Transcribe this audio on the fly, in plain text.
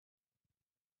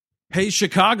Hey,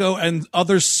 Chicago and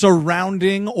other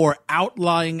surrounding or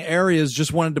outlying areas,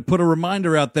 just wanted to put a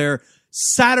reminder out there.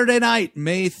 Saturday night,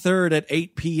 May 3rd at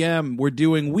 8 p.m., we're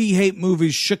doing We Hate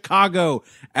Movies Chicago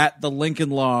at the Lincoln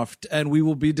Loft, and we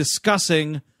will be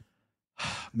discussing,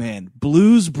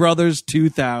 Blues Brothers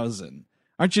 2000.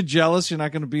 Aren't you jealous you're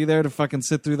not going to be there to fucking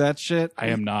sit through that shit? I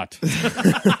am not.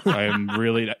 I am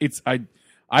really. I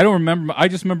don't remember. I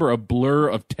just remember a blur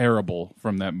of terrible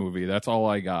from that movie. That's all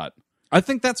I got. I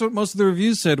think that's what most of the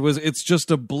reviews said, was it's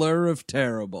just a blur of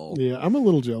terrible. Yeah, I'm a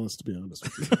little jealous, to be honest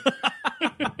with you.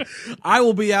 I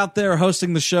will be out there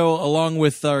hosting the show along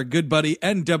with our good buddy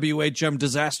NWHM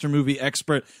disaster movie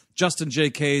expert, Justin J.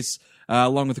 Case,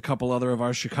 along with a couple other of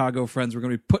our Chicago friends. We're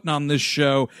going to be putting on this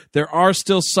show. There are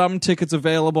still some tickets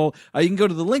available. You can go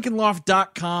to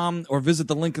thelincolnloft.com or visit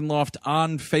the Lincoln Loft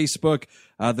on Facebook.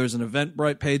 There's an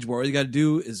Eventbrite page where all you got to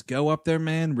do is go up there,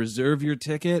 man, reserve your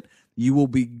ticket. You will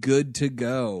be good to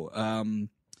go.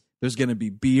 There's going to be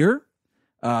beer.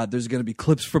 There's going to be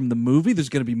clips from the movie. There's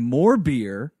going to be more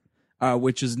beer,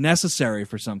 which is necessary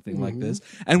for something like this.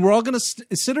 And we're all going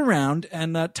to sit around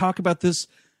and talk about this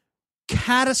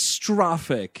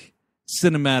catastrophic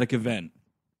cinematic event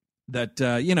that,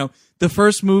 the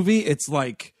first movie, it's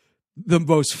like the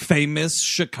most famous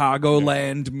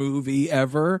Chicagoland movie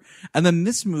ever. And then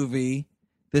this movie,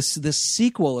 this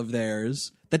sequel of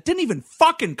theirs, that didn't even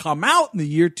fucking come out in the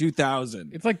year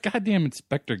 2000. It's like goddamn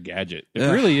Inspector Gadget. It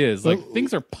really is. Like,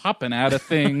 things are popping out of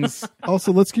things.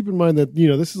 Also, let's keep in mind that,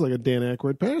 this is like a Dan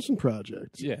Aykroyd passion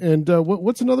project. Yeah. And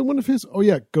what's another one of his? Oh,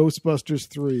 yeah, Ghostbusters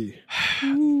 3.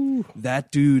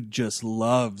 That dude just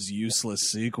loves useless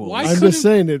sequels. Why I'm just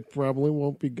saying it probably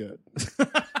won't be good.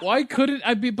 Why couldn't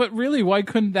I be? But really, why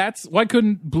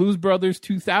couldn't Blues Brothers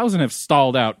 2000 have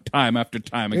stalled out time after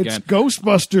time again? It's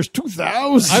Ghostbusters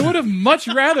 2000. I would have much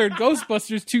rather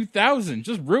Ghostbusters 2000.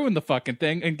 Just ruin the fucking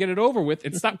thing and get it over with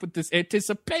and stop with this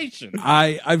anticipation.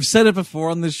 I've said it before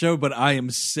on this show, but I am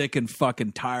sick and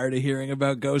fucking tired of hearing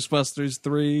about Ghostbusters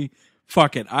 3.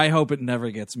 Fuck it. I hope it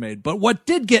never gets made. But what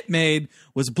did get made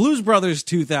was Blues Brothers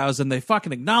 2000. They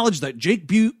fucking acknowledged that Jake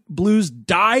Blues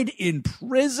died in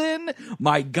prison.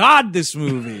 My God, this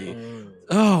movie.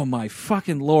 Oh, my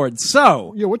fucking Lord.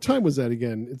 So. Yeah, what time was that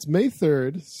again? It's May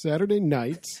 3rd, Saturday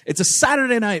night. It's a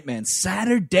Saturday night, man.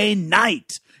 Saturday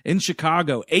night in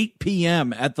Chicago, 8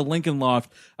 p.m. at the Lincoln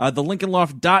Loft.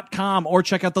 TheLincolnLoft.com, or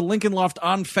check out the Lincoln Loft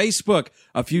on Facebook.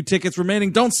 A few tickets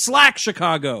remaining. Don't slack,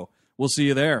 Chicago. We'll see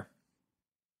you there.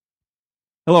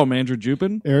 Hello, I'm Andrew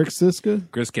Jupin. Eric Siska.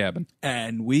 Chris Cabin.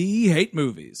 And we hate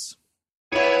movies.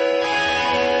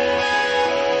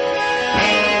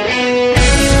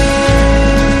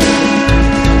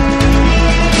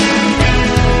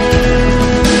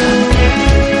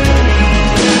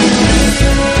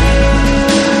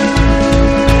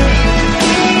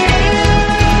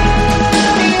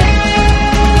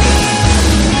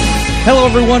 Hello,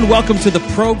 everyone. Welcome to the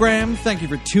program. Thank you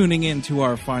for tuning in to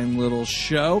our fine little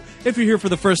show. If you're here for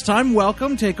the first time,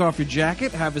 welcome. Take off your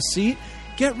jacket, have a seat,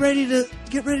 get ready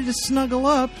to snuggle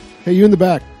up. Hey, you in the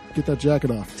back. Get that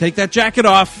jacket off. Take that jacket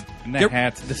off. And the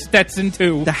hat. The Stetson,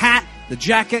 too. The hat, the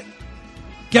jacket.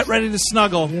 Get ready to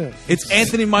snuggle. Yeah. It's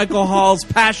Anthony Michael Hall's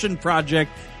Passion Project,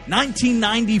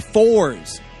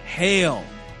 1994's Hail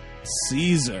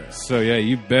Caesar. So, yeah,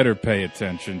 you better pay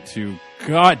attention to...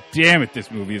 God damn it,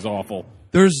 this movie is awful.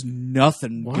 There's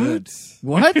nothing good.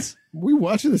 What? We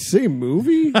watching the same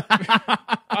movie?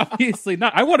 Obviously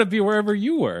not. I want to be wherever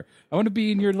you were. I want to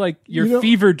be in your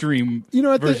fever dream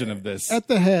version of this. At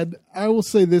the head, I will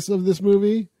say this of this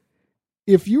movie.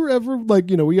 If you're ever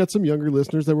we got some younger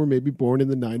listeners that were maybe born in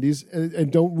the 90s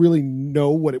and don't really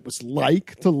know what it was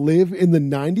like to live in the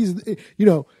 90s,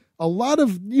 a lot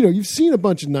of, you've seen a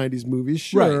bunch of 90s movies,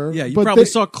 sure. Right. Yeah, you probably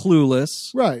saw Clueless.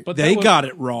 Right. But they got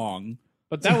it wrong.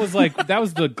 But that was that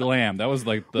was the glam. That was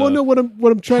like the... Well, no, what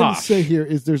I'm trying to say here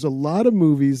is there's a lot of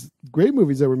movies, great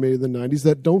movies that were made in the 90s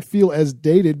that don't feel as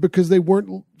dated because they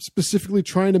weren't specifically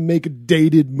trying to make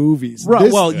dated movies. Right.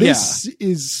 This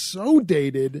is so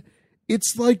dated.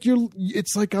 It's like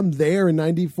I'm there in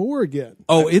 94 again.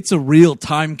 Oh, it's a real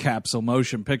time capsule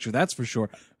motion picture, that's for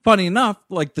sure. Funny enough,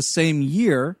 like the same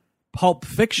year Pulp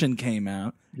Fiction came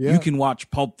out. Yeah. You can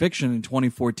watch Pulp Fiction in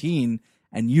 2014,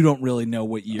 and you don't really know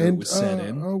what year it was set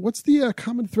in. What's the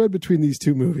common thread between these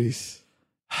two movies?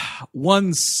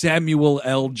 One, Samuel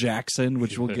L. Jackson,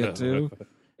 which we'll get to.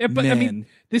 Yeah, but I mean,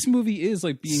 this movie is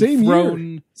like being Same thrown.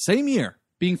 Year. Same year.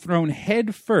 being thrown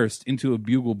head first into a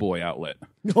Bugle Boy outlet.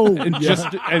 Oh, And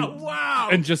yeah.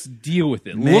 and just deal with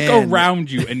it. Man. Look around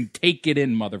you and take it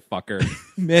in, motherfucker.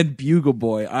 Man, Bugle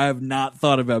Boy. I have not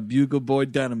thought about Bugle Boy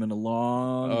denim in a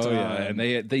long Oh time. yeah, and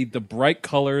they the bright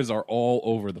colors are all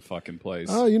over the fucking place.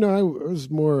 Oh, I was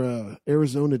more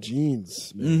Arizona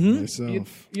jeans man,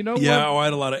 myself. You know Yeah, what? I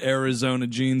had a lot of Arizona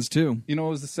jeans too. You know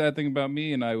what was the sad thing about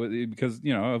me, and I was because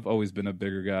I've always been a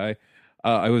bigger guy.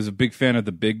 I was a big fan of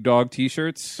the Big Dog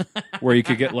T-shirts, where you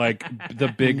could get like the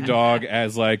Big Dog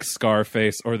as like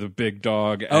Scarface or the Big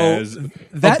Dog as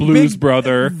a Blues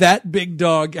Brother. That Big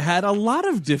Dog had a lot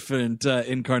of different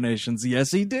incarnations.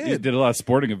 Yes, he did. He did a lot of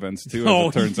sporting events too. As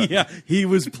it turns out. yeah, he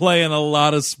was playing a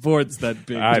lot of sports. That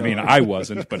Big I Dog. mean, I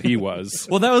wasn't, but he was.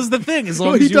 Well, that was the thing. As long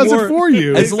Well, as he you does wore, it for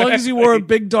you. As long as you wore a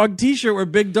Big Dog T-shirt where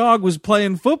Big Dog was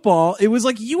playing football, it was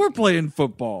like you were playing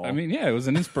football. I mean, yeah, it was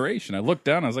an inspiration. I looked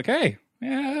down, I was like, hey.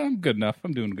 Yeah, I'm good enough.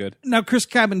 I'm doing good. Now, Chris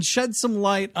Cabin, shed some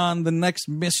light on the next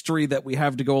mystery that we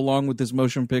have to go along with this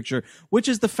motion picture, which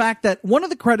is the fact that one of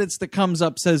the credits that comes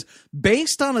up says,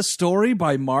 based on a story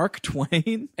by Mark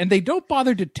Twain. And they don't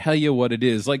bother to tell you what it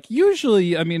is. Like,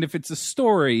 usually, I mean, if it's a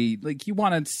story, like, you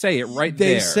want to say it right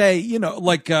They there. say, they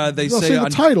They'll say say the on,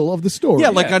 title of the story. yeah,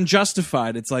 like Yeah.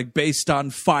 Unjustified. It's like based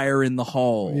on Fire in the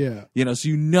Hall. Yeah. So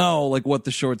you know, like, what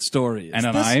the short story is. And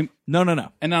on No.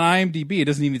 And on IMDb, it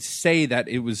doesn't even say that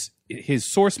it was his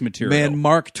source material. Man,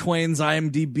 Mark Twain's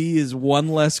IMDb is one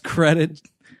less credit.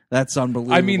 That's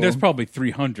unbelievable. I mean, there's probably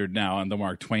 300 now on the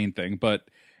Mark Twain thing, but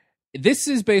this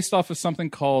is based off of something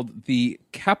called the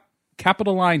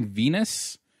Capitoline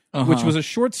Venus, which was a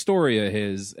short story of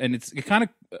his, and it kind of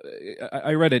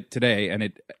I read it today,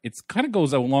 and it's kind of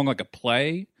goes along like a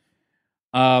play,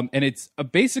 and it's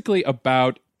basically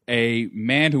about a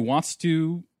man who wants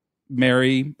to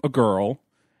marry a girl,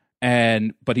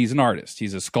 but he's an artist,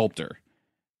 he's a sculptor,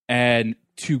 and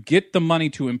to get the money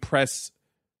to impress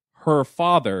her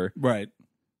father, right.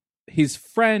 his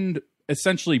friend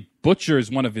essentially butchers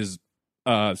one of his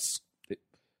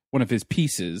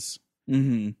pieces,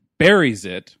 buries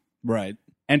it, Right.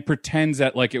 and pretends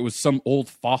that like it was some old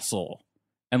fossil,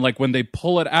 and like when they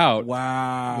pull it out,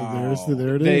 Wow.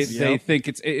 There it they is. think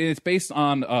it's based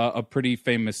on a pretty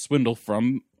famous swindle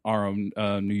from our own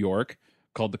New York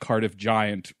called the Cardiff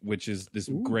Giant, which is this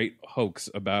great hoax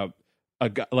about a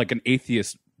guy, like an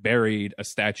atheist buried a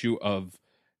statue of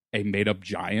a made-up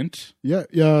giant. Yeah.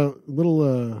 Little.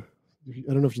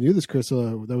 I don't know if you knew this, Chris.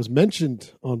 That was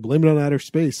mentioned on Blame It on Outer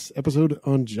Space episode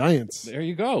on giants. There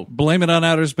you go. Blame it on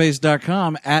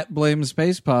outerspace.com at Blame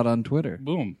Space Pod on Twitter.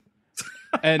 Boom.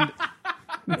 And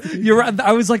You're right.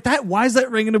 I was like, that. Why is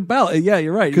that ringing a bell? Yeah,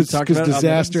 you're right. You Because talked about it on that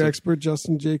disaster episode. expert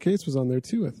Justin J. Case was on there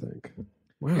too, I think.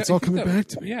 Wow, it's all coming back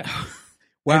to me. Yeah.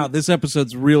 Wow, this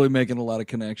episode's really making a lot of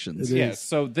connections. It Yeah. is.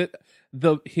 So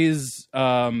the piece,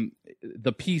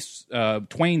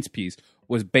 Twain's piece,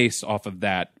 was based off of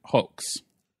that hoax.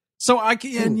 So I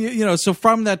can, so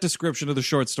from that description of the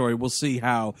short story, we'll see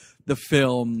how the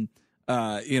film,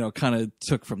 kind of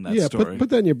took from that Yeah, story. put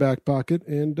that in your back pocket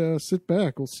and sit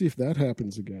back. We'll see if that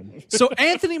happens again. So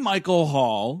Anthony Michael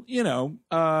Hall,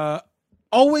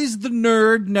 always the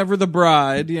nerd, never the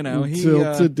bride.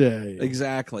 Until today.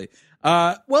 Exactly.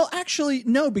 Well, actually,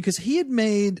 no, because he had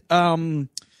made.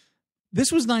 This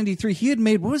was 93. He had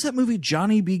made, what was that movie,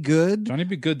 Johnny Be Good? Johnny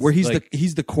Be Good, Where he's like,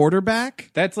 he's the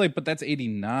quarterback. that's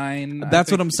 89.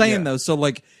 That's what I'm saying, though. So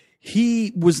like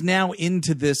he was now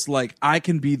into this like I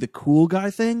can be the cool guy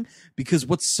thing, because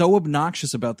what's so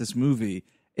obnoxious about this movie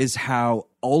is how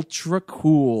ultra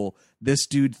cool this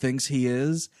dude thinks he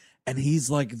is, and he's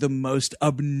like the most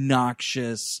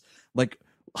obnoxious, like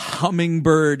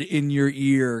hummingbird in your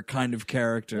ear kind of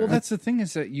character. Well, that's the thing,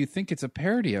 is that you think it's a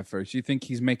parody at first. You think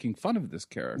he's making fun of this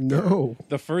character. No.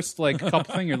 The first couple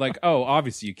thing, you're like, oh,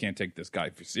 obviously you can't take this guy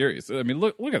for serious. I mean,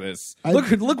 look at this.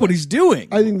 Look what he's doing.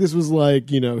 I think this was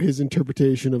his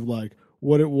interpretation of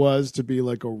what it was to be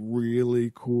like a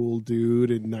really cool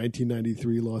dude in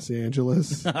 1993 Los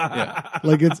Angeles. I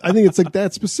think it's like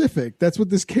that specific. That's what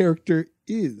this character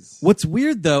is. What's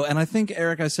weird, though, and I think,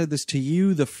 Eric, I said this to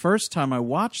you the first time I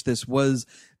watched this, was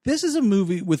this is a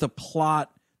movie with a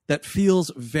plot that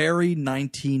feels very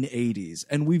 1980s.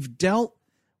 And we've dealt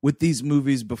with these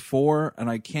movies before, and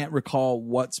I can't recall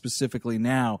what specifically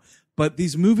now, but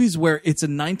these movies where it's a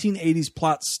 1980s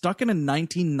plot stuck in a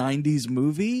 1990s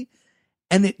movie,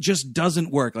 and it just doesn't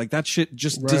work. Like, that shit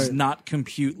just does Right. not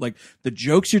compute. Like, the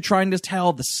jokes you're trying to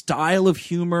tell, the style of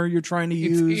humor you're trying to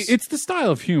use. It's the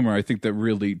style of humor, I think, that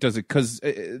really does it, because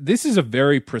this is a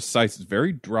very precise, it's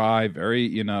very dry, very,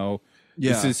 Yeah.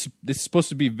 this is supposed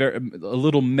to be a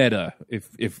little meta,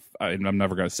 if I'm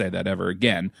never going to say that ever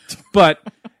again, but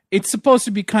it's supposed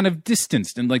to be kind of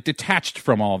distanced and like detached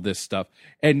from all of this stuff.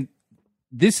 And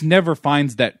this never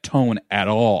finds that tone at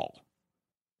all.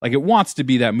 Like it wants to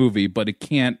be that movie, but it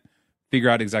can't figure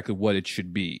out exactly what it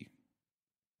should be.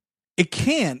 It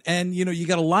can. And, you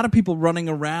got a lot of people running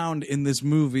around in this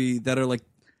movie that are like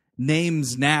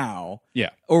names now. Yeah.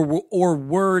 Or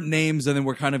were names and then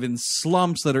we're kind of in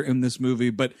slumps that are in this movie.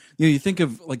 But, you think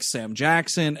of like Sam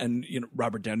Jackson and,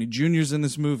 Robert Downey Jr.'s in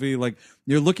this movie. Like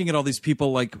you're looking at all these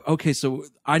people like, okay, so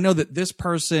I know that this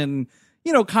person,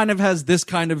 kind of has this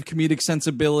kind of comedic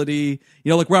sensibility.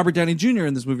 Like Robert Downey Jr.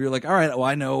 in this movie. You're like, all right, well,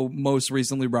 I know most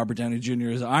recently Robert Downey Jr.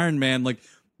 is Iron Man. Like,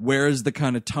 where's the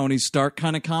kind of Tony Stark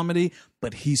kind of comedy?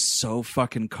 But he's so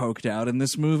fucking coked out in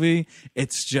this movie.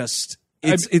 It's just,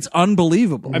 it's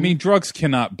unbelievable. I mean, drugs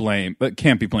can't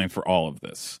be blamed for all of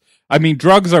this. I mean,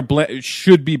 drugs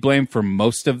should be blamed for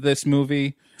most of this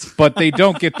movie, but they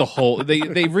don't get the whole. They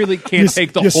really can't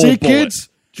take the whole. You see, bullet. kids,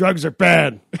 drugs are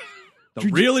bad. They're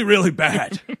really, really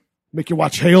bad. Make you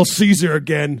watch Hail Caesar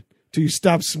again till you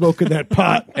stop smoking that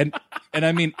pot. And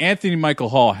I mean, Anthony Michael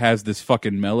Hall has this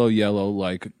fucking mellow yellow,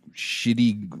 like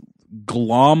shitty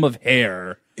glom of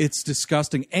hair. It's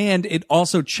disgusting. And it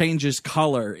also changes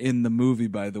color in the movie,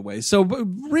 by the way. So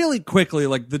really quickly,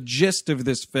 like the gist of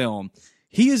this film,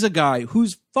 he is a guy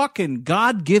whose fucking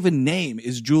God-given name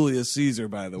is Julius Caesar,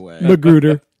 by the way.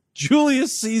 Magruder.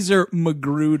 Julius Caesar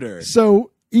Magruder.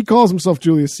 So he calls himself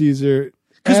Julius Caesar.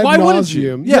 Because why wouldn't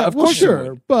you? Nauseam. Yeah, of course you sure.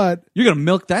 would. But You're going to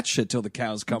milk that shit till the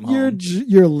cows come home.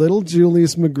 you're little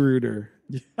Julius Magruder.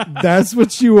 That's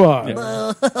what you are.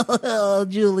 Oh,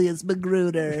 Julius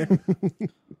Magruder.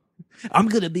 I'm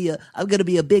gonna be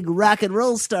a big rock and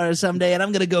roll star someday, and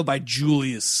I'm gonna go by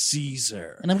Julius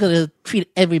Caesar. and I'm gonna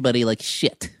treat everybody like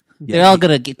shit. They're all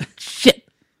gonna get shit.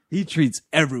 He treats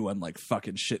everyone like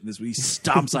fucking shit in this movie. He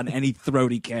stomps on any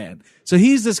throat he can. So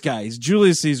he's this guy. He's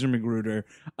Julius Caesar Magruder.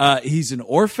 He's an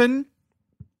orphan.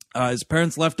 His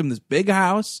parents left him this big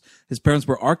house. His parents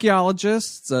were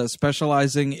archaeologists,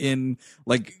 specializing in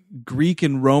like Greek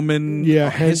and Roman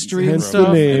history and hence stuff.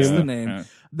 the name. Hence the name. Yeah.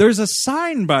 There's a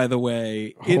sign, by the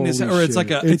way, in his, Holy or it's shit.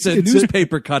 like it's a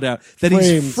newspaper cutout that framed.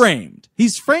 he's framed.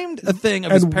 He's framed a thing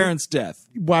of his And parents' death.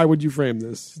 Why would you frame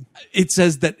this? It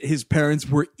says that his parents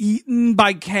were eaten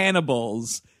by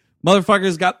cannibals.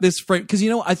 Motherfucker's got this frame because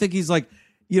I think he's like,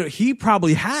 he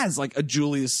probably has like a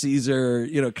Julius Caesar,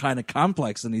 kind of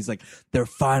complex, and he's like, they're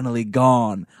finally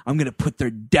gone. I'm gonna put their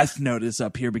death notice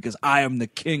up here because I am the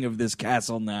king of this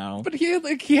castle now. But he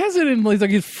has it in like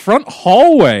his front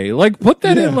hallway. Like put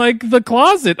that in like the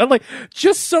closet. I'm like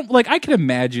just some like I can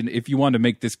imagine if you want to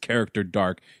make this character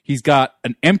dark, he's got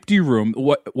an empty room,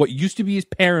 what used to be his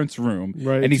parents' room,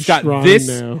 Right, and it's he's a got shrine this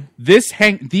now.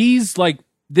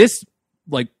 this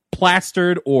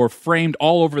plastered or framed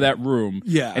all over that room.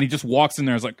 Yeah. And he just walks in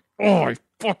there and is like, oh, I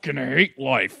fucking hate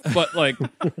life. But like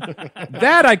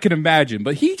that I can imagine.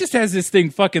 But he just has this thing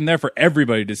fucking there for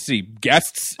everybody to see.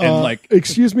 Guests and like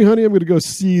Excuse me, honey, I'm going to go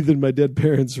seethe in my dead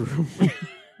parents' room.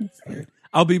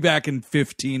 I'll be back in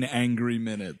 15 angry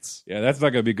minutes. yeah, that's not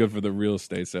gonna be good for the real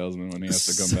estate salesman when he has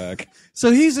to come back.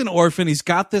 So he's an orphan. He's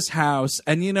got this house,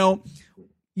 and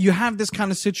you have this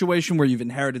kind of situation where you've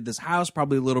inherited this house,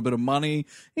 probably a little bit of money,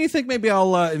 and you think maybe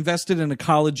I'll invest it in a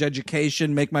college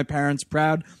education, make my parents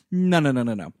proud. No.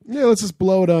 Yeah, let's just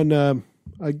blow it on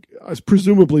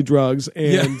presumably drugs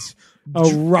and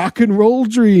rock and roll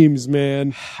dreams,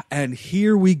 man. And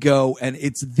here we go, and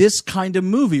it's this kind of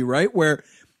movie, right, where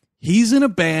he's in a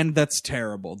band that's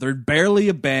terrible. They're barely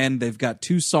a band. They've got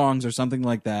 2 songs or something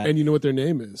like that. And you know what their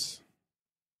name is?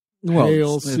 Well,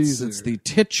 Hail it's Caesar. It's the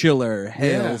titular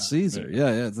Hail Yeah. Caesar.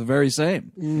 Yeah, it's the very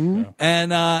same. Mm-hmm.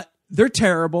 And they're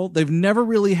terrible. They've never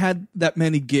really had that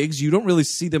many gigs. You don't really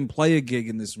see them play a gig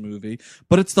in this movie.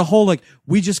 But it's the whole like,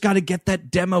 we just got to get that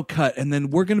demo cut, and then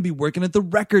we're going to be working at the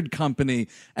record company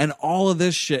and all of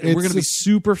this shit. And we're going to be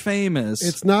super famous.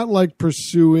 It's not like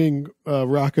pursuing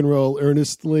rock and roll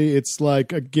earnestly. It's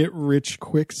like a get rich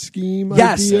quick scheme.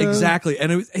 Yes, idea. exactly.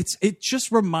 And it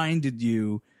just reminded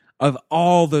you of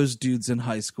all those dudes in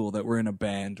high school that were in a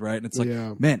band, right? And it's like,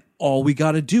 Yeah. man, all we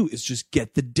got to do is just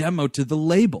get the demo to the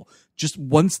label. Just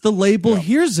once the label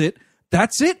hears it,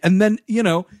 that's it. And then,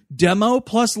 demo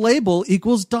plus label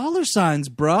equals $signs,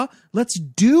 bruh. Let's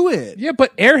do it. Yeah,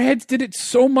 but Airheads did it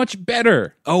so much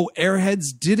better. Oh,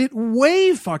 Airheads did it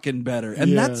way fucking better. And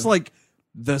Yeah. that's like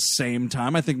the same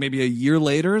time, I think maybe a year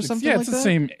later or something Yeah, like it's that. the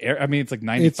same. I mean, it's like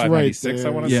 95, It's right 96, I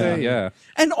there. want to Yeah. say. Yeah.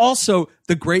 And also,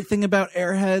 the great thing about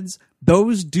Airheads,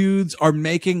 those dudes are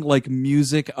making like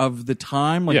music of the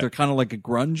time, like Yeah. they're kind of like a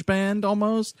grunge band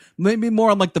almost, maybe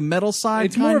more on like the metal side.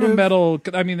 It's more of kind a metal.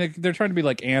 I mean, they're trying to be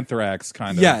like Anthrax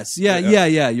kind of. Yes, yeah.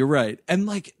 You're right. And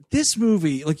like this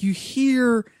movie, like you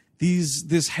hear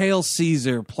this Hail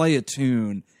Caesar play a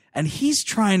tune, and he's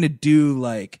trying to do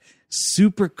like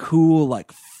super cool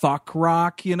like fuck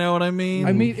rock. You know what I mean?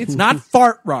 I mean, it's not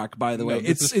fart rock, by the No, way.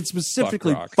 this is It's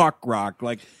specifically fuck rock. fuck rock.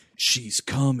 Like she's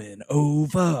coming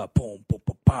over, boom, boom,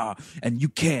 boom, boom, and you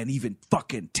can't even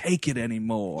fucking take it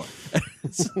anymore.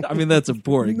 I mean, that's a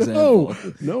poor example.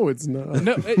 No, it's not.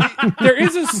 No, there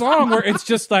is a song where it's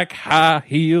just like high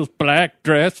heels, black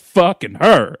dress, fucking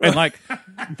her, and like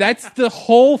that's the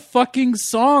whole fucking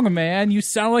song, man. You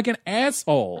sound like an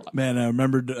asshole. Man, I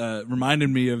remembered,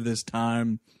 reminded me of this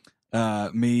time,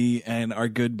 me and our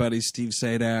good buddy Steve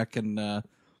Sadak and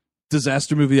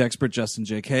disaster movie expert Justin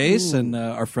J. Case and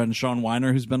our friend Sean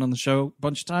Weiner, who's been on the show a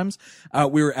bunch of times.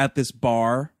 We were at this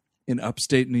bar in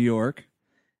upstate New York,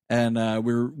 and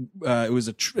it was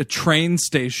a train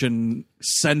station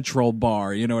central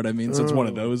bar. You know what I mean? So it's one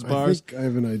of those I bars. think I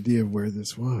have an idea of where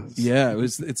this was. Yeah,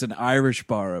 it's an Irish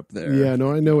bar up there. Yeah,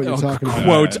 no, I know what you're talking about.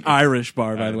 Quote Irish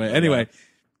bar, by the way. Anyway,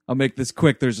 I'll make this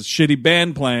quick. There's a shitty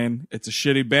band playing. It's a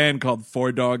shitty band called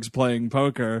Four Dogs Playing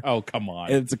Poker. Oh, come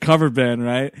on. It's a cover band,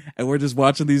 right? And we're just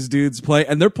watching these dudes play,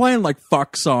 and they're playing like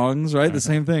fuck songs, right? The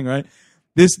same thing, right?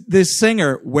 This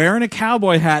singer wearing a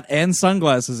cowboy hat and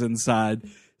sunglasses inside.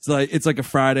 It's like a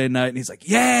Friday night, and he's like,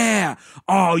 "Yeah,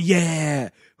 oh yeah,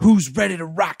 who's ready to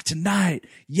rock tonight?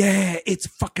 Yeah, it's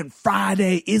fucking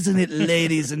Friday, isn't it,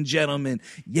 ladies and gentlemen?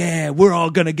 Yeah, we're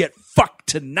all gonna get fucked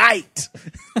tonight."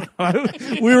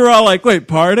 We were all like, "Wait,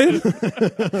 pardon?"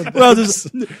 Well,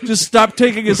 just stop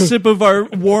taking a sip of our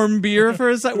warm beer for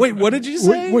a second. Wait, what did you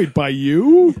say? Wait, by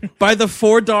you? By the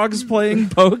Four Dogs Playing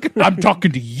Poker? I'm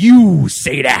talking to you,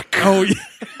 Sadak. Oh,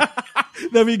 yeah.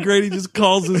 That'd be great. He just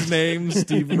calls his name.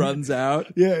 Steve runs out.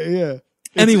 Yeah.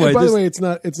 Anyway, and by this- the way,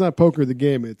 it's not poker the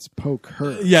game. It's poke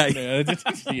her. Yeah,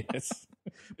 Yes.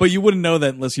 but you wouldn't know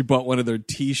that unless you bought one of their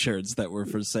T-shirts that were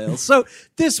for sale. So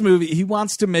this movie, he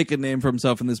wants to make a name for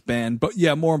himself in this band, but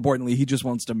yeah, more importantly, he just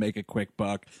wants to make a quick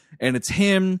buck. And it's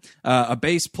him, a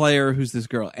bass player who's this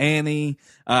girl Annie,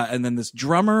 and then this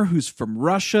drummer who's from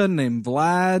Russia named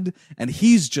Vlad, and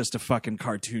he's just a fucking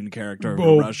cartoon character of a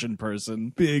Oh. Russian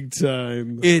person. Big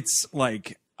time. It's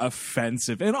like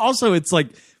offensive, and also it's like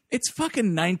it's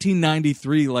fucking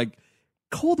 1993. Like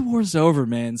Cold War's over,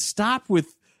 man. Stop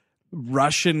with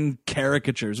Russian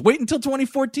caricatures. Wait until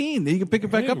 2014, then you can pick it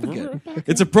back up again.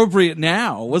 It's appropriate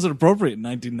now. It wasn't appropriate in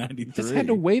 1993. Just had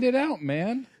to wait it out,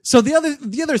 man. So the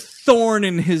other thorn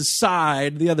in his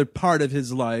side, the other part of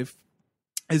his life,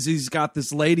 is he's got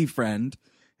this lady friend,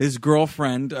 his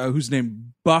girlfriend, who's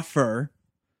named Buffer.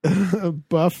 A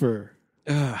buffer.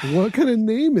 What kind of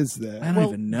name is that? I don't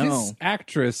even know. This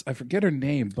actress, I forget her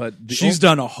name, but She's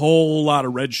done a whole lot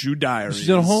of Red Shoe Diaries. She's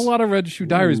done a whole lot of Red Shoe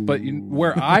Diaries, but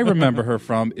where I remember her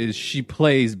from is she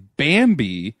plays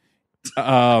Bambi,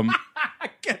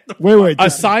 Wait. a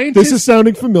This scientist, is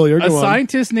sounding familiar. a Go on.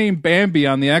 scientist named Bambi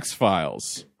on the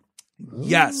X-Files.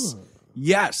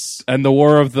 Yes, And the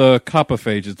War of the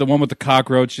Copophages, the one with the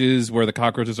cockroaches, where the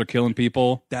cockroaches are killing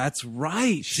people. that's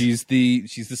right. She's the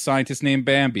scientist named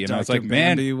Bambi, and I was Dr. like,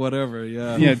 man, Bambi, whatever.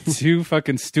 yeah, two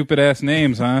fucking stupid ass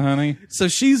names, huh, honey? So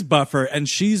she's Buffer, and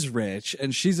she's rich,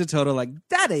 and she's a total like,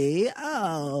 Daddy,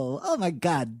 oh my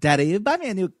God, Daddy, buy me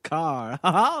a new car.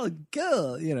 Oh,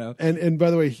 good, you know. And by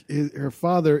the way, her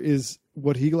father is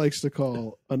what he likes to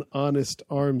call an honest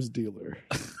arms dealer.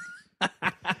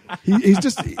 He's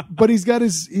got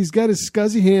his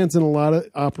scuzzy hands in a lot of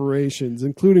operations,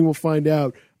 including, we'll find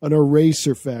out, an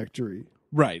eraser factory.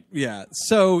 right, yeah.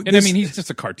 So And I mean, he's just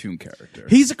a cartoon character.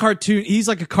 he's a cartoon. He's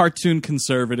like a cartoon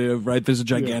conservative, right? There's a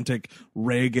gigantic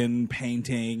Reagan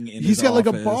painting in He's his got like a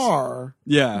office. bar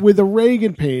Yeah. with a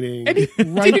Reagan painting. And he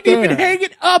right didn't there. even hang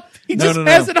it up. He No, just no,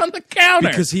 no. has it on the counter.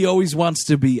 Because he always wants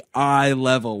to be eye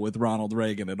level with Ronald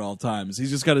Reagan at all times.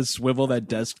 He's just got to swivel that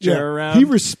desk chair around. He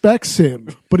respects him,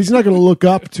 but he's not going to look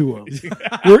up to him.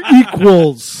 We're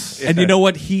equals. And you know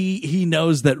what? He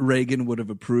knows that Reagan would have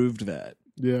approved that.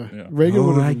 Yeah. Reagan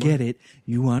would have it.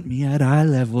 You want me at eye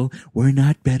level. We're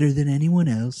not better than anyone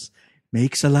else.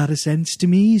 Makes a lot of sense to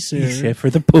me, sir. for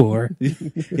the poor.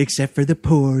 Except for the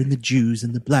poor and the Jews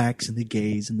and the blacks and the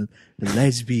gays and the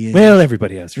lesbians.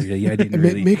 Everybody else really. I didn't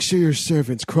Make sure your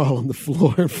servants crawl on the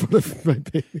floor in front of my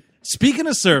baby. Speaking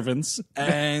of servants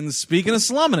and speaking of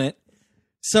slumming it,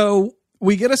 so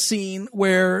we get a scene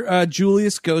where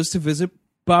Julius goes to visit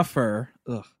Buffer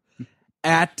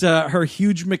at her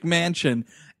huge McMansion.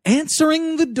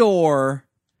 Answering the door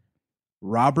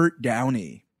Robert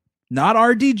Downey, not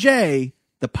RDJ,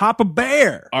 the Papa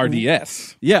Bear.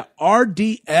 RDS. Yeah,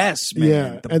 RDS, man,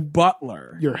 Yeah, the and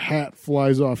butler. Your hat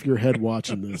flies off your head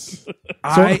watching this.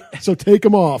 I So take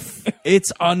him off.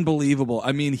 It's unbelievable.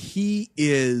 I mean,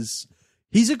 he's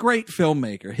a great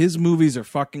filmmaker. His movies are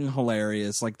fucking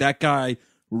hilarious. Like, that guy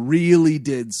really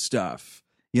did stuff,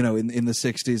 in the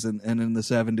 60s and in the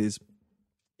 70s.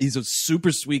 He's a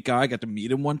super sweet guy. I got to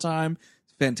meet him one time.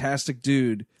 Fantastic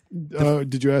dude.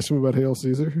 Did you ask him about Hail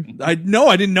Caesar? I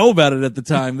didn't know about it at the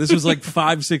time. This was like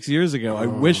 5-6 years ago. I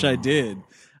wish I did.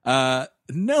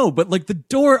 No, but like the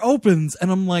door opens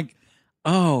and I'm like,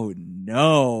 oh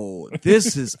no,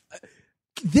 this is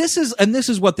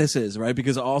what this is, right?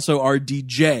 Because also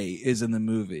RDJ is in the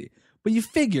movie. But you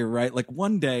figure, right? Like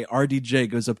one day RDJ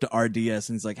goes up to RDS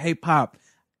and he's like, hey, Pop,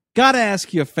 gotta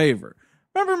ask you a favor.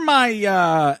 Remember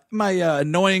my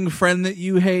annoying friend that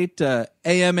you hate,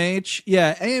 AMH?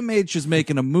 Yeah, AMH is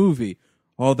making a movie.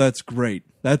 Oh, that's great.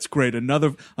 That's great.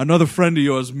 Another friend of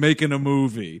yours making a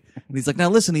movie. And he's like, now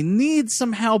listen, he needs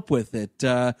some help with it.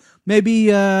 Maybe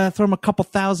throw him a couple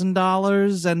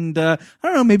 $1,000 and I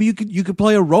don't know, maybe you could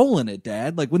play a role in it,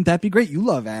 Dad. Like, wouldn't that be great? You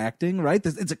love acting, right?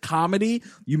 It's a comedy.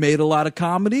 You made a lot of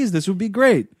comedies. This would be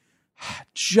great.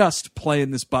 Just playing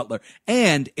this butler,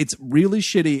 and it's really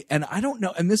shitty, and I don't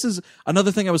know, and this is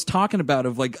another thing I was talking about,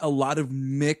 of like a lot of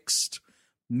mixed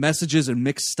messages and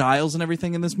mixed styles and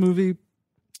everything in this movie.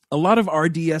 A lot of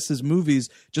RDS's movies,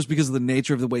 just because of the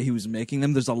nature of the way he was making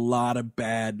them, there's a lot of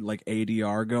bad like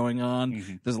ADR going on.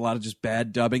 Mm-hmm. There's a lot of just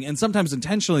bad dubbing, and sometimes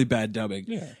intentionally bad dubbing.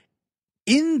 Yeah.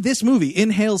 In this movie, in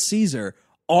Hail Caesar,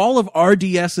 all of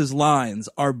RDS's lines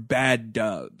are bad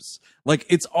dubs. Like,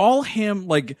 it's all him,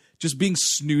 like, just being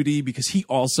snooty because he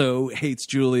also hates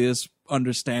Julius,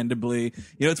 understandably.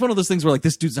 It's one of those things where, like,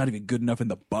 this dude's not even good enough in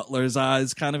the butler's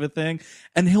eyes kind of a thing.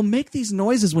 And he'll make these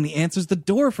noises when he answers the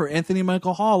door for Anthony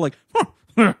Michael Hall, like,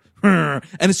 and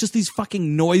it's just these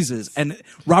fucking noises. And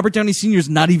Robert Downey Sr. is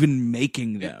not even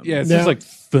making them. Yeah, it's just like,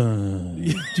 fun.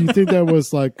 Do you think that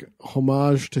was, like,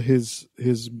 homage to his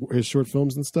short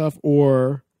films and stuff?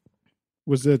 Or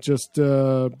was it just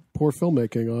poor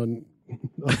filmmaking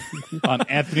on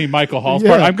Anthony Michael Hall's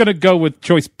Yeah. part? I'm going to go with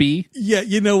choice B. Yeah,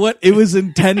 you know what? It was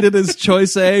intended as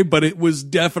choice A, but it was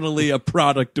definitely a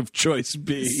product of choice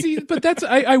B. See, but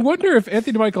I wonder if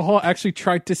Anthony Michael Hall actually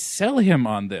tried to sell him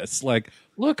on this. Like,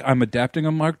 look, I'm adapting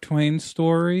a Mark Twain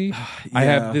story. I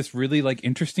have this really like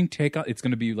interesting take on. It's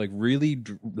going to be like really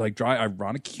like dry,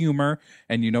 ironic humor,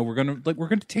 and we're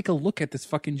gonna take a look at this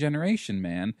fucking generation,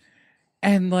 man.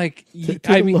 And like, Take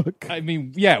a look.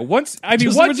 once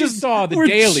you saw the we're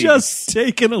daily, just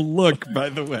taking a look. By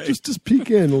the way, just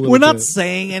peek in a little we're not bit.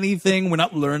 saying anything. We're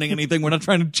not learning anything. We're not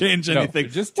trying to change anything.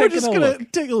 we're We're just gonna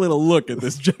take a little look at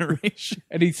this generation.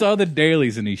 and he saw the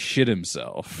dailies and he shit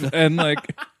himself. And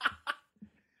like,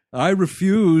 I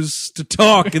refuse to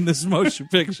talk in this motion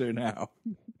picture now.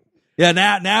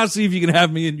 Yeah, now see if you can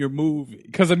have me in your movie.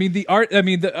 because I mean the art. I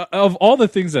mean, of all the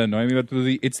things that annoy me about the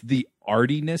movie, it's the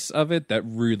artiness of it that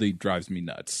really drives me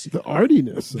nuts. The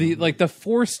artiness. The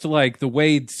forced, like the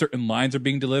way certain lines are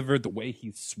being delivered, the way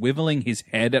he's swiveling his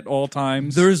head at all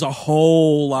times. There's a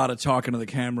whole lot of talking to the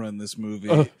camera in this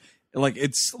movie. Like,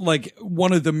 it's like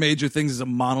one of the major things is a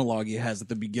monologue he has at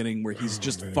the beginning where he's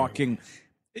just fucking.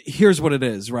 Here's what it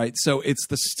is, right? So it's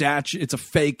the statue. It's a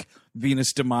fake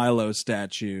Venus de Milo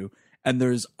statue. And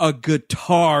there's a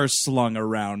guitar slung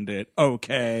around it,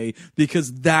 okay?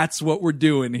 Because that's what we're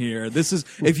doing here. This is,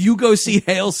 if you go see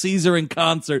Hail Caesar in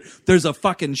concert, there's a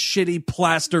fucking shitty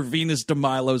plaster Venus de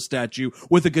Milo statue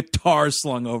with a guitar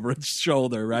slung over its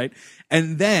shoulder, right?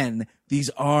 And then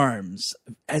these arms,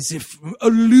 as if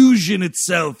illusion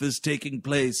itself is taking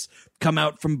place, come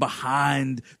out from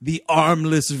behind the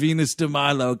armless Venus de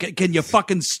Milo. Can you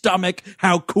fucking stomach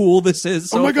how cool this is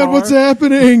so oh my God, far? what's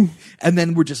happening? And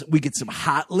then we get some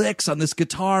hot licks on this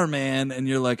guitar, man. And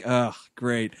you're like, oh,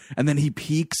 great. And then he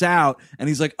peeks out and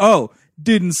he's like, oh,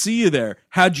 didn't see you there.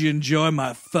 How'd you enjoy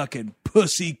my fucking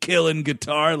pussy killing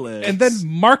guitar licks? And then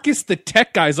Marcus, the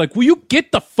tech guy, is like, will you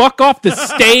get the fuck off the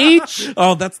stage?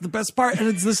 oh, that's the best part. And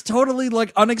it's this totally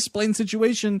like unexplained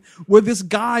situation where this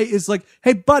guy is like,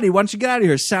 hey, buddy, why don't you get out of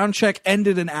here? Sound check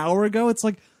ended an hour ago. It's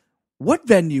like, what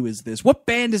venue is this? What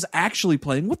band is actually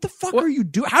playing? What the fuck are you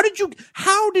doing? How did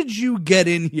you get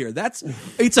in here?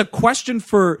 It's a question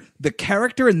for the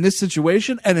character in this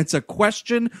situation, and it's a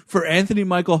question for Anthony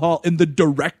Michael Hall in the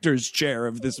director's chair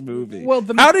of this movie. Well,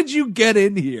 how did you get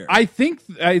in here? I think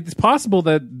it's possible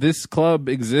that this club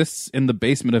exists in the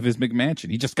basement of his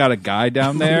McMansion. He just got a guy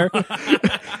down there.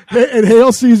 And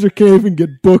Hail Caesar can't even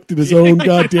get booked in his own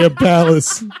goddamn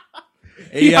palace.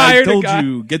 Hey, I hired a told guy.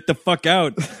 you, get the fuck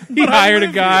out. He hired a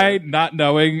guy not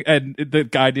knowing, and the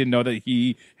guy didn't know that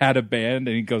he had a band.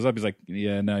 And he goes up, he's like,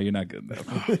 "Yeah, no, you're not good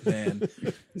enough." Man.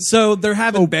 So they're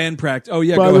having band practice. Oh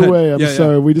yeah. By go the ahead. way, I'm Yeah, yeah.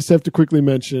 sorry. We just have to quickly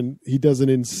mention he does an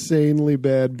insanely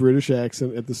bad British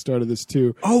accent at the start of this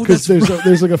too. Oh, because that's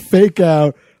there's like a fake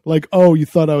out. Like, oh, you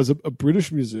thought I was a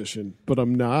British musician, but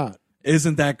I'm not.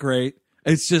 Isn't that great?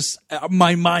 It's just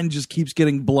my mind just keeps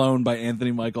getting blown by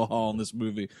Anthony Michael Hall in this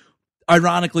movie.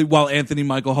 Ironically, while Anthony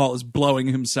Michael Hall is blowing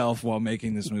himself while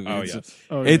making this movie. Oh, It's-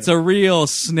 yes. It's a real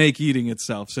snake eating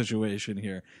itself situation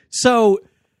here. So,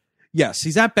 yes,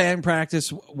 he's at band practice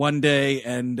one day,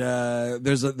 and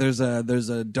there's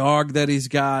a dog that he's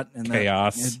got, and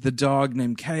Chaos. the dog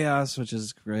named Chaos, which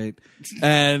is great.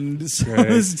 And so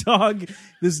Great.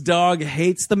 this dog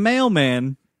hates the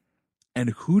mailman.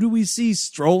 And who do we see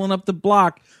strolling up the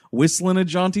block, whistling a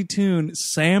jaunty tune?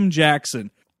 Sam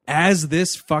Jackson as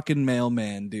this fucking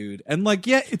mailman, dude. And like,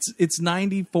 yeah, it's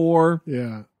 94.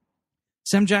 Yeah.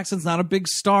 Sam Jackson's not a big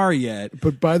star yet.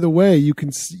 But by the way, you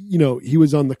can see, he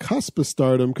was on the cusp of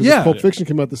stardom because Yeah. Pulp Fiction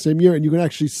came out the same year, and you can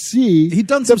actually see He'd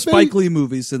done the some Spike Lee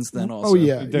movies since then also. Oh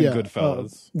yeah, He did yeah.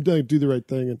 Goodfellas. Do the right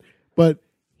thing, but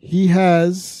he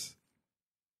has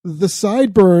the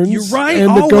sideburns. You're right.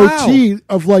 and Oh, the goatee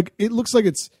of like it looks like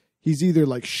he's either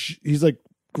like he's like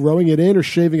growing it in or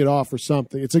shaving it off or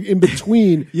something. It's like in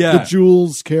between Yeah. the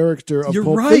Jules character of You're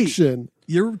Pulp right. Fiction.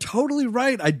 You're totally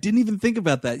right. I didn't even think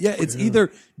about that. Yeah, it's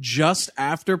either just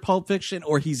after Pulp Fiction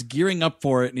or he's gearing up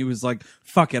for it and he was like,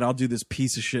 fuck it, I'll do this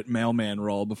piece of shit mailman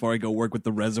role before I go work with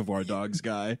the Reservoir Dogs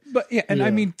guy. But yeah, and I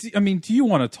mean, do you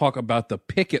want to talk about the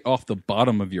pick it off the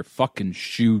bottom of your fucking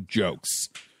shoe jokes?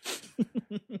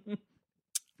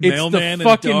 It's Mailman the and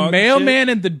fucking dog mailman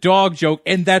and the dog joke,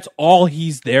 and that's all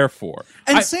he's there for.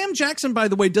 And Sam Jackson, by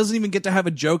the way, doesn't even get to have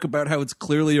a joke about how it's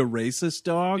clearly a racist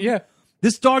dog. Yeah.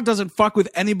 This dog doesn't fuck with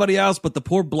anybody else but the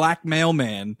poor black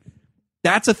mailman.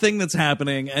 That's a thing that's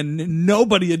happening, and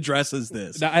nobody addresses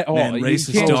this. Man, you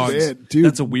racist can't- dogs. man, dude.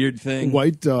 That's a weird thing.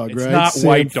 White dog, It's right? not Sam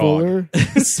White Dog. Fuller.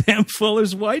 Sam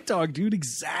Fuller's White Dog, dude.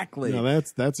 Exactly. No,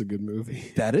 that's a good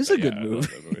movie. That is a good Yeah, I love movie.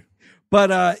 that movie.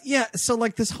 But yeah, so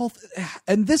like this whole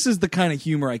and this is the kind of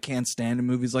humor I can't stand in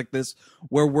movies like this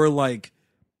where we're like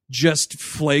just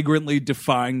flagrantly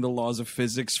defying the laws of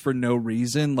physics for no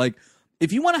reason. Like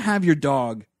if you want to have your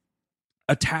dog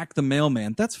attack the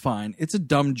mailman, that's fine. It's a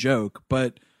dumb joke,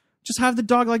 but just have the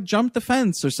dog like jump the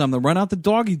fence or something, run out the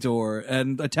doggy door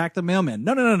and attack the mailman.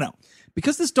 No.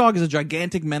 Because this dog is a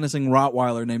gigantic, menacing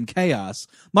Rottweiler named Chaos,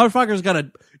 motherfucker's got to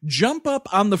jump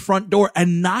up on the front door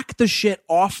and knock the shit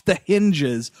off the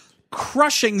hinges,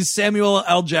 crushing Samuel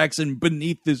L. Jackson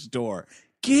beneath this door.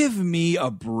 Give me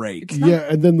a break. Yeah,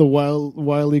 and then the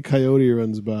wily coyote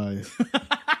runs by.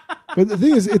 But the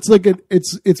thing is, it's like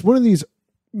it's one of these,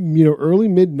 early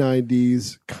mid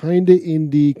 '90s kind of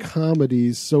indie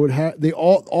comedies. So they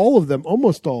all of them,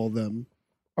 almost all of them,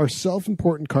 are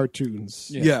self-important cartoons.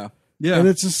 Yeah. And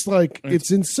it's just like it's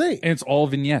insane. And it's all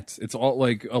vignettes. It's all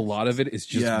like a lot of it is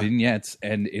just Yeah. vignettes,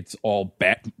 and it's all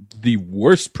the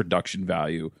worst production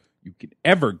value you could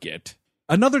ever get.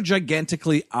 Another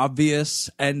gigantically obvious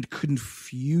and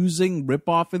confusing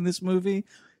ripoff in this movie.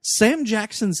 Sam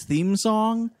Jackson's theme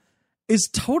song is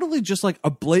totally just like a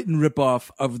blatant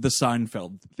ripoff of the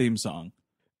Seinfeld theme song.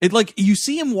 It like you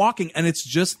see him walking and it's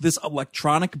just this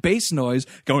electronic bass noise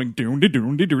going doom de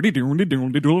doom de doom de doom de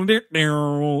doom de doom de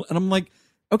doom, and I'm like,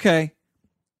 okay,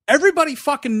 everybody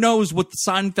fucking knows what the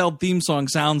Seinfeld theme song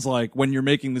sounds like when you're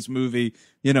making this movie,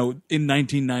 in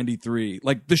 1993.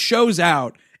 Like the show's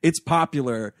out, it's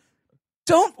popular.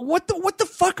 What the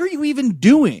fuck are you even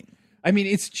doing? I mean,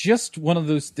 it's just one of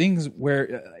those things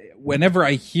where whenever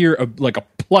I hear a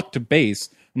plucked bass,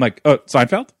 I'm like, oh,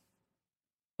 Seinfeld?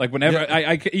 Like whenever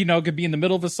I it could be in the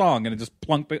middle of a song and it just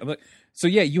plunk. So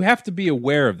yeah, you have to be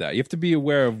aware of that. You have to be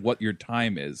aware of what your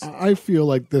time is. I feel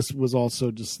like this was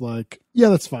also just like, yeah,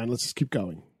 that's fine. Let's just keep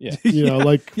going. Yeah. Yeah,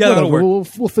 whatever, that'll work.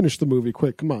 We'll finish the movie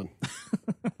quick. Come on.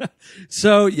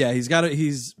 So yeah, he's got it.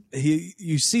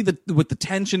 You see what the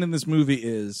tension in this movie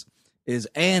is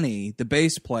Annie, the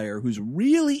bass player, who's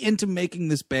really into making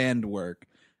this band work.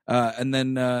 And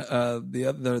then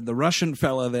the Russian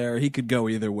fella there, he could go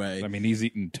either way. I mean, he's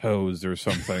eating toes or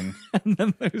something. And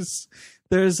then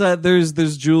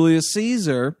there's Julius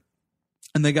Caesar,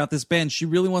 and they got this band. She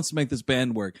really wants to make this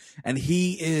band work, and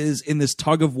he is in this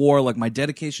tug of war, like my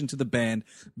dedication to the band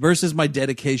versus my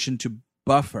dedication to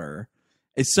Buffer.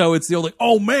 So it's the old, like,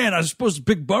 oh man, I was supposed to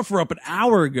pick Buffer up an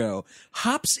hour ago.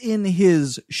 Hops in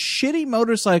his shitty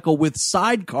motorcycle with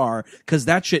sidecar, because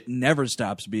that shit never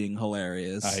stops being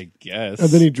hilarious. I guess. And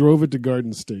then he drove it to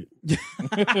Garden State.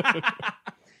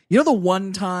 You know the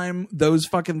one time those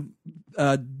fucking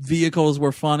vehicles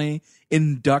were funny?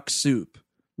 In Duck Soup.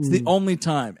 It's the only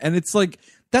time. And it's like,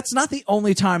 that's not the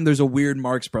only time there's a weird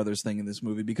Marx Brothers thing in this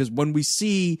movie, because when we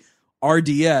see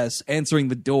RDS answering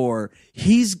the door,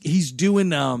 he's doing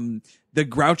the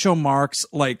Groucho Marx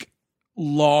like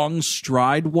long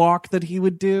stride walk that he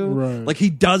would do. Right. Like he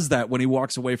does that when he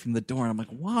walks away from the door. And I'm like,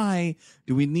 why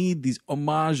do we need these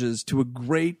homages to a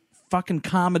great fucking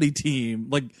comedy team?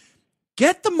 Like,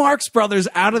 get the Marx Brothers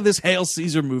out of this Hail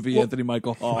Caesar movie, Anthony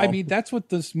Michael Hall. I mean, that's what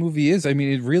this movie is. I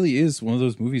mean, it really is one of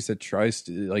those movies that tries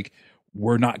to, like,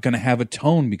 we're not going to have a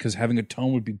tone, because having a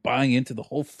tone would be buying into the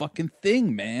whole fucking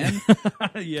thing, man.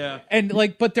 yeah. And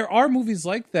like, but there are movies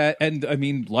like that. And I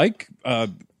mean, like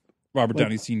Robert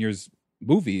Downey Sr.'s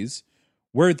movies,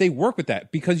 where they work with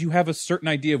that because you have a certain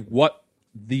idea of what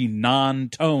the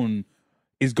non-tone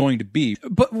is going to be.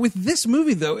 But with this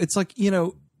movie, though, it's like, you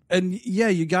know, and yeah,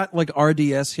 you got like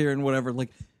RDS here and whatever. Like,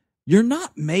 you're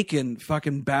not making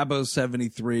fucking Babbo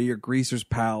 73 or Greaser's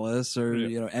Palace or,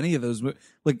 you know, any of those.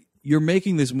 Like, you're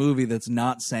making this movie that's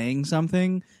not saying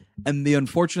something. And the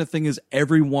unfortunate thing is,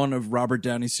 every one of Robert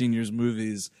Downey Sr.'s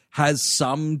movies has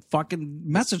some fucking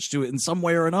message to it in some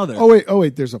way or another. Oh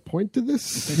wait, there's a point to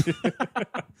this?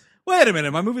 Wait a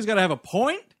minute, my movie's got to have a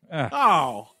point?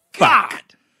 Oh, God.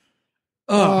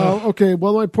 Okay,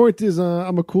 well, my point is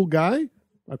I'm a cool guy.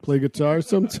 I play guitar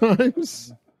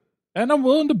sometimes. And I'm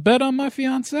willing to bet on my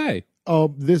fiance.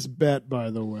 Oh, this bet, by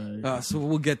the way. So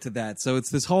we'll get to that. So it's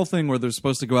this whole thing where they're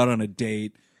supposed to go out on a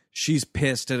date. She's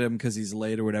pissed at him because he's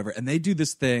late or whatever. And they do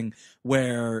this thing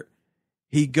where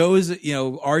he goes, you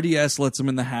know, RDS lets him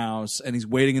in the house and he's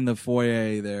waiting in the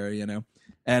foyer there, you know.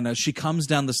 And she comes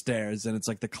down the stairs and it's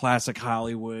like the classic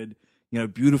Hollywood, you know,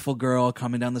 beautiful girl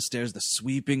coming down the stairs, the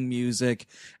sweeping music.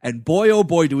 And boy, oh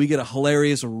boy, do we get a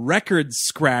hilarious record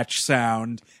scratch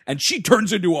sound. And she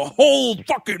turns into a whole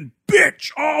fucking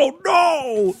bitch. Oh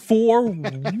no. For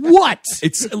what?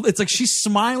 It's like she's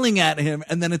smiling at him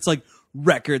and then it's like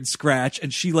record scratch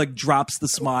and she like drops the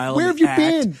smile. Where have you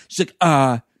been? She's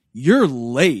like, you're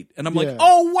late. And I'm like, Yeah.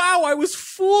 oh wow, I was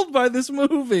fooled by this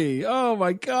movie. Oh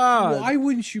my God. Why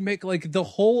wouldn't you make like the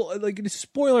whole, like,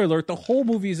 spoiler alert, the whole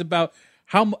movie is about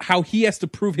how he has to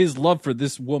prove his love for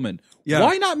this woman. Yeah.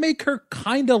 Why not make her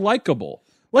kind of likable?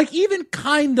 Like, even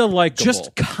kind of likable.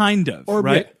 Just kind of, Or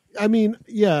right? I mean,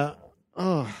 yeah.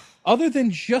 Other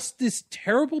than just this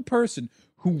terrible person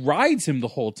who rides him the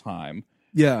whole time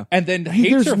Yeah. and then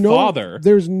hates her father.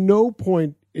 There's no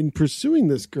point in pursuing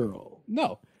this girl.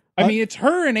 No. I mean, it's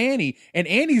her and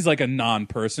Annie's like a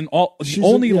non-person. The She's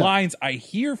only yeah. lines I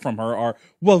hear from her are,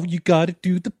 well, you got to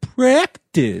do the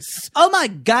practice. Oh my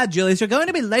God, Julius, you're going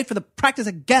to be late for the practice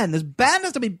again. This band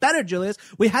has to be better, Julius.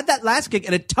 We had that last gig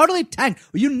and it totally tanked.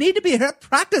 You need to be here at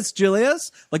practice,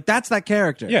 Julius. Like, that's that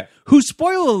character. Yeah. Who,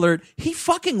 spoiler alert, he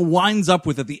fucking winds up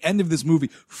with at the end of this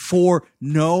movie for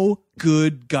no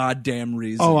good goddamn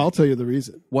reason. Oh, I'll tell you the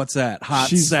reason. What's that? Hot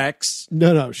sex?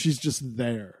 No, she's just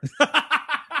there.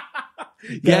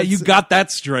 Yeah, you got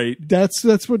that straight.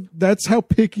 That's how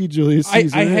picky Julius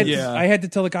Caesar I is. had to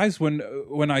tell the guys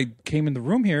when I came in the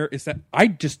room here is that I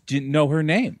just didn't know her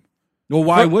name. Well,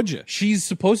 why would you? She's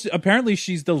supposed to, apparently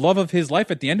she's the love of his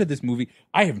life at the end of this movie.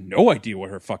 I have no idea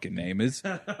what her fucking name is.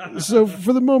 So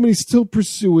for the moment, he's still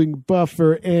pursuing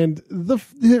Buffer, and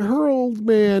her old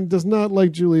man does not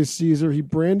like Julius Caesar. He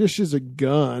brandishes a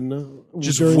gun,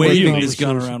 Just during the waving his gun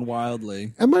conversation. around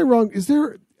wildly. Am I wrong? Is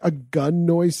there a gun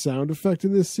noise sound effect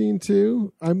in this scene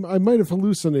too? I might have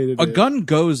hallucinated. A it. gun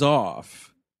goes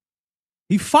off.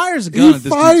 He fires a gun He at this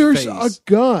dude's fires face.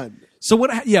 a gun. So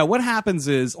what happens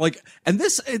is, like, and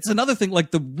this, it's another thing, like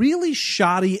the really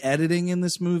shoddy editing in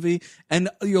this movie, and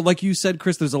you know, like you said,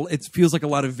 Chris, it feels like a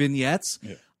lot of vignettes.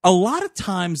 Yeah. A lot of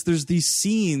times there's these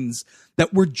scenes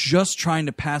that we're just trying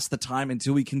to pass the time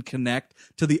until we can connect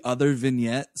to the other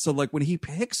vignette. So like when he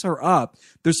picks her up,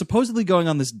 they're supposedly going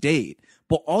on this date,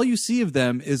 but all you see of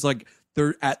them is like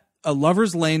they're at a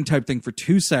lover's lane type thing for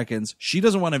 2 seconds. She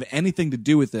doesn't want to have anything to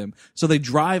do with him. So they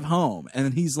drive home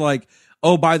and he's like,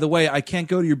 oh, by the way, I can't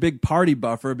go to your big party,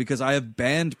 Buffer, because I have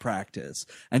band practice.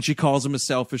 And she calls him a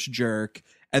selfish jerk.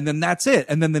 And then that's it.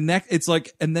 And then it's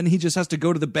like, and then he just has to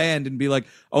go to the band and be like,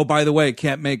 oh, by the way,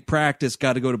 can't make practice.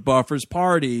 Got to go to Buffer's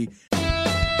party.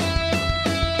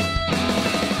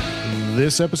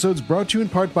 This episode's brought to you in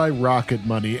part by Rocket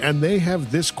Money, and they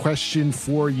have this question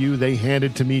for you. They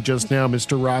handed to me just now.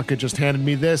 Mr. Rocket just handed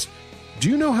me this. Do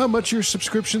you know how much your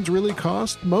subscriptions really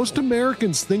cost? Most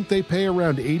Americans think they pay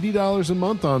around $80 a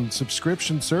month on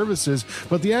subscription services,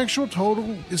 but the actual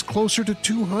total is closer to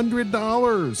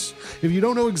 $200. If you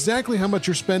don't know exactly how much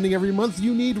you're spending every month,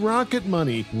 you need Rocket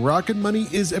Money. Rocket Money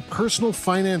is a personal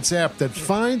finance app that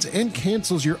finds and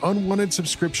cancels your unwanted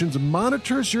subscriptions,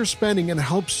 monitors your spending, and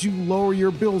helps you lower your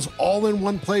bills all in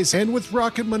one place. And with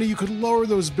Rocket Money, you could lower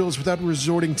those bills without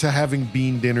resorting to having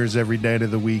bean dinners every day of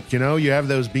the week. You know, you have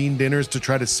those bean dinners to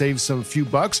try to save some few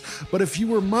bucks, but if you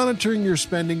were monitoring your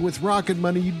spending with Rocket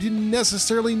Money, you didn't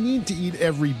necessarily need to eat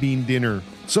every bean dinner.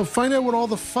 So find out what all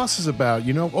the fuss is about.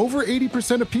 You know, over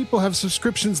 80% of people have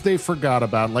subscriptions they forgot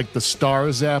about, like the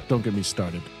Stars app. Don't get me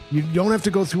started. You don't have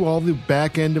to go through all the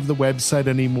back end of the website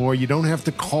anymore. You don't have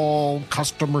to call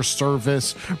customer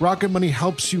service. Rocket Money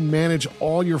helps you manage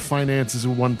all your finances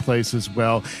in one place as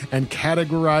well and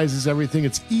categorizes everything.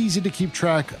 It's easy to keep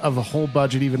track of a whole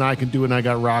budget. Even I can do it, and I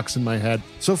got rocks in my head.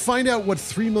 So find out what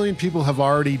 3 million people have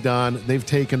already done. They've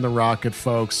taken the rocket,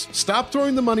 folks. Stop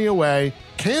throwing the money away.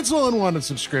 Cancel unwanted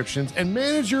subscriptions and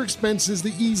manage your expenses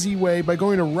the easy way by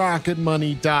going to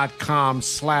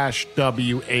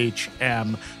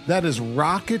rocketmoney.com/WHM. That is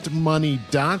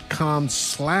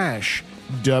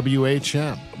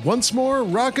rocketmoney.com/WHM. Once more,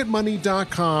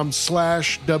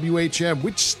 rocketmoney.com/WHM,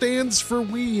 which stands for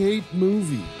We Hate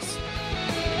Movies.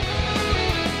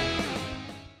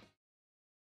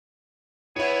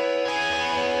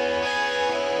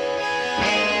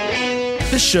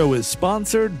 This show is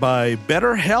sponsored by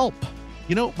BetterHelp.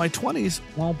 You know, my 20s,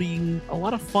 while being a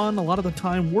lot of fun, a lot of the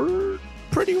time were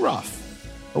pretty rough.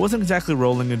 I wasn't exactly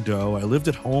rolling in dough. I lived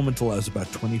at home until I was about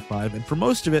 25, and for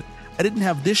most of it, I didn't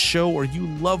have this show or you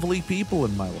lovely people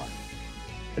in my life.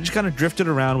 I just kind of drifted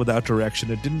around without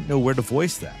direction and didn't know where to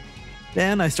voice that.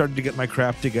 Then I started to get my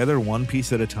crap together one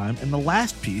piece at a time, and the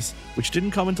last piece, which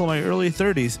didn't come until my early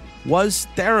 30s, was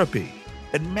therapy.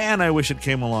 And man, I wish it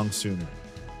came along sooner.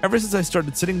 Ever since I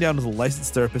started sitting down with a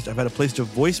licensed therapist, I've had a place to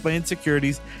voice my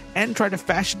insecurities and try to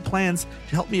fashion plans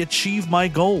to help me achieve my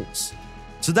goals.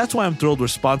 So that's why I'm thrilled we're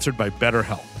sponsored by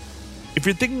BetterHelp. If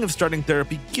you're thinking of starting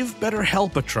therapy, give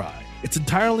BetterHelp a try. It's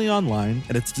entirely online,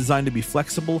 and it's designed to be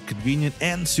flexible, convenient,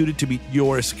 and suited to meet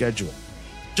your schedule.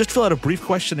 Just fill out a brief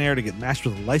questionnaire to get matched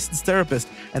with a licensed therapist,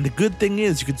 and the good thing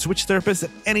is you can switch therapists at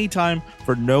any time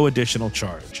for no additional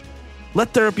charge.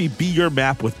 Let therapy be your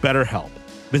map with BetterHelp.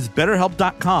 Visit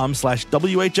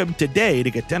BetterHelp.com/WHM today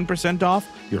to get 10% off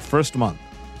your first month.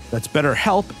 That's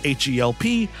BetterHelp,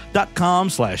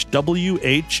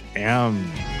 HELP.com/WHM.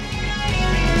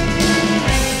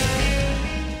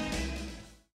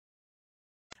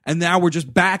 And now we're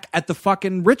just back at the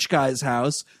fucking rich guy's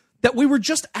house that we were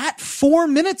just at 4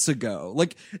 minutes ago.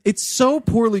 Like, it's so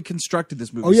poorly constructed,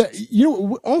 this movie. Oh, yeah. You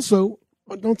know, also,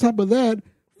 on top of that,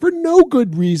 for no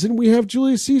good reason, we have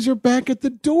Julius Caesar back at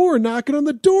the door, knocking on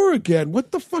the door again.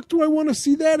 What the fuck do I want to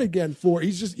see that again for?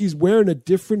 He's wearing a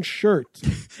different shirt.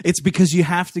 It's because you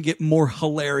have to get more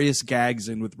hilarious gags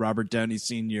in with Robert Downey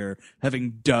Sr.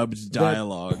 having dubbed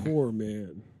dialogue. That poor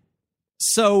man.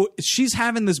 So she's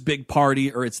having this big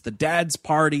party, or it's the dad's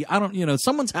party.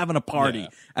 Someone's having a party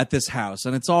at this house,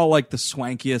 and it's all like the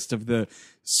swankiest of the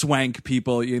swank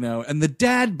people, And the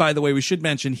dad, by the way, we should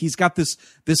mention, he's got this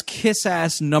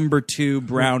kiss-ass number 2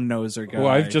 brown noser guy. Who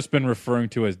I've just been referring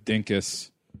to as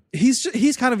Dinkus.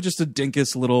 He's kind of just a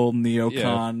dinkus little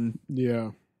neocon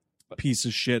piece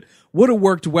of shit. Would have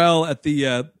worked well at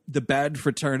the bad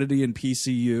fraternity in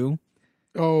PCU.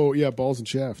 Oh, yeah, Balls and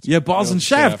Shaft. Yeah, Balls and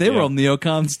Shaft. They were all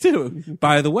neocons, too.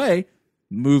 By the way,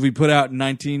 movie put out in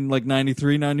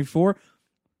 93, 94.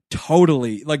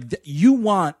 Totally. Like, you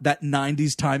want that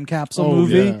 90s time capsule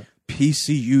movie? Yeah.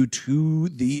 PCU to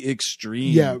the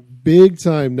extreme. Yeah, big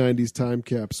time 90s time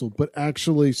capsule, but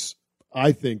actually,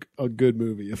 I think, a good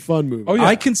movie, a fun movie. Oh, yeah.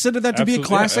 I consider that to be a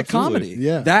classic absolutely. comedy.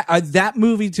 Yeah. That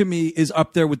movie, to me, is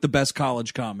up there with the best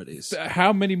college comedies.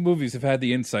 How many movies have had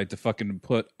the insight to fucking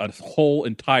put a whole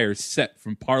entire set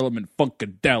from Parliament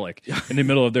Funkadelic in the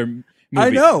middle of their movie? I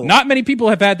know. Not many people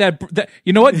have had that.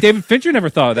 You know what? David Fincher never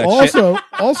thought of that shit.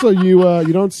 Also,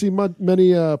 you don't see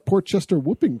many Portchester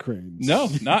whooping cranes. No,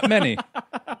 not many.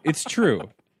 It's true.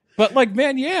 But, like,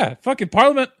 man, yeah. Fucking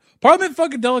Parliament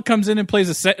Funkadelic comes in and plays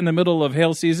a set in the middle of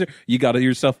Hail Caesar. You got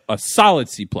yourself a solid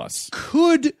C+. But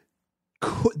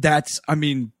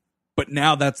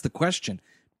now that's the question.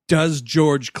 Does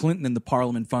George Clinton in the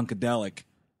Parliament Funkadelic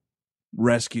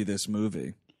rescue this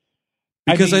movie?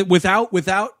 Because without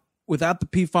the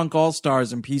P-Funk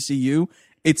All-Stars and PCU,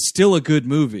 it's still a good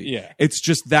movie. Yeah. It's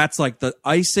just that's like the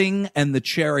icing and the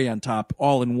cherry on top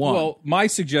all in one. Well, my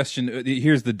suggestion,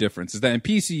 here's the difference, is that in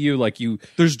PCU, like,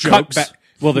 there's jokes.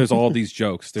 Well, there's all these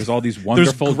jokes. There's all these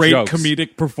wonderful There's great jokes.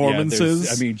 comedic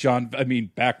performances. I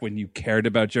mean, back when you cared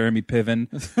about Jeremy Piven,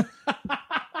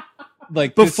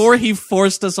 like before he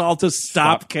forced us all to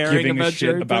stop caring giving about a shit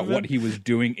Jerry about Piven. what he was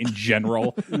doing in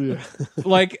general.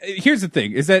 Like, here's the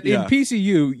thing: is that in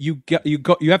PCU,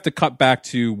 you have to cut back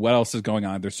to what else is going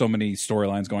on. There's so many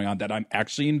storylines going on that I'm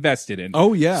actually invested in.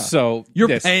 Oh yeah, so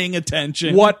you're paying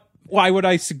attention. What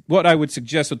I would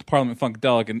suggest with the Parliament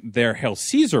Funkadelic and their Hail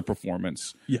Caesar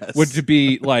performance would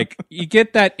be like, you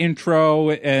get that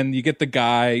intro and you get the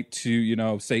guy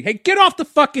to, say, hey, get off the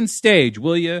fucking stage,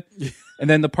 will you? And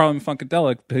then the Parliament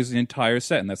Funkadelic plays the entire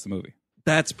set, and that's the movie.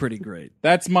 That's pretty great.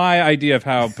 That's my idea of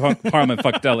how Parliament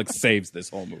Funkadelic saves this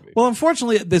whole movie. Well,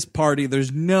 unfortunately, at this party,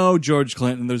 there's no George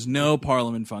Clinton. There's no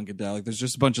Parliament Funkadelic. There's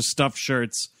just a bunch of stuffed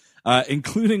shirts,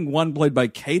 including one played by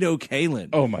Kato Kalin.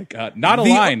 Oh, my God. Not a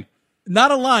line.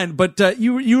 Not a line, but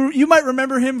you might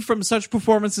remember him from such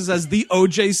performances as the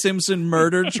O.J. Simpson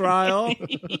murder trial.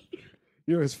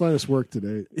 His finest work to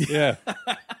date. Yeah.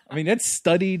 I mean, that's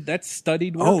studied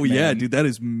work, Oh, yeah, man. dude. That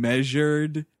is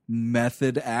measured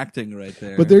method acting right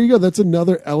there. But there you go. That's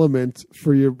another element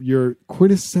for your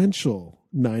quintessential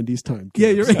 90s time. Yeah,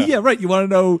 yeah, right. You want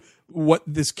to know what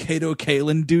this Kato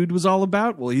Kalin dude was all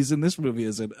about? Well, he's in this movie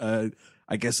as I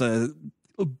guess a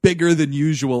bigger than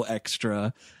usual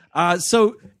extra.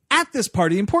 So at this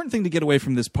party, the important thing to get away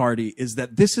from this party is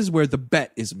that this is where the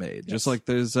bet is made. Just like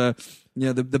there's the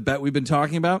bet we've been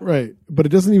talking about. Right. But it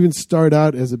doesn't even start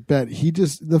out as a bet.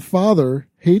 The father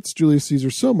hates Julius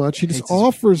Caesar so much, he just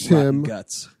offers him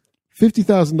guts.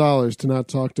 $50,000 to not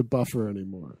talk to Buffer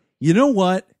anymore. You know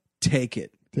what? Take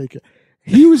it. Take it.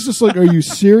 He was just like, are you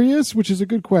serious? Which is a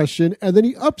good question. And then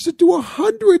he ups it to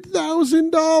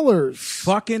 $100,000.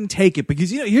 Fucking take it.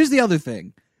 Because, here's the other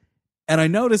thing. And I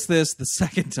noticed this the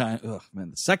second time. Oh,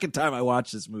 man, the second time I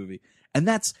watched this movie. And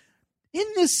that's in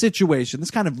this situation,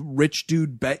 this kind of rich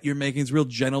dude bet you're making, this real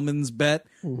gentleman's bet.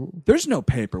 Mm-hmm. There's no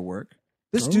paperwork.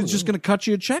 This dude's just going to cut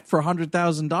you a check for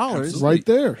 $100,000. Right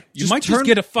there. You might just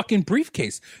get a fucking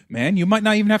briefcase, man. You might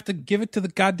not even have to give it to the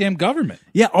goddamn government.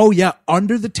 Yeah. Oh, yeah.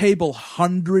 Under the table,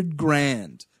 $100,000.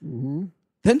 Mm-hmm.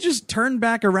 Then just turn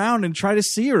back around and try to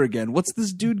see her again. What's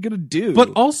this dude going to do? But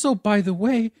also, by the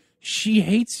way, she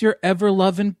hates your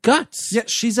ever-loving guts. Yeah,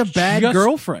 she's a bad Just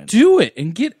girlfriend. Do it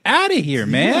and get out of here,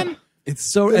 man. Yeah.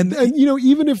 It's so... And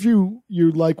even if you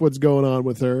like what's going on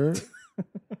with her...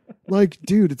 Like,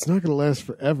 dude, it's not going to last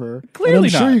forever. Clearly and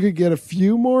I'm sure not. you could get a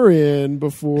few more in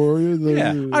before the...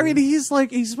 Yeah. I mean, he's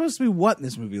supposed to be what in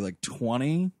this movie? Like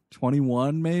 20,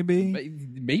 21 maybe?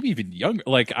 Maybe even younger.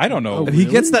 Like, I don't know. Oh, And he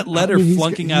gets really? that letter I mean,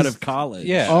 flunking out of college.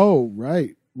 Yeah. Oh,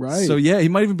 right. So, yeah, he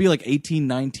might even be like 18,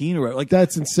 19 or like...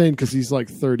 That's insane because he's like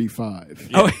 35.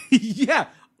 Oh, yeah.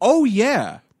 Oh,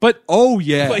 yeah. But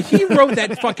But he rode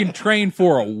that fucking train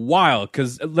for a while,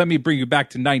 because let me bring you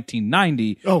back to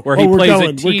 1990, where he we're plays going, a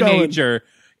we're going. teenager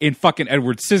in fucking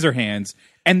Edward Scissorhands,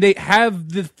 and they have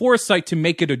the foresight to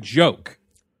make it a joke.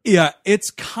 Yeah, it's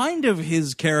kind of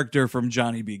his character from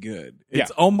Johnny Be Good.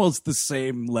 It's almost the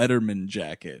same Letterman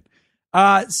jacket.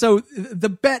 So the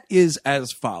bet is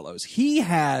as follows. He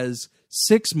has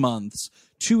 6 months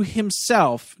to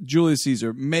himself, Julius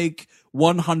Caesar, make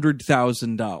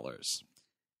 $100,000.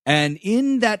 And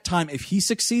in that time, if he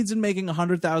succeeds in making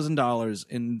 $100,000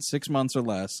 in 6 months or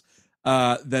less,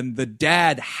 then the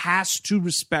dad has to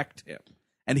respect him,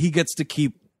 and he gets to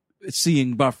keep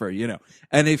seeing Buffer,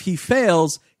 And if he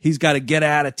fails, he's got to get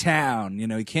out of town.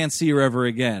 He can't see her ever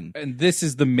again. And this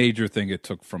is the major thing it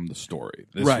took from the story.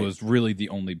 This was really the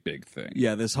only big thing.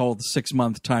 Yeah, this whole 6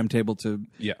 month timetable to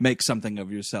make something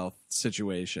of yourself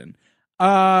situation.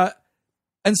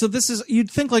 And so this is, you'd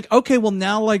think like, okay, well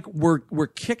now like we're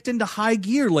kicked into high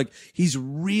gear. Like he's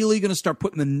really going to start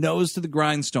putting the nose to the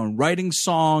grindstone, writing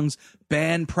songs,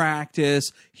 band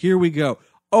practice. Here we go.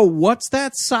 Oh, what's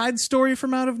that side story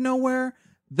from out of nowhere?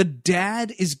 The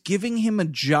dad is giving him a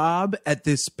job at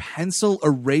this pencil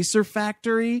eraser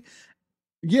factory.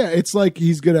 Yeah, it's like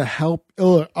he's gonna help.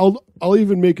 I'll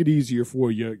even make it easier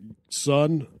for you,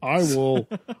 son. I will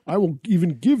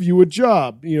even give you a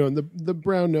job. And the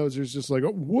brown noser's just like,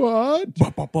 what?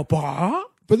 But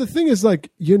the thing is, like,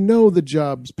 the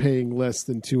job's paying less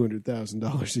than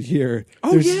 $200,000 a year.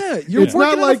 Oh yeah, you're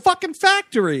working at a fucking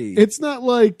factory. It's not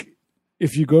like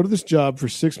if you go to this job for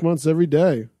 6 months every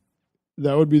day,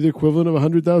 that would be the equivalent of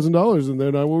 $100,000, and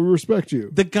then I will respect you.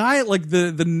 The guy, like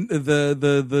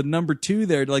the number two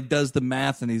there, like does the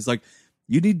math, and he's like,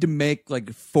 "You need to make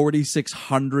like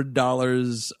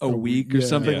 $4,600 a week or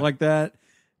something like that."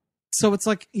 So it's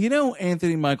like,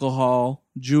 Anthony Michael Hall,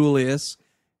 Julius,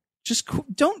 Just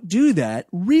don't do that.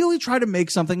 Really try to make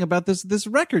something about this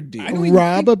record deal.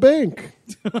 Rob a bank.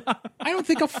 I don't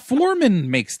think a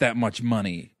foreman makes that much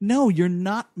money. No, you're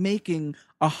not making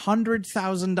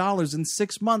 $100,000 in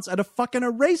 6 months at a fucking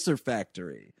eraser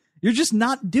factory. You're just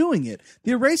not doing it.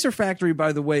 The eraser factory,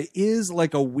 by the way, is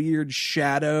like a weird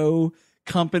shadow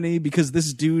company because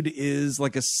this dude is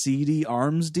like a seedy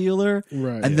arms dealer.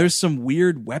 Right. And there's some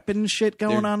weird weapon shit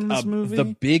going on in this movie. The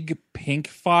big pink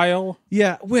file.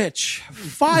 Yeah, which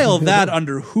file that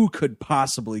under who could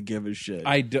possibly give a shit?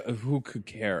 Who could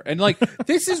care? And like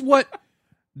this is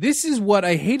what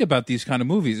I hate about these kind of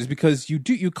movies is because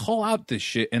you call out this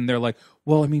shit and they're like,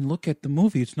 well, I mean, look at the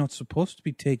movie. It's not supposed to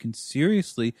be taken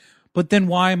seriously. But then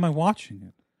why am I watching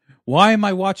it? Why am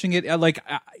I watching it? Like,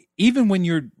 even when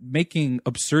you're making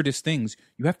absurdist things,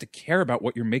 you have to care about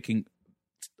what you're making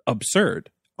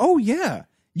absurd. Oh yeah,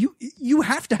 you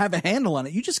have to have a handle on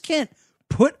it. You just can't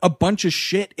put a bunch of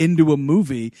shit into a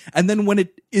movie and then when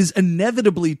it is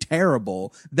inevitably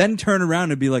terrible, then turn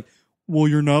around and be like, well,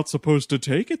 you're not supposed to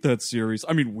take it that serious.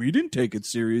 I mean, we didn't take it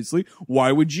seriously.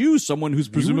 Why would you, someone who's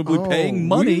presumably paying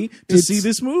money to see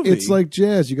this movie? It's like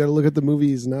jazz. You got to look at the movie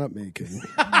he's not making.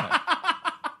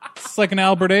 It's like an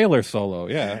Albert Ayler solo.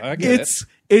 Yeah, I get it.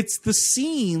 It's the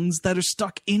scenes that are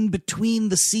stuck in between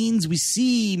the scenes we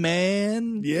see,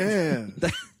 man. Yeah.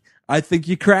 I think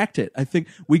you cracked it. I think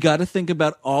we got to think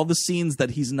about all the scenes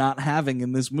that he's not having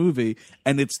in this movie,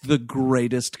 and it's the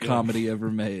greatest comedy ever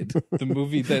made. The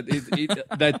movie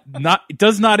that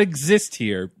does not exist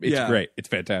here. It's great. It's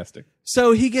fantastic.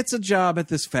 So he gets a job at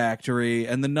this factory,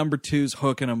 and the number two's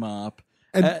hooking him up.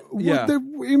 And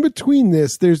in between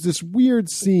this, there's this weird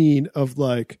scene of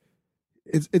like,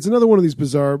 it's another one of these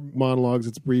bizarre monologues.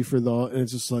 It's briefer though, and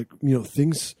it's just like,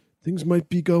 things might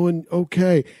be going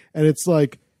okay, and it's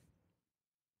like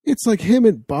him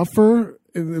and Buffer.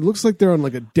 And it looks like they're on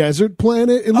like a desert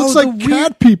planet. It looks like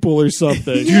cat people or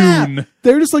something. Yeah. Dune.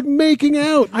 They're just like making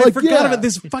out. I forgot about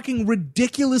this fucking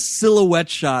ridiculous silhouette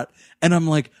shot, and I'm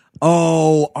like,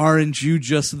 oh, aren't you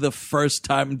just the first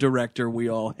time director we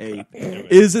all hate?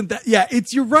 Isn't that? Yeah,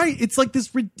 you're right. It's like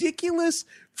this ridiculous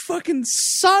fucking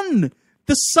sun.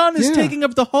 The sun is taking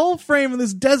up the whole frame of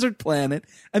this desert planet,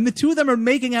 and the two of them are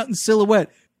making out in silhouette.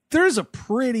 There's a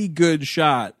pretty good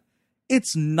shot.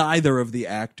 It's neither of the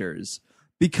actors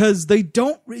because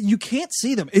you can't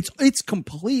see them. It's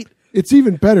complete. It's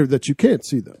even better that you can't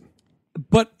see them.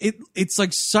 But it's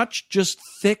like such just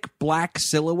thick black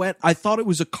silhouette. I thought it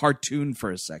was a cartoon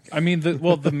for a second. I mean,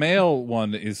 the male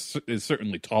one is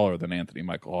certainly taller than Anthony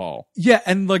Michael Hall. Yeah,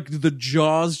 and like the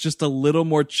jaw's just a little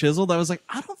more chiseled. I was like,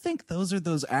 I don't think those are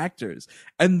those actors.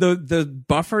 And the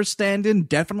Buffer stand-in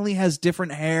definitely has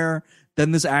different hair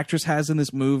than this actress has in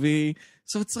this movie.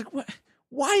 So it's like, what?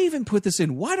 Why even put this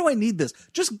in? Why do I need this?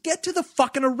 Just get to the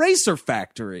fucking eraser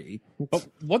factory. But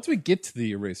once we get to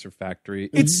the eraser factory,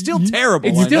 it's still terrible.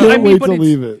 It's I still, know. I mean, wait but to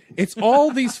leave it. It's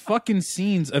all these fucking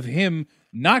scenes of him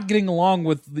not getting along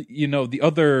with the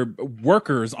other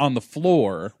workers on the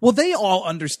floor. Well, they all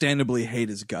understandably hate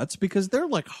his guts because they're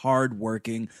like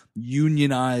hardworking,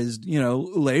 unionized,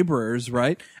 laborers,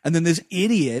 right? And then this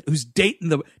idiot who's dating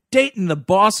the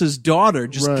boss's daughter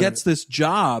just gets this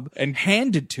job and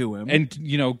handed to him,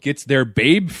 and gets their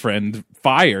babe friend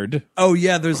fired. Oh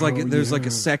yeah, there's like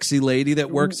a sexy lady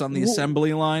that works on the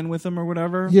assembly line with him or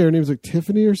whatever. Yeah, her name's like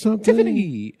Tiffany or something.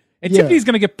 Tiffany. And Tiffany's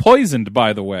going to get poisoned,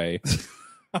 by the way.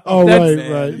 Oh,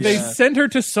 right. They send her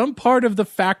to some part of the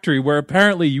factory where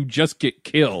apparently you just get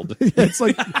killed. It's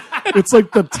like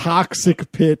the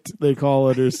toxic pit, they call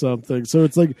it, or something. So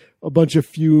it's like a bunch of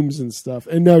fumes and stuff.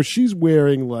 And now she's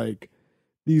wearing like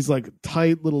these like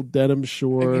tight little denim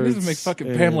shorts. I mean, this would make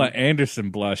fucking Pamela Anderson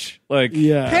blush. Like,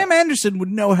 Pam Anderson would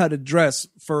know how to dress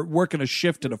for working a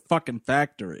shift at a fucking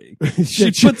factory. She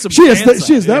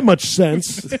has that much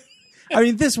sense. I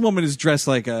mean, this woman is dressed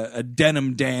like a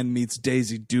Denim Dan meets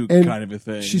Daisy Duke And kind of a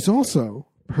thing. She's also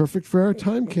perfect for our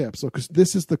time capsule because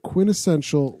this is the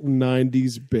quintessential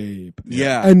 90s babe.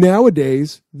 Yeah. And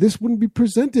nowadays, this wouldn't be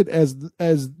presented as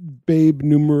babe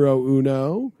numero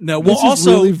uno. No, well, this is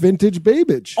also really vintage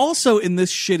babeage. Also, in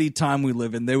this shitty time we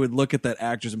live in, they would look at that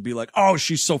actress and be like, "Oh,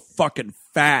 she's so fucking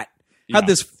fat." How'd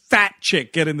this fat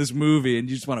chick get in this movie? And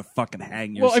you just want to fucking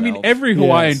hang yourself. well, I mean, every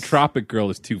Hawaiian Tropic girl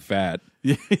is too fat.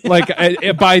 Like,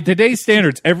 by today's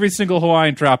standards, every single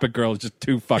Hawaiian Tropic girl is just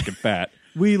too fucking fat.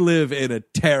 We live in a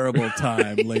terrible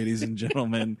time, ladies and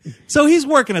gentlemen. So he's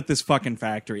working at this fucking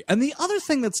factory. And the other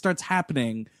thing that starts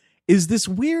happening is this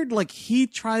weird, like, he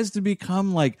tries to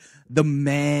become like the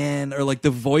man or like the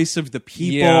voice of the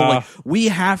people. Yeah. Like, we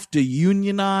have to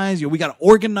unionize, we got to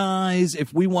organize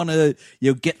if we want to,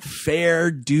 get fair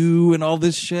due and all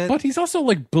this shit. But he's also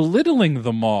like belittling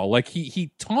them all. Like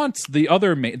he taunts the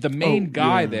other the main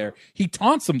guy yeah. there. He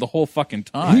taunts him the whole fucking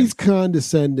time. He's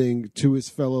condescending to his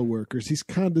fellow workers. He's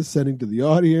condescending to the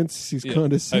audience. He's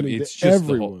condescending it's to just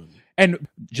the whole- everyone. And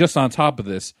just on top of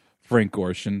this, Frank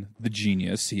Gorshin, the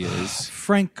genius he is.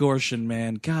 Frank Gorshin,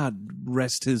 man, God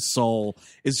rest his soul,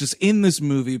 is just in this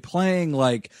movie playing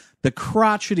like the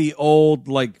crotchety old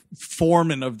like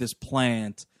foreman of this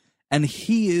plant, and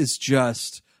he is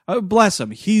just bless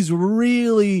him. He's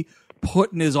really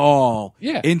putting his all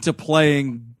into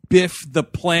playing Biff the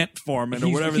plant foreman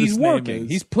or whatever he's his working. name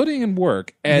is. He's putting in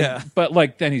work, and but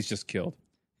like then he's just killed.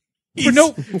 For He's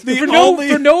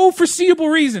no foreseeable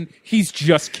reason, he's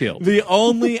just killed. The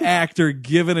only actor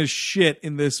given a shit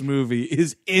in this movie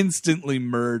is instantly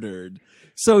murdered.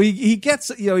 So he gets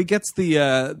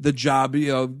the job.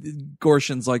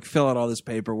 Gorshin's like, fill out all this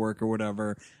paperwork or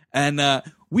whatever, and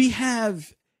we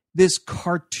have this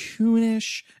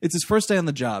cartoonish. It's his first day on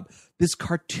the job. This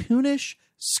cartoonish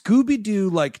Scooby-Doo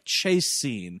like chase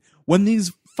scene when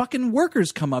these fucking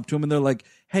workers come up to him and they're like,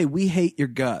 hey, we hate your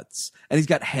guts. And he's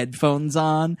got headphones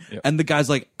on. Yep. And the guy's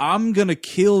like, I'm going to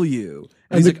kill you.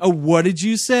 And he's like, oh, what did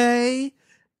you say?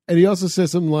 And he also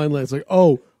says something like,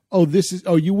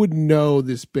 you wouldn't know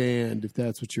this band if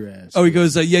that's what you're asking. Oh, he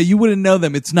goes, yeah, you wouldn't know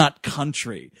them. It's not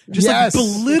country. Just Yes. like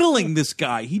belittling this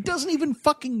guy. He doesn't even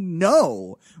fucking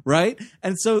know, right?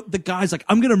 And so the guy's like,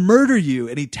 I'm going to murder you.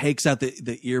 And he takes out the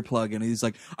earplug and he's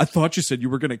like, I thought you said you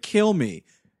were going to kill me.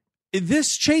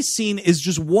 This chase scene is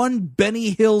just one Benny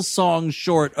Hill song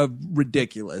short of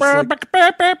ridiculous. Like,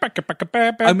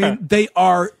 I mean, they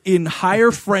are in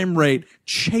higher frame rate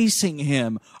chasing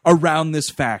him around this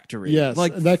factory. Yes,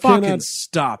 like, that fucking cannot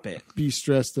stop it. Be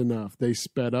stressed enough. They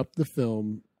sped up the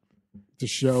film to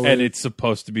show And it's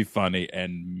supposed to be funny,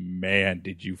 and man,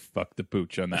 did you fuck the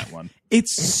pooch on that one.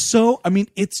 It's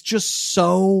just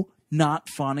so not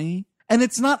funny. And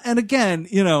it's not, and again,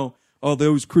 they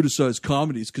always criticize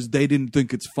comedies because they didn't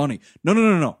think it's funny.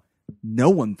 No. No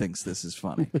one thinks this is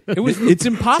funny. It's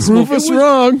impossible. Prove us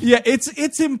wrong. Yeah,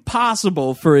 it's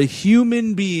impossible for a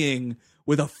human being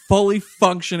with a fully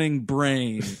functioning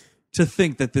brain to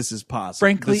think that this is possible.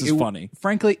 Frankly, this is funny.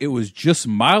 Frankly, it was just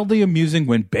mildly amusing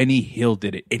when Benny Hill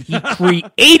did it, and he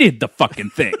created the fucking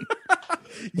thing.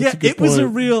 Yeah, good it was a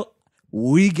point. real.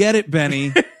 We get it,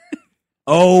 Benny.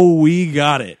 Oh, we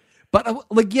got it. But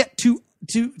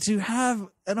to have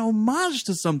an homage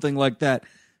to something like that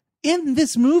in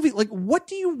this movie, like, what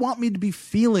do you want me to be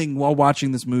feeling while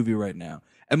watching this movie right now?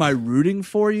 Am I rooting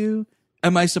for you?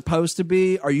 Am I supposed to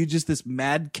be? Are you just this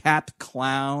madcap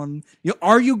clown?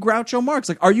 Are you Groucho Marx?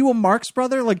 Like, are you a Marx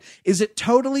brother? Like, is it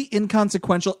totally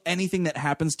inconsequential anything that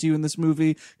happens to you in this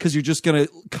movie because you're just gonna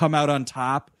come out on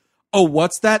top? Oh,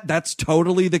 what's that? That's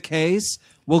totally the case?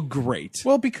 Well, great.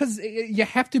 Well, because you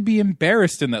have to be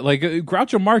embarrassed in that. Like,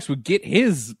 Groucho Marx would get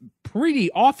his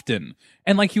pretty often.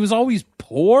 And, like, he was always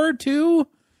poor, too.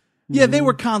 Yeah, they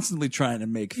were constantly trying to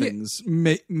make things,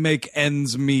 make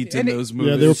ends meet in those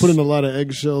movies. Yeah, they were putting a lot of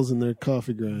eggshells in their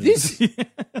coffee grinds.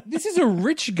 This is a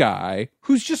rich guy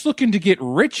who's just looking to get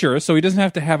richer so he doesn't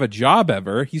have to have a job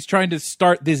ever. He's trying to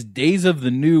start this Days of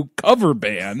the New cover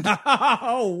band.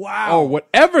 Oh, wow. Or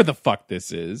whatever the fuck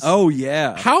this is. Oh,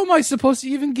 yeah. How am I supposed to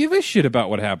even give a shit about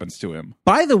what happens to him?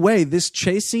 By the way, this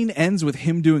chase scene ends with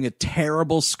him doing a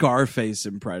terrible Scarface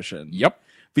impression. Yep.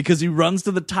 Because he runs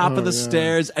to the top of the yeah.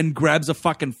 stairs and grabs a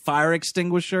fucking fire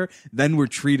extinguisher. Then we're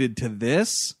treated to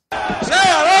this. Say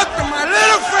hello to my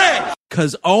little friend.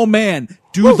 Because, oh man,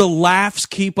 do the laughs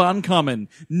keep on coming.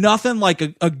 Nothing like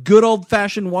a good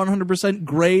old-fashioned 100%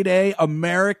 grade A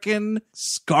American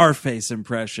Scarface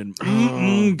impression.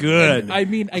 Good. I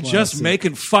mean, Just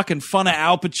making fucking fun of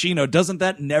Al Pacino. Doesn't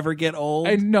that never get old?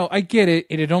 I know, I get it.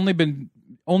 It had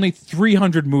only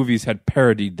 300 movies had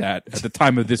parodied that at the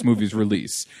time of this movie's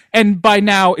release. And by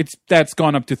now, that's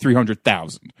gone up to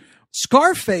 300,000.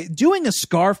 Scarface, doing a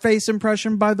Scarface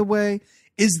impression, by the way,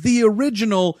 is the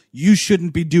original you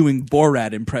shouldn't be doing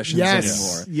Borat impressions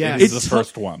anymore. Yes. It is the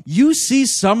first one. You see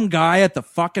some guy at the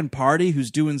fucking party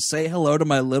who's doing say hello to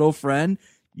my little friend,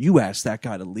 you ask that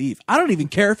guy to leave. I don't even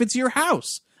care if it's your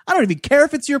house. I don't even care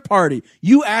if it's your party.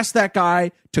 You ask that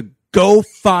guy to go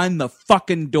find the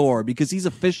fucking door because he's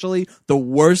officially the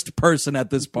worst person at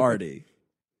this party.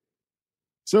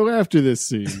 So after this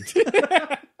scene,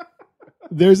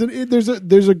 there's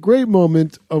a great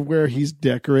moment of where he's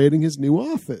decorating his new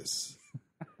office.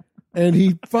 And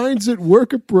he finds it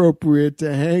work appropriate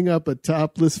to hang up a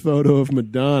topless photo of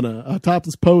Madonna, a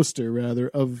topless poster rather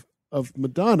of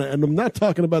Madonna. And I'm not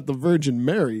talking about the Virgin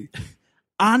Mary.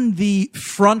 On the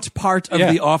front part of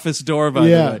Yeah. the office door, by the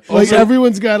Yeah, way. like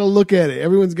everyone's got to look at it.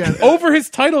 Everyone's got Over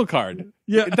his title card.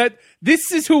 Yeah. That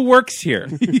this is who works here.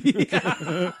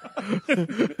 Hey,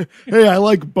 I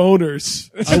like boners.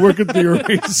 I work at the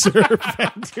eraser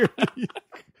factory.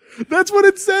 That's what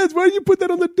it says. Why do you put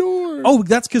that on the door? Oh,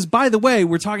 that's because, by the way,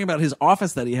 we're talking about his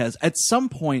office that he has. At some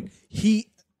point,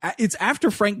 it's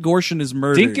after Frank Gorshin is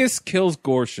murdered. Dinkus kills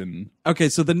Gorshin. Okay,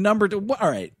 so the number.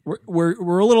 All right,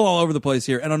 we're a little all over the place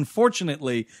here, and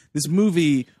unfortunately, this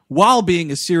movie, while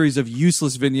being a series of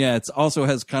useless vignettes, also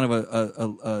has kind of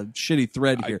a shitty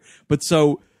thread here. But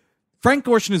so Frank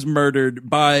Gorshin is murdered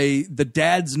by the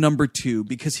dad's number 2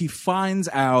 because he finds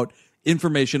out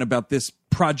information about this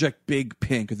Project Big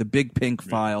Pink, or the Big Pink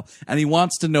file, and he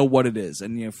wants to know what it is.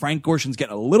 And Frank Gorshin's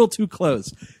getting a little too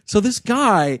close. So this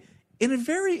guy, in a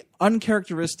very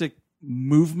uncharacteristic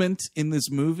movement in this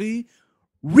movie,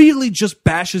 really just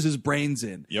bashes his brains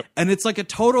in. Yep. And it's like a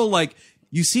total, like,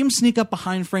 you see him sneak up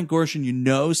behind Frank Gorshin, you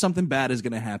know something bad is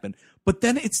going to happen. But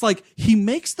then it's like he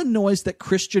makes the noise that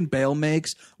Christian Bale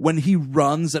makes when he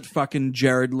runs at fucking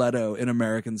Jared Leto in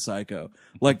American Psycho.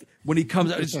 Like when he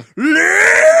comes out, it's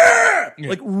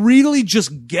like really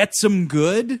just gets him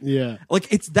good. Yeah.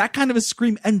 Like it's that kind of a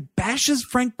scream and bashes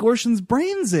Frank Gorshin's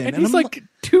brains in. And he's I'm like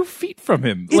 2 feet from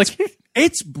him.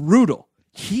 it's brutal.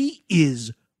 He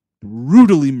is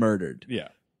brutally murdered. Yeah.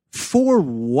 For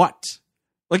what?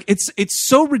 Like it's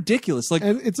so ridiculous. Like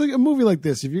And it's like a movie like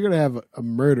this. If you're going to have a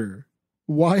murder,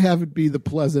 why have it be the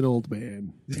pleasant old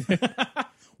man?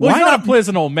 Well, he's not a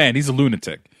pleasant old man. He's a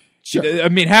lunatic. Sure. I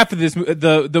mean, half of this,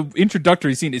 the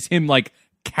introductory scene is him like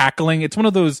cackling. It's one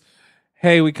of those,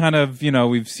 hey, we kind of,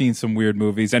 we've seen some weird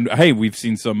movies, and hey, we've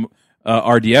seen some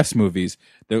RDS movies.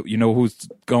 Who's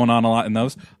going on a lot in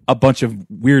those? A bunch of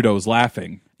weirdos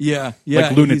laughing. Yeah.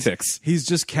 Like lunatics. He's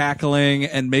just cackling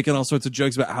and making all sorts of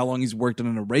jokes about how long he's worked in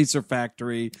an eraser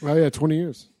factory. Oh, yeah, 20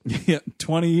 years. Yeah,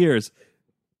 20 years.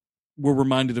 We're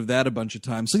reminded of that a bunch of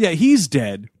times. So yeah, he's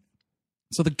dead.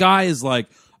 So the guy is like,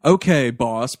 okay,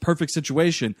 boss, perfect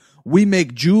situation. We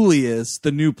make Julius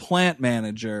the new plant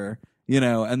manager,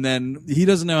 and then he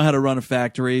doesn't know how to run a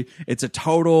factory. It's a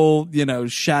total,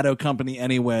 shadow company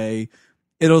anyway.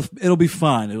 It'll be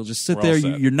fine. It'll just sit We're all there.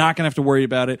 set. You're not going to have to worry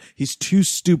about it. He's too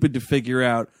stupid to figure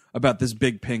out about this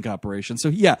Big Pink operation. So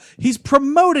yeah, he's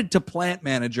promoted to plant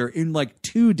manager in like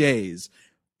 2 days.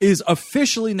 Is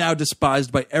officially now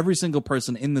despised by every single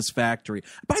person in this factory.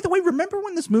 By the way, remember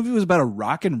when this movie was about a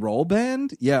rock and roll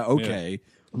band? Yeah, okay.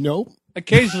 Nope.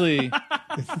 Occasionally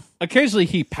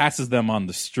he passes them on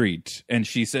the street, and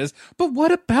she says, "But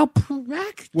what about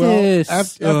practice?" Well,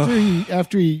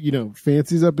 after he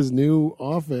fancies up his new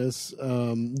office,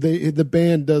 the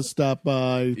band does stop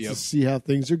by to see how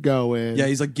things are going. Yeah,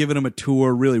 he's like giving them a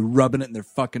tour, really rubbing it in their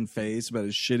fucking face about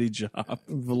his shitty job.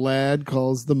 Vlad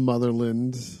calls the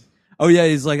motherland. Oh yeah,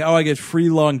 he's like, I get free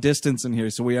long distance in here.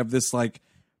 So we have this like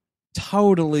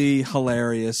totally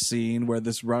hilarious scene where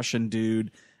this Russian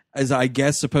dude is, I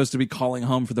guess, supposed to be calling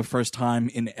home for the first time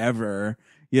in ever.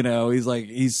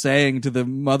 He's saying to the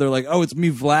mother, like, oh, it's me,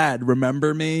 Vlad.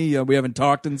 Remember me? We haven't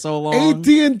talked in so long.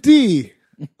 AT&T.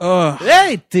 Ugh.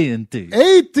 AT&T.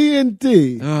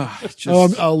 AT&T.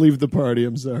 Just I'll leave the party.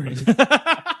 I'm sorry.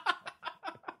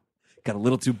 got a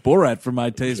little too Borat for my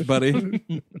taste, buddy.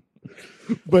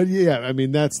 But yeah, I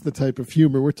mean, that's the type of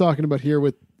humor we're talking about here.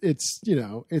 With it's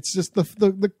just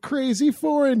the crazy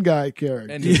foreign guy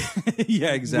character. And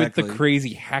Yeah, exactly. with the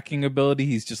crazy hacking ability,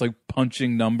 he's just like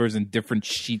punching numbers and different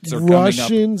sheets are coming up.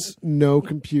 Russians, no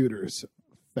computers.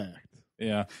 Fact.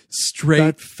 Yeah.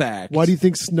 Straight fact. Why do you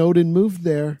think Snowden moved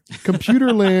there?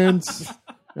 Computer lands.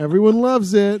 Everyone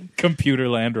loves it. Computer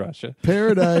land, Russia.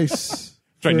 Paradise.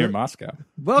 Right near Moscow.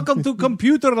 Welcome to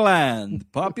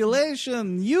Computerland.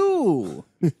 Population, you.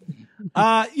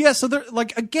 Yeah, so they're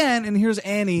like, again, and here's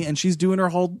Annie, and she's doing her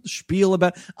whole spiel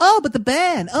about, but the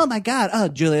band, oh my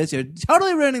God, Julius, you're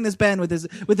totally ruining this band with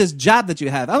this job that you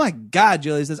have. Oh my God,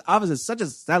 Julius, this office is such a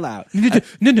sellout.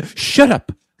 No, shut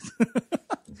up.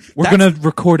 We're going to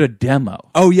record a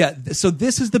demo. Oh yeah, so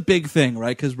this is the big thing,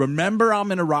 right? Because remember,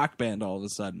 I'm in a rock band all of a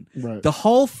sudden. Right. The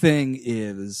whole thing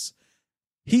is,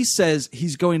 he says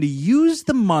he's going to use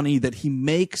the money that he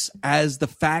makes as the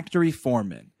factory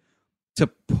foreman to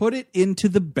put it into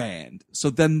the band.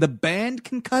 So then the band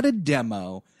can cut a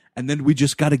demo, and then we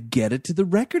just got to get it to the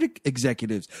record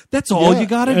executives. That's all you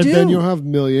got to do. And then you'll have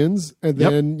millions, and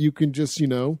then you can just,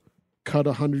 cut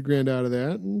 $100,000 out of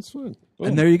that, and it's fine.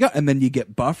 And there you go. And then you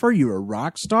get Buffer. You're a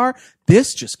rock star.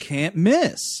 This just can't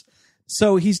miss.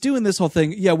 So he's doing this whole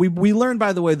thing. Yeah, we learned,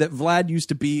 by the way, that Vlad used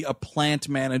to be a plant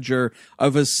manager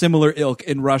of a similar ilk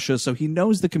in Russia, so he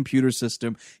knows the computer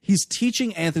system. He's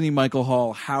teaching Anthony Michael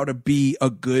Hall how to be a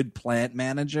good plant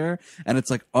manager, and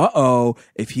it's like,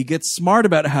 if he gets smart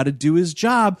about how to do his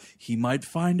job, he might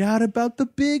find out about the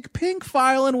big pink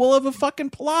file, and we'll have a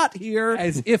fucking plot here.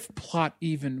 As if plot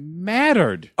even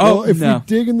mattered. Well, if no. we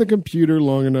dig in the computer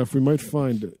long enough, we might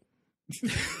find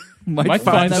it. Might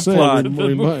find that the plot. of the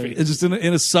We movie. might. It's just in a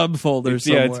subfolder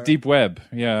somewhere. Yeah, it's deep web.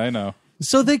 Yeah, I know.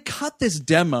 So they cut this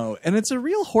demo, and it's a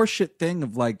real horseshit thing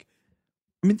of like,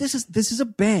 I mean, this is a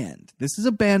band. This is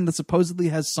a band that supposedly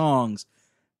has songs.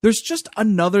 There's just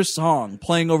another song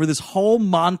playing over this whole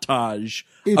montage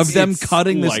of them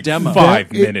cutting this like demo.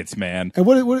 5 minutes, man. And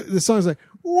what the song's like?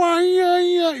 Why?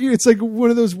 It's like one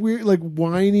of those weird, like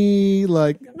whiny,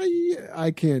 like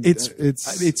I can't.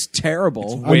 It's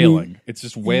terrible. Wailing. It's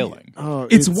just wailing. Oh,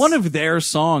 It's one of their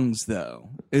songs, though.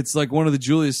 It's like one of the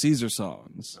Julius Caesar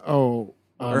songs. Oh,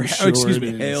 Or, sure excuse it me,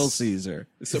 is. Hail Caesar.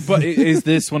 So, but is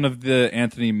this one of the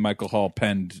Anthony Michael Hall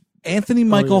penned? Anthony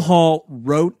Michael Hall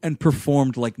wrote and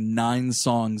performed like 9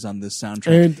 songs on this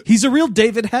soundtrack. And- he's a real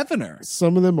David Heavener.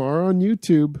 Some of them are on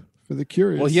YouTube for the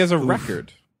curious. Well, he has a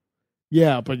record.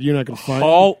 Yeah, but you're not going to find.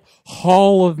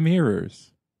 Hall of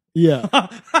Mirrors. Yeah,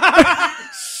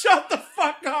 Shut the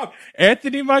fuck up.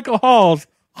 Anthony Michael Hall's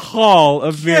Hall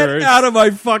of Mirrors. Get out of my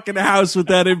fucking house with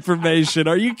that information.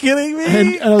 Are you kidding me?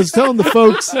 and I was telling the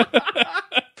folks,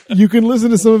 you can listen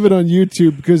to some of it on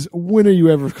YouTube because when are you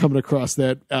ever coming across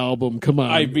that album? Come on,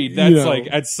 I mean, that's You know. like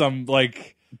at some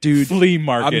like Dude, flea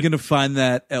market. I'm going to find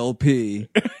that LP.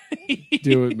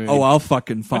 do it, man. Oh, I'll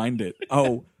fucking find it.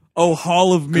 Oh,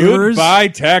 Hall of Mirrors. Goodbye,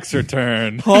 tax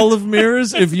return. Hall of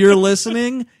Mirrors, if you're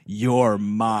listening, you're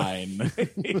mine.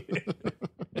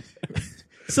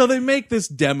 So they make this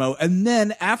demo, and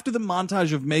then after the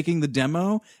montage of making the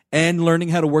demo and learning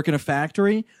how to work in a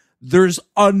factory, there's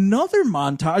another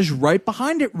montage right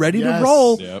behind it, ready Yes. to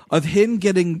roll, Yep. of him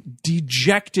getting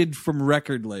dejected from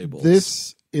record labels.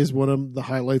 This is one of the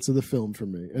highlights of the film for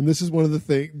me, and this is one of the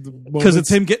things because it's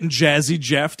him getting Jazzy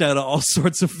Jeffed out of all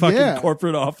sorts of fucking Yeah.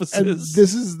 corporate And offices.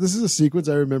 this is a sequence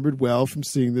I remembered well from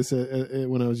seeing this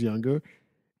when I was younger,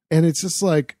 and it's just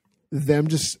like them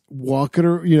just walking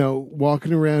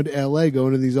around LA,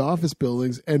 going to these office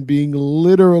buildings and being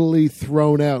literally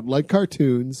thrown out like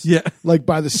cartoons, Yeah. like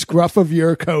by the scruff of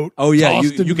your coat. Oh yeah, tossed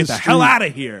you into get the street. hell out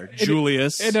of here,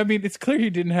 Julius. And I mean, it's clear he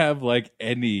didn't have like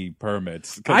any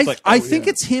permits. 'Cause, I like, think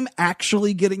it's him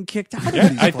actually getting kicked out of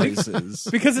these I think- places.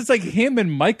 because it's like him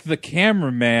and Mike the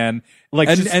cameraman, like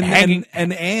and, just and, hanging,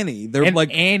 and Annie, they're and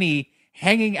like, Annie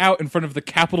hanging out in front of the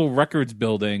Capitol Records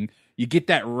building. You get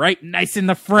that right nice in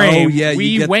the frame. Oh, yeah, you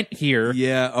we get- went here.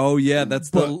 yeah, oh yeah,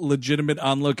 that's the legitimate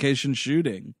on location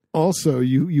shooting. Also,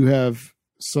 you have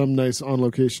some nice on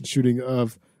location shooting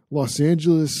of Los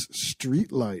Angeles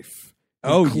street life,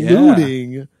 Oh,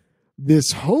 including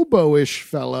this hobo-ish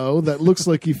fellow that looks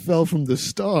like he fell from the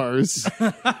stars.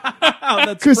 Oh,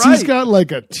 that's Because he's got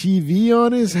like a TV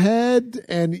on his head,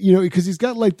 and because he's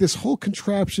got like this whole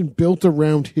contraption built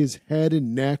around his head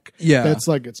and neck. Yeah. that's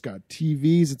like it's got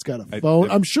TVs, it's got a phone.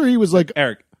 I'm sure he was like,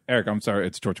 Eric, I'm sorry,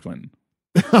 it's George Clinton.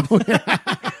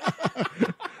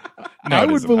 No, I it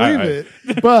would isn't. believe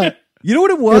it, but You know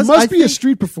what it was? it must I be a think-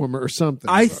 street performer or something.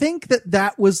 I think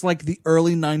that was like the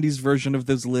early 90s version of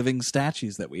those living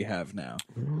statues that we have now.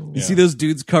 You see those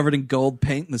dudes covered in gold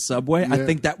paint in the subway? I Yeah.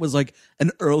 think that was like an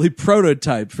early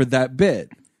prototype for that bit.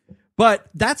 But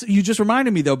you just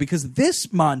reminded me though, because this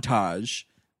montage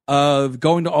of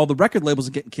going to all the record labels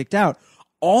and getting kicked out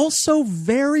also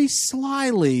very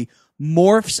slyly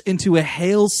morphs into a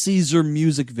Hail Caesar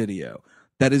music video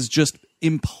that is just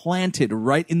implanted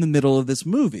right in the middle of this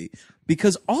movie.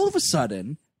 Because all of a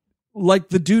sudden, like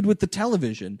the dude with the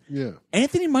television, Yeah.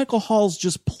 Anthony Michael Hall's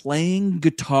just playing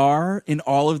guitar in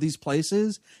all of these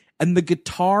places, and the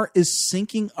guitar is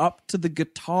syncing up to the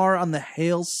guitar on the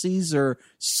Hail Caesar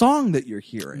song that you're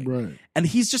hearing. Right. And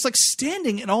he's just like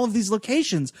standing in all of these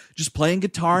locations, just playing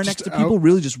guitar next to out- people,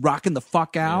 really just rocking the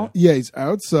fuck out. Yeah, he's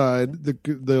outside. The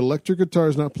electric guitar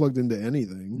is not plugged into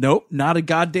anything, Nope, not a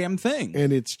goddamn thing.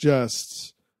 and it's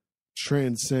just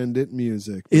transcendent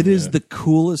music. It is the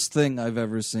coolest thing I've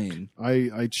ever seen.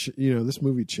 This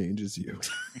movie changes you.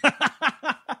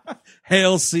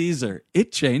 Hail Caesar.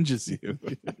 It changes you.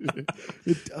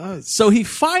 It does. So he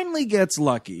finally gets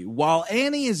lucky while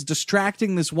Annie is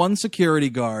distracting this one security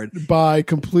guard. By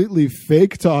completely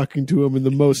fake talking to him in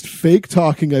the most fake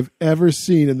talking I've ever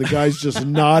seen, and the guy's just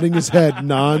nodding his head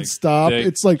nonstop. Jake,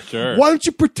 It's like, sure. why don't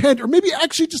you pretend, or maybe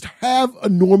actually just have a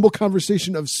normal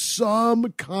conversation of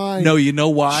some kind? No, you know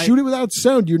why? Shoot it without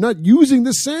sound. You're not using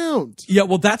the sound. Yeah,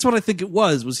 well, that's what I think it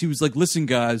was he was like, listen,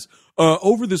 guys,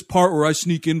 over this part where I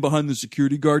sneak in behind the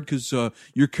security guard because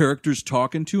your character's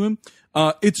talking to him,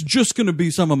 it's just going to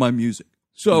be some of my music.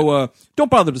 So don't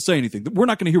bother to say anything. We're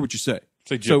not going to hear what you say.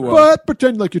 Say So, gibberish. But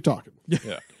pretend like you're talking.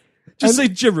 Yeah. just say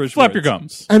gibberish. Flap words. your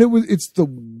gums. And it's the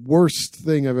worst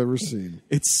thing I've ever seen.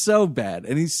 It's so bad.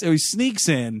 And he sneaks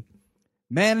in,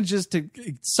 manages to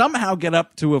somehow get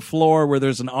up to a floor where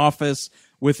there's an office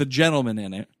with a gentleman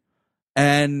in it.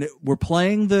 And we're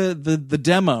playing the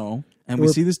demo, and we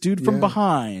see this dude from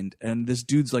behind, and this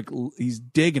dude's like, he's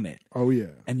digging it. Oh, yeah.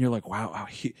 And you're like, wow,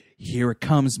 here it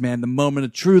comes, man. The moment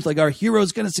of truth. Like, our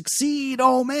hero's going to succeed.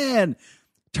 Oh, man.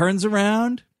 Turns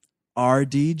around,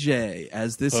 RDJ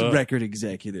as this record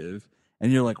executive.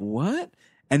 And you're like, what?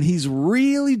 And he's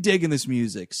really digging this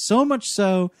music. So much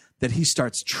so that he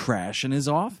starts trashing his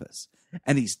office.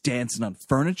 And he's dancing on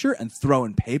furniture and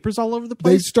throwing papers all over the They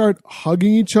place. start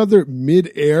hugging each other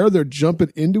mid-air. They're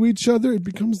jumping into each other. It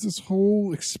becomes this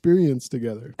whole experience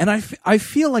together. And I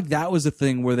feel like that was a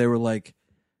thing where they were like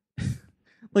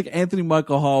Anthony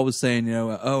Michael Hall was saying, you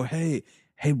know, oh, hey,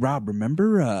 Rob,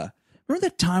 remember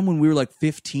that time when we were like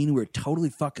 15, we were totally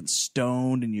fucking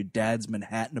stoned in your dad's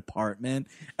Manhattan apartment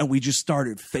and we just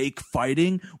started fake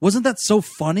fighting? Wasn't that so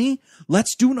funny?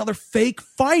 Let's do another fake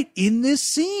fight in this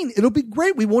scene. It'll be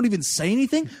great. We won't even say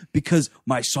anything because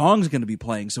my song's going to be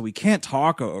playing, so we can't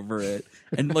talk over it.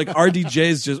 And like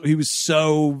RDJ's he was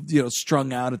so, you know,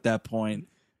 strung out at that point.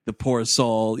 The poor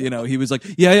soul, you know, he was like,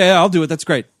 yeah, I'll do it. That's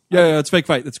great. Yeah, it's fake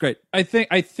fight. That's great. I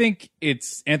think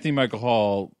it's Anthony Michael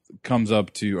Hall comes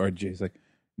up to RJ. He's like,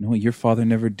 you know what your father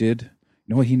never did? You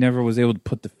know what he never was able to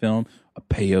put to film? A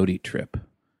peyote trip.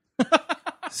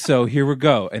 So here we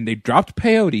go. And they dropped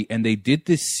peyote and they did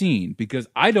this scene because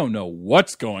I don't know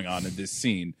what's going on in this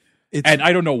scene. And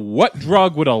I don't know what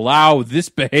drug would allow this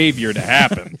behavior to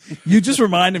happen. You just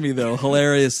reminded me, though,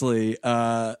 hilariously,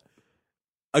 a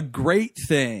great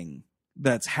thing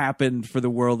that's happened for the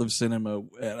world of cinema.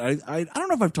 I don't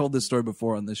know if I've told this story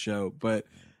before on this show, but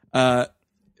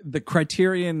the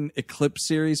Criterion Eclipse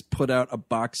series put out a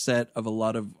box set of a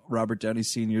lot of Robert Downey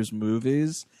Sr.'s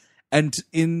movies. And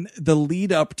in the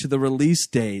lead up to the release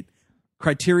date,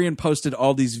 Criterion posted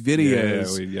all these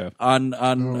videos on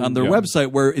their website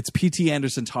where it's P.T.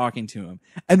 Anderson talking to him.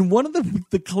 And one of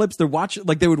the clips they're watching,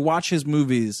 like they would watch his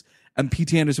movies and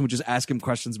P.T. Anderson would just ask him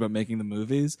questions about making the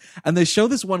movies. And they show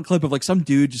this one clip of like some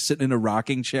dude just sitting in a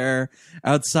rocking chair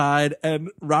outside, and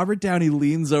Robert Downey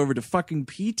leans over to fucking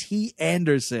P.T.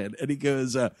 Anderson and he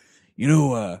goes, I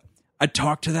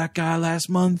talked to that guy last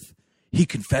month. He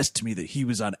confessed to me that he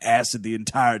was on acid the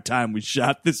entire time we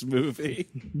shot this movie.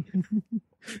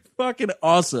 Fucking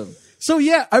awesome. So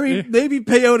yeah, I mean, maybe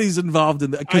peyote's involved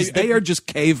in that because they are just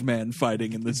cavemen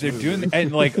fighting in this movie. Doing,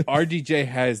 and like RDJ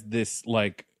has this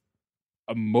like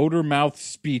a motor mouth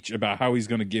speech about how he's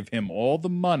going to give him all the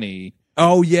money.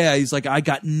 Oh yeah, he's like, I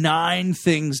got 9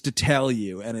 things to tell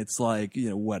you, and it's like, you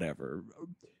know, whatever.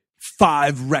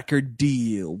 5 record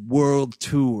deal, world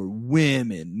tour,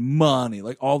 women, money,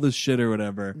 like all this shit or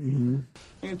whatever. Mm-hmm. I'm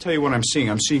going to tell you what I'm seeing.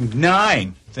 I'm seeing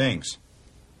 9 things.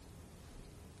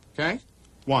 Okay?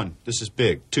 1, this is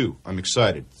big. 2, I'm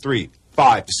excited. 3,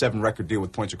 5 to 7 record deal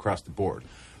with points across the board.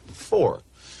 4,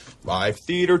 live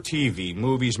theater, TV,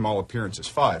 movies, mall appearances.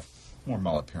 5, more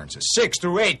mall appearances. 6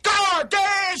 through 8,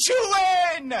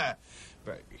 gargantuan!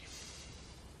 Baby.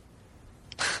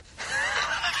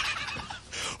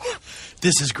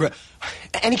 This is great.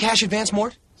 Any cash advance,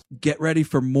 Mort? Get ready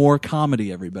for more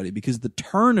comedy, everybody, because the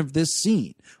turn of this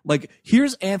scene, like,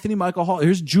 here's Anthony Michael Hall,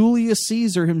 here's Julius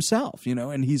Caesar himself, you know,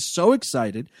 and he's so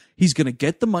excited. He's going to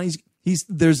get the money.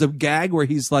 There's a gag where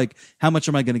he's like, how much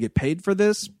am I going to get paid for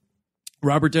this?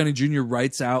 Robert Downey Jr.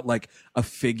 writes out like a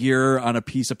figure on a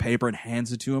piece of paper and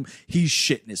hands it to him. He's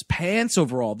shitting his pants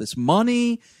over all this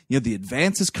money. You know, the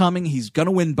advance is coming. He's going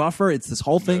to win Buffer. It's this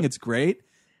whole thing. It's great.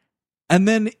 And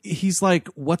then he's like,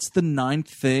 what's the 9th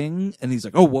thing? And he's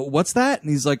like, oh, what's that? And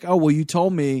he's like, oh, well, you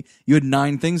told me you had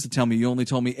 9 things to tell me. You only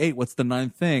told me 8. What's the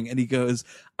 9th thing? And he goes,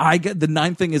 The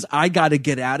ninth thing is I got to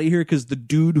get out of here because the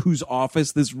dude whose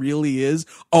office this really is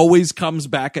always comes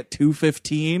back at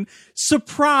 2:15.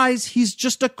 Surprise, he's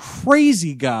just a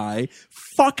crazy guy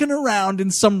fucking around in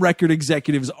some record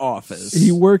executive's office.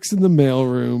 He works in the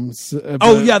mailrooms.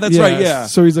 That's right, yeah.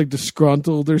 So he's like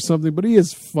disgruntled or something, but he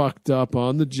is fucked up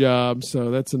on the job.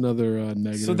 So that's another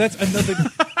negative. So that's another.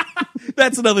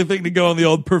 That's another thing to go on the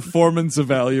old performance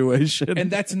evaluation.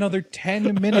 And that's another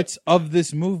 10 minutes of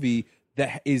this movie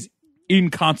that is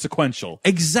inconsequential.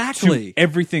 Exactly. To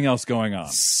everything else going on.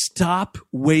 Stop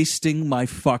wasting my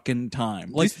fucking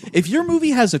time. Like, if your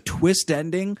movie has a twist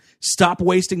ending, stop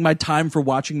wasting my time for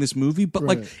watching this movie. But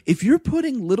like, if you're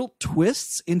putting little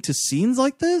twists into scenes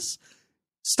like this,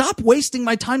 stop wasting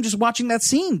my time just watching that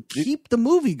scene. Keep the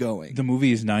movie going. The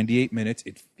movie is 98 minutes.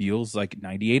 It feels like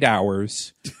 98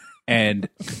 hours. And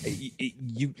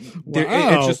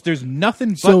it's just there's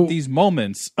nothing but these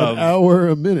moments of an hour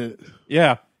a minute.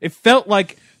 Yeah, it felt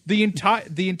like the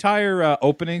entire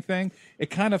opening thing. It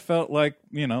kind of felt like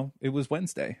it was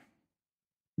Wednesday.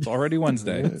 It's already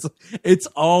Wednesday. It's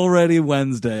already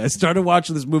Wednesday. I started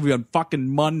watching this movie on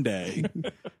fucking Monday.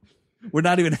 We're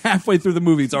not even halfway through the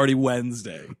movie. It's already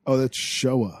Wednesday. Oh, that's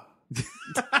Showa. That's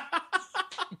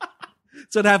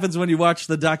what happens when you watch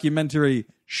the documentary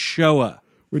Showa.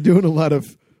 We're doing a lot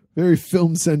of very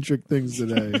film-centric things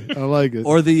today. I like it.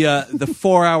 Or the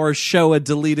 4-hour Showa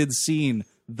deleted scene,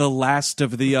 The Last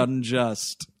of the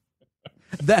Unjust.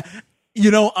 That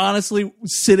honestly,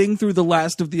 sitting through The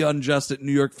Last of the Unjust at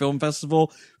New York Film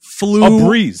Festival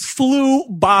flew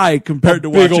by compared to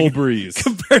big watching old breeze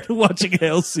compared to watching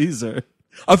Hail Caesar.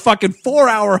 A fucking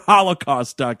 4-hour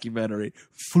Holocaust documentary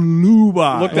flew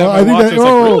by. Looked at my watch,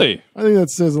 really? I think that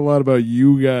says a lot about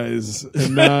you guys,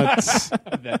 and not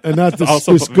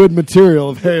this good material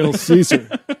of Hail Caesar.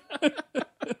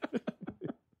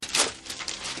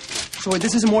 So wait,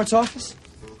 this isn't Mort's office?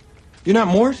 You're not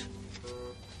Mort?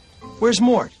 Where's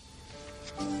Mort?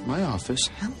 My office?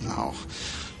 Hell no.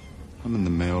 I'm in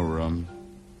the mailroom.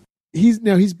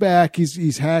 He's back.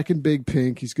 He's hacking Big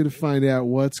Pink. He's going to find out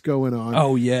what's going on.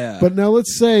 Oh, yeah. But now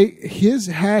let's say his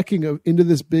hacking into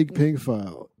this Big Pink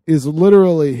file is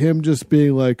literally him just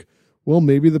being like, well,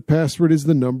 maybe the password is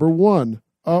the number 1.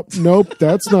 Oh, nope,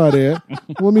 that's not it.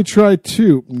 Let me try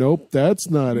 2. Nope, that's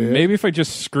not it. Maybe if I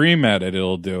just scream at it,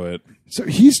 it'll do it. So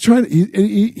he's trying to,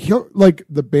 he'll, like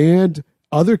the band,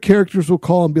 other characters will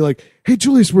call and be like, hey,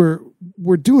 Julius, we're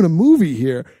doing a movie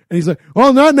here. And he's like,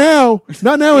 oh, not now,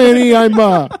 Annie. I'm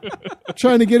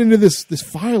trying to get into this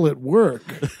file at work.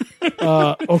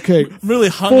 Okay. Really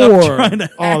hung up trying to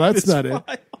that's not file.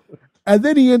 it. And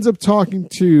then he ends up talking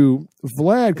to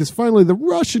Vlad because finally the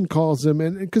Russian calls him,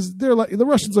 and because they're like, the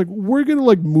Russian's like, we're going to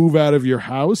like move out of your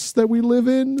house that we live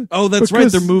in. Oh, that's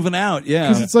right. They're moving out. Yeah.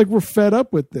 Because it's like, we're fed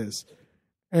up with this.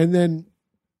 And then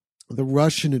the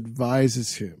Russian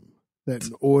advises him that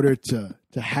in order to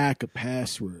hack a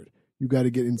password, you got to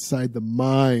get inside the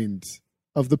mind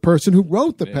of the person who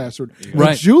wrote the password. Yeah. Right.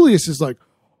 And Julius is like,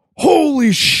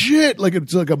 holy shit. Like,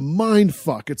 it's like a mind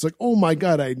fuck. It's like, oh my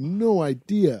God, I had no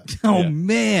idea. Oh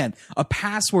man. A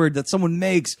password that someone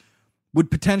makes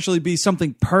would potentially be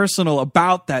something personal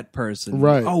about that person.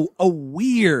 Right. Oh,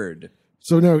 weird.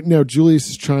 So now Julius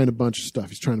is trying a bunch of stuff.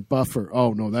 He's trying to buffer.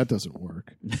 Oh no, that doesn't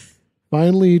work.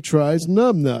 Finally, he tries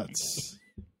numbnuts.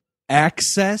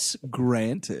 Access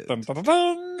granted. Dun, dun,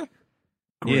 dun,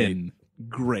 dun.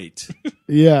 Great.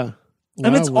 Yeah.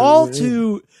 And it's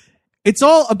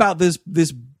all about this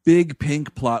Big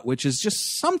Pink plot, which is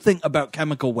just something about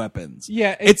chemical weapons.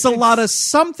 Yeah. It's a lot of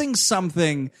something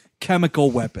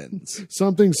chemical weapons.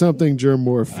 something germ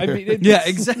warfare. I mean, yeah,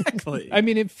 exactly. I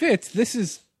mean, it fits. This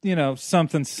is,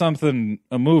 something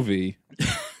a movie.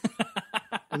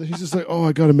 And then he's just like, oh,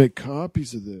 I got to make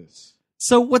copies of this.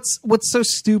 So what's so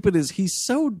stupid is he's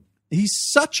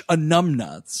such a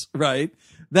numbnuts, right?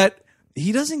 That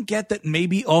he doesn't get that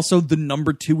maybe also the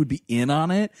number 2 would be in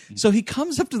on it. So he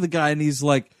comes up to the guy and he's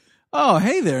like, oh,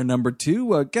 hey there, number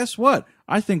 2. Guess what?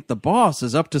 I think the boss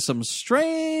is up to some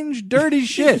strange, dirty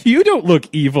shit. You don't look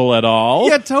evil at all.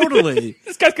 Yeah, totally.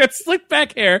 This guy's got slick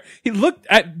back hair.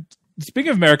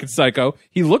 Speaking of American Psycho,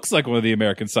 he looks like one of the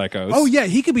American Psychos. Oh, yeah,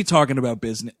 he could be talking about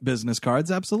business cards,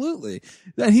 absolutely.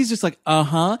 And he's just like,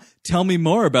 tell me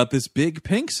more about this Big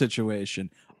Pink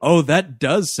situation. Oh, that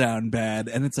does sound bad.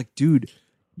 And it's like, dude,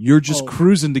 you're just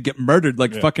cruising to get murdered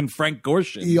like fucking Frank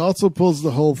Gorshin. He also pulls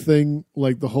the whole thing,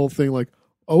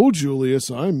 oh,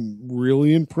 Julius, I'm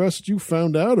really impressed you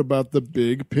found out about the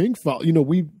Big Pink file.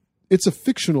 It's a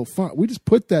fictional file. We just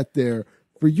put that there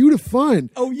for you to find.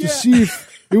 Oh, yeah. To see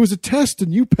if it was a test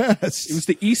and you passed. It was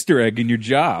the Easter egg in your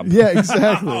job. Yeah,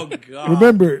 exactly. Oh, God.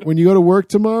 Remember, when you go to work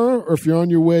tomorrow, or if you're on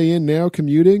your way in now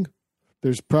commuting,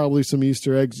 there's probably some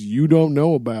Easter eggs you don't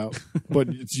know about, but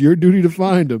it's your duty to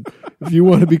find them if you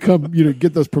want to become,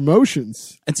 get those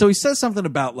promotions. And so he says something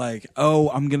about like,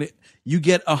 "Oh, you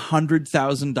get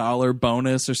 $100,000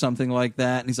 bonus or something like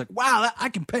that." And he's like, "Wow, I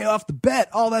can pay off the bet.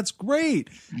 Oh, that's great."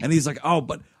 And he's like, I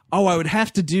would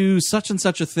have to do such and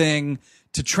such a thing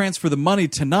to transfer the money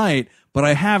tonight, but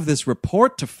I have this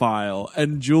report to file."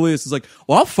 And Julius is like,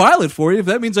 "Well, I'll file it for you. If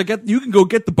that means you can go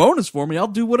get the bonus for me, I'll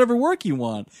do whatever work you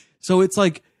want." So it's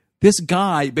like this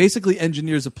guy basically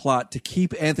engineers a plot to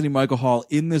keep Anthony Michael Hall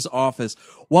in this office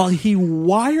while he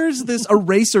wires this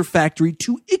eraser factory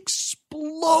to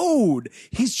explode.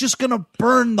 He's just going to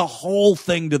burn the whole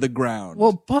thing to the ground.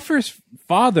 Well, Buffer's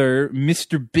father,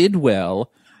 Mr.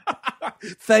 Bidwell,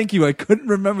 thank you. I couldn't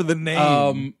remember the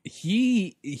name.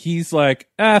 He's like,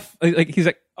 I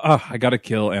gotta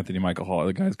kill Anthony Michael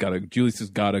Hall. Julius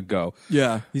has gotta go.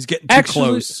 Yeah, he's getting too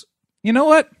close. You know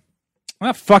what?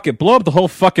 Fuck it. Blow up the whole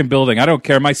fucking building. I don't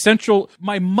care. My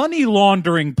money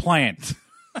laundering plant.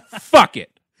 Fuck it.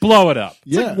 Blow it up.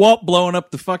 It's like Walt blowing up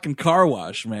the fucking car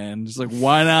wash, man. Just like,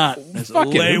 why not?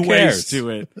 Fuck it. Lay Who waste cares? to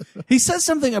it. He says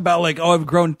something about like, "Oh, I've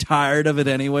grown tired of it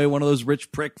anyway." One of those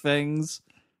rich prick things.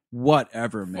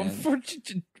 Whatever, man. For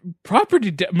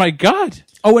property, my God.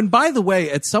 Oh, and by the way,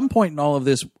 at some point in all of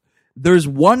this, there's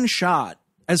one shot,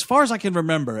 as far as I can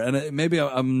remember, and maybe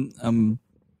I'm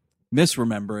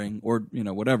misremembering or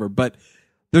whatever, but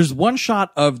there's one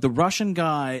shot of the Russian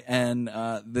guy and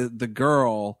the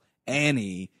girl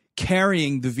Annie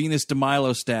carrying the Venus de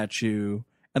Milo statue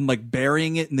and like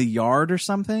burying it in the yard or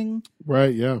something.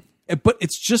 Right, yeah. But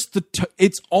it's just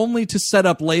it's only to set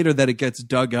up later that it gets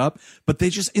dug up, but they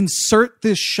just insert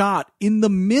this shot in the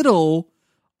middle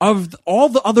of all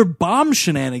the other bomb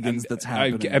shenanigans that's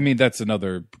happening. I mean, that's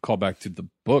another callback to the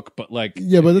book, but like,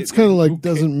 yeah, but it's kind of like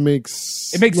doesn't make.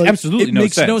 It makes absolutely no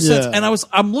sense. No sense. Yeah. And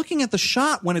I'm looking at the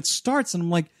shot when it starts, and I'm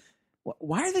like,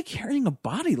 why are they carrying a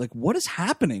body? Like, what is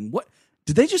happening? What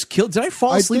did they just kill? Did I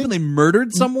fall asleep and they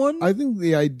murdered someone? I think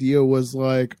the idea was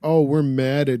like, oh, we're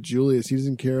mad at Julius. He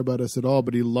doesn't care about us at all,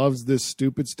 but he loves this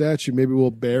stupid statue. Maybe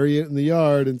we'll bury it in the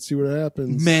yard and see what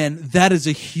happens. Man, that is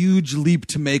a huge leap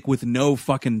to make with no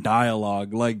fucking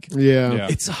dialogue. Like, yeah.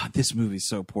 It's this movie's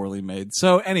so poorly made.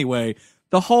 So anyway,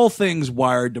 the whole thing's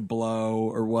wired to blow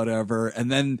or whatever,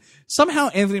 and then somehow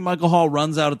Anthony Michael Hall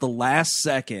runs out at the last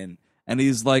second. And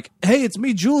he's like, "Hey, it's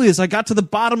me, Julius. I got to the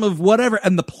bottom of whatever."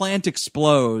 And the plant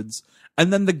explodes.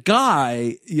 And then the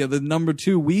guy, the number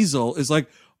 2 weasel, is like,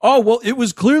 "Oh, well, it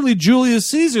was clearly Julius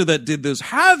Caesar that did this.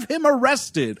 Have him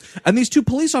arrested." And these 2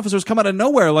 police officers come out of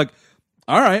nowhere like,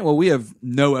 "All right, well, we have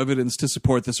no evidence to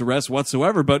support this arrest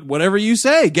whatsoever, but whatever you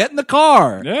say, get in the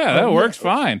car." Yeah, that works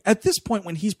fine. At this point,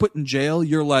 when he's put in jail,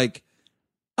 you're like,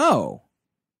 "Oh,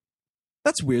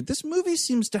 that's weird. This movie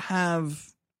seems to have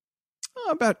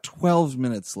about 12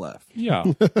 minutes left." Yeah.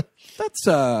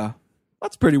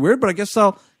 That's pretty weird, but I guess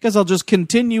I'll just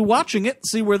continue watching it and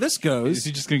see where this goes. Is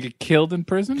he just gonna get killed in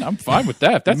prison? I'm fine with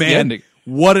that. That's the Man, ending.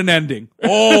 what an ending.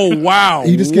 Oh, wow.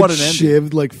 He just what gets an ending.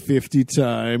 shivved like 50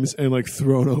 times and like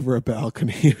thrown over a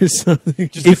balcony or something.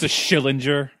 Just gets a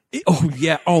Schillinger. Oh,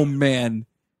 yeah. Oh, man.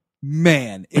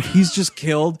 If he's just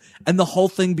killed and the whole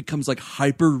thing becomes like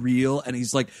hyper real and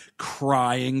he's like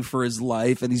crying for his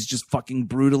life and he's just fucking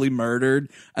brutally murdered,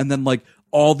 and then like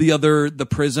all the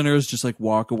prisoners just like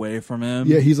walk away from him.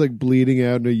 Yeah, he's like bleeding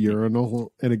out in a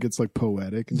urinal and it gets like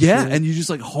poetic. And Yeah, shit. and you just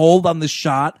like hold on the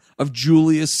shot of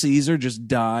Julius Caesar just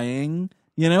dying,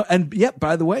 and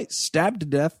by the way, stabbed to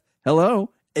death.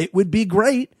 Hello. It would be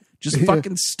great. Just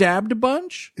fucking stabbed a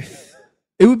bunch.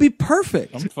 It would be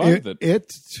perfect. I'm fine with it.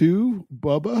 It too,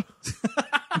 Bubba.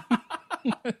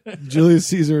 Julius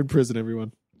Caesar in prison,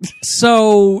 everyone.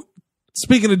 So,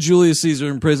 speaking of Julius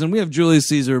Caesar in prison, we have Julius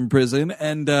Caesar in prison,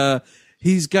 and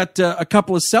he's got a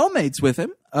couple of cellmates with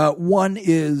him. One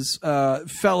is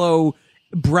fellow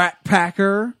Brat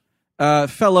Packer,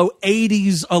 fellow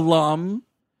 80s alum,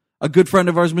 a good friend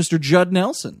of ours, Mr. Judd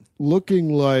Nelson. Looking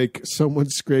like someone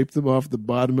scraped them off the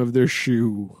bottom of their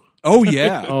shoe. Oh,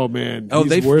 yeah. Oh, man. Oh,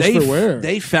 He's worse for wear.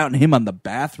 They found him on the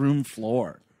bathroom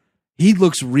floor. He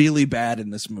looks really bad in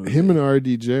this movie. Him and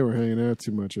RDJ were hanging out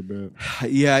too much, I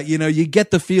bet. Yeah, you get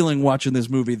the feeling watching this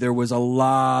movie there was a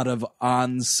lot of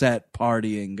on-set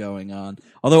partying going on.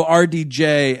 Although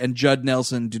RDJ and Judd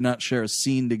Nelson do not share a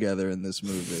scene together in this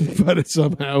movie. But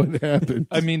somehow it happened.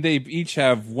 I mean, they each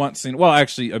have one scene. Well,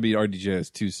 actually, I mean, RDJ has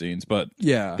two scenes, but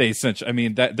Yeah. they essentially. I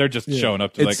mean, that they're just showing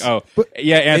up to It's-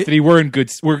 Anthony, we're in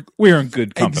good. We're in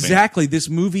good company. Exactly. This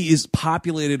movie is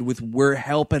populated with "we're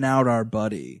helping out our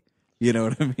buddy." You know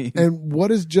what I mean? And what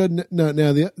is Judd? Now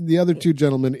the other two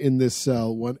gentlemen in this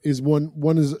cell. One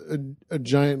is a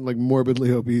giant, like morbidly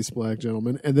obese black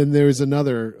gentleman, and then there is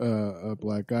another a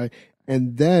black guy.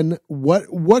 And then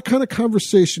what kind of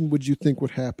conversation would you think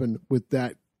would happen with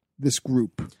this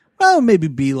group? Well, maybe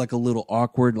be like a little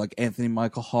awkward. Like Anthony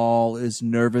Michael Hall is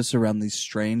nervous around these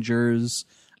strangers.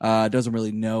 Doesn't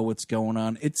really know what's going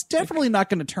on. It's definitely not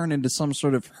going to turn into some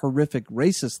sort of horrific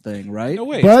racist thing, right? No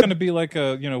way. But- It's going to be like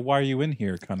a why are you in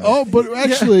here kind of. Oh, but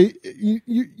actually,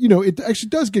 you know, it actually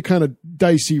does get kind of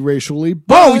dicey racially.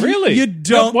 But, Oh, really? You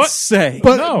don't What? say.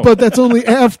 but that's only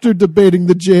after debating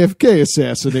the JFK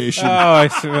assassination. Oh, I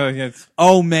see. Yes.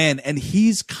 Oh man, and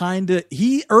he's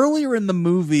he earlier in the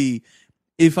movie,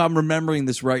 if I'm remembering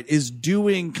this right, is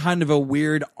doing kind of a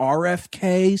weird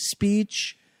RFK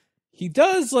speech. He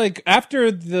does like after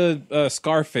the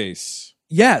Scarface.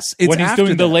 Yes, it's when he's after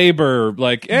doing the that. labor,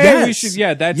 like, hey, we should,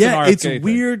 that's an RFK it's thing.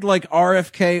 weird, like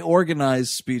RFK organized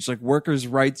speech, like workers'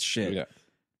 rights shit.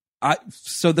 Yeah.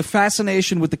 So the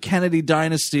fascination with the Kennedy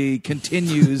dynasty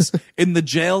continues in the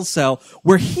jail cell,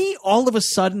 where he all of a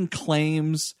sudden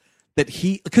claims that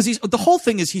because the whole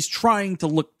thing is he's trying to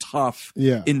look tough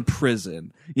in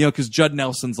prison, because Judd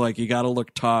Nelson's like, you got to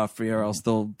look tough or else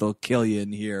they'll kill you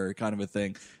in here, kind of a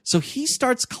thing. So he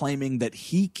starts claiming that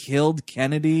he killed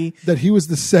Kennedy, that he was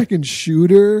the second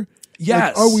shooter.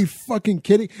 Yes. Like, are we fucking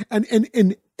kidding?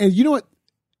 And you know what?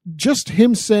 Just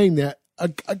him saying that,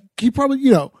 he probably,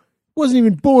 wasn't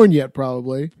even born yet,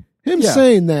 probably. Him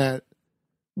saying that.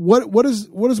 What does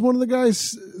one of the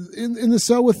guys in the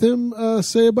cell with him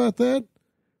say about that?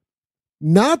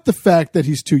 Not the fact that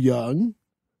he's too young,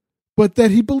 but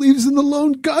that he believes in the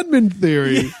lone gunman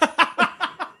theory.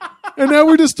 And now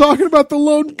we're just talking about the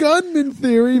lone gunman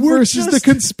theory versus the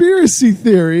conspiracy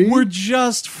theory. We're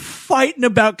just fighting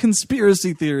about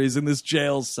conspiracy theories in this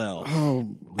jail cell.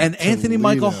 Oh, and Anthony Toledo.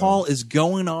 Michael Hall is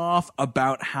going off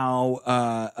about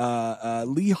how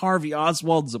Lee Harvey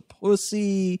Oswald's a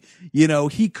pussy.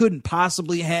 He couldn't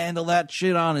possibly handle that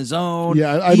shit on his own.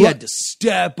 Yeah, he had to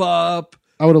step up.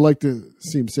 I would have liked to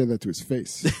see him say that to his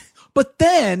face. But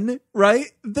then,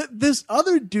 right, this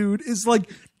other dude is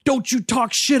like, don't you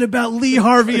talk shit about Lee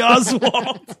Harvey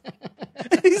Oswald.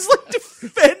 And he's like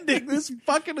defending this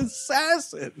fucking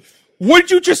assassin. What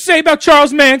did you just say about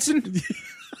Charles Manson?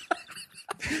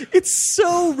 It's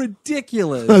so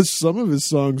ridiculous. Some of his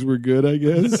songs were good, I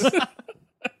guess.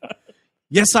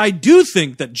 Yes, I do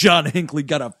think that John Hinckley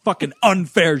got a fucking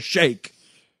unfair shake.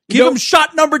 Give him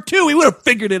shot number 2. He would have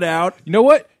figured it out. You know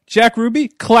what? Jack Ruby,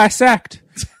 class act.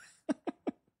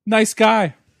 Nice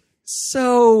guy.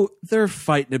 So they're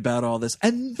fighting about all this.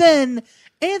 And then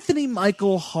Anthony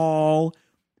Michael Hall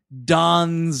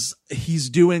he's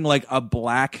doing like a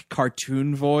black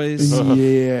cartoon voice.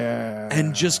 Yeah.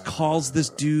 And just calls this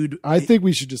dude. I think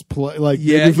we should just play, like,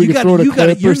 Yeah, maybe if we could throw in a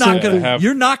clip or something.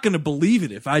 You're not gonna believe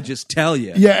it if I just tell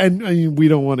you. Yeah, and I mean, we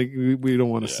don't want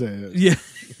to say it. Yeah.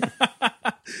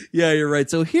 Yeah, you're right.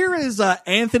 So here is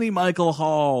Anthony Michael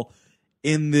Hall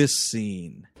in this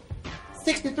scene.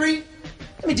 63?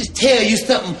 Let me just tell you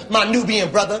something, my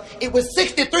Nubian brother. It was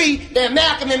 63 that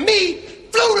Malcolm and me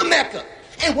flew to Mecca.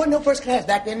 And wasn't no first class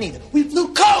back then neither. We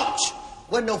flew coach.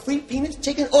 Wasn't no free peanuts,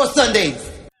 chicken, or Sundays.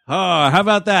 Oh, how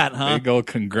about that, huh? Big old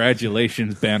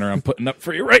congratulations banner I'm putting up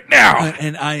for you right now.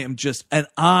 And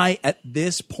I at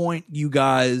this point, you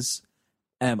guys,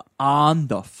 am on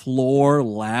the floor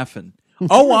laughing.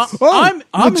 Oh, I'm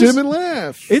legitimate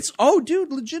laugh.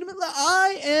 Dude, legitimate laugh.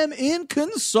 I am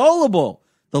inconsolable.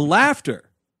 The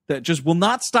laughter that just will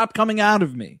not stop coming out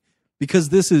of me because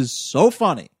this is so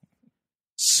funny,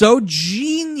 so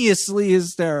geniusly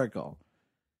hysterical.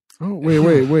 Oh,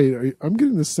 wait. I'm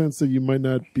getting the sense that you might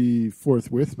not be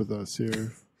forthwith with us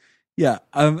here. Yeah,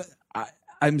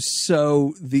 I'm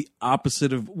so the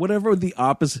opposite of whatever the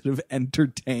opposite of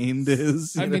entertained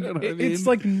is. I mean, it's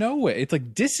like no way. It's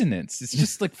like dissonance. It's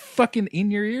just like fucking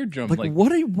in your eardrum. Like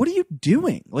what are you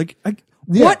doing?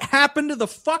 What happened to the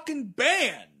fucking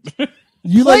band?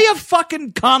 You play a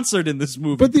fucking concert in this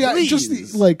movie, but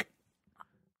please.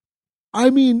 I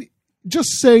mean,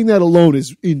 just saying that alone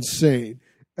is insane.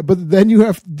 But then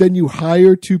you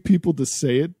hire 2 people to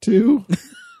say it to.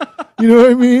 You know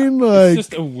what I mean? Like, It's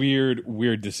just a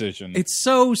weird decision. It's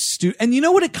so stupid. And you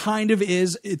know what it kind of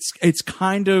is? It's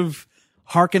kind of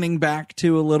hearkening back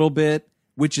to a little bit,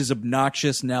 which is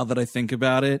obnoxious now that I think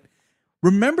about it.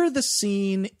 Remember the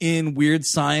scene in Weird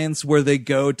Science where they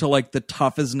go to like the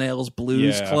Tough as Nails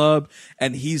Blues Yeah. Club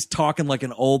and he's talking like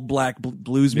an old black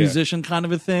blues musician kind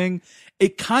of a thing?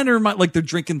 It kind of reminds like they're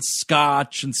drinking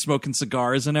scotch and smoking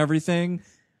cigars and everything.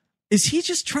 Is he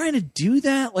just trying to do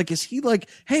that? Like, is he like,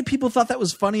 hey, people thought that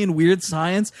was funny in Weird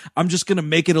Science. I'm just going to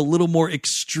make it a little more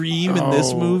extreme in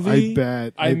this movie. I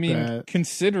bet. I mean,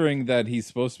 considering that he's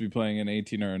supposed to be playing an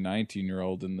 18 or a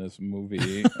 19-year-old in this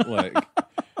movie, like,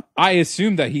 I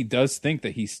assume that he does think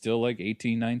that he's still like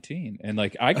 18, 19. And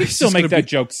like, I can still make that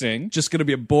joke sing. Just going to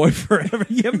be a boy forever.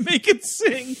 Yeah, make it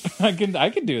sing. I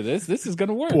can do this. This is going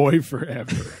to work. Boy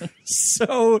forever.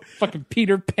 So fucking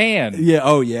Peter Pan. Yeah.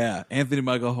 Oh yeah. Anthony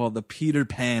Michael Hall, the Peter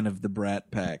Pan of the Brat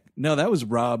Pack. No, that was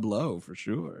Rob Lowe for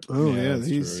sure. Oh Yeah, yeah, that's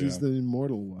he's true, the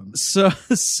immortal one.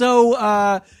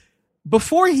 So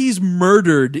before he's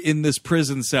murdered in this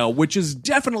prison cell, which is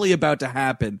definitely about to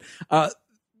happen,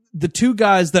 the two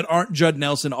guys that aren't Judd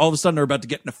Nelson all of a sudden are about to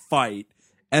get in a fight.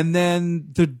 And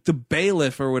then the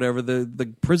bailiff or whatever,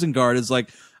 the prison guard is like,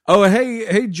 oh,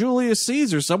 hey, Julius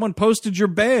Caesar, someone posted your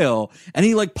bail. And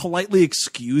he like politely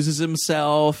excuses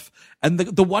himself. And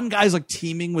the one guy's like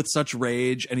teeming with such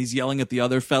rage and he's yelling at the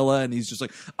other fella and he's just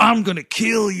like, I'm going to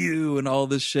kill you and all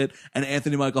this shit. And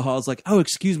Anthony Michael Hall's like, oh,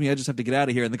 excuse me, I just have to get out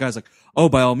of here. And the guy's like, oh,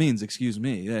 by all means, excuse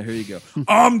me. Yeah, here you go.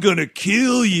 I'm going to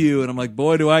kill you. And I'm like,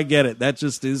 boy, do I get it. That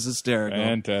just is hysterical.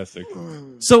 Fantastic.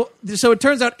 So it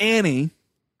turns out Annie,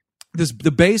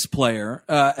 the bass player,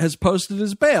 has posted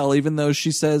his bail, even though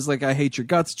she says, like, I hate your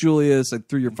guts, Julius. I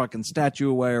threw your fucking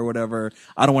statue away or whatever.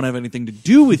 I don't want to have anything to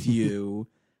do with you.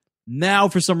 Now,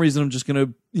 for some reason, I'm just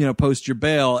going to, post your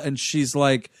bail. And she's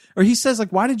like, or he says, like,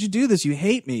 why did you do this? You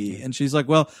hate me. And she's like,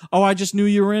 well, I just knew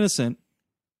you were innocent.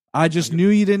 I just knew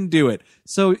you didn't do it.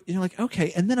 So you're like,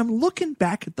 okay. And then I'm looking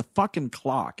back at the fucking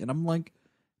clock and I'm like,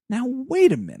 now,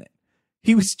 wait a minute.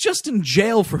 He was just in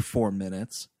jail for 4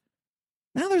 minutes.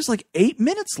 Now there's like 8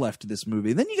 minutes left of this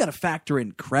movie. Then you got to factor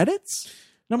in credits.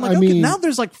 And I'm like, okay, now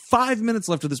there's like 5 minutes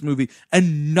left of this movie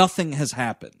and nothing has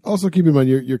happened. Also, keep in mind,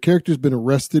 your character's been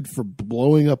arrested for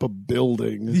blowing up a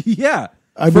building. Yeah.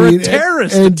 I for mean, a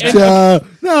terrorist no,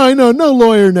 I know, no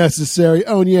lawyer necessary.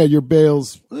 Oh, and yeah, your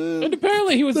bail's And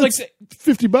apparently he was like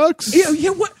 $50. Yeah,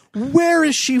 what? Where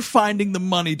is she finding the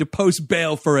money to post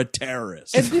bail for a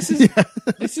terrorist? And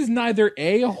this is neither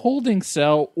A, a holding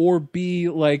cell, or B,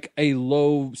 like a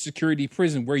low security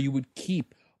prison where you would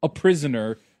keep a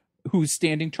prisoner who's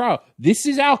standing trial. This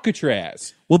is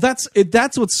Alcatraz. Well, that's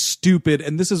what's stupid,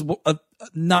 and this is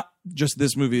not just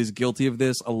this movie is guilty of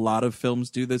this. A lot of films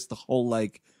do this. The whole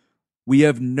like we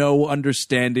have no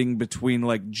understanding between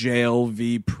like jail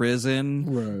v prison,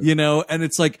 right. And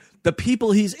it's like the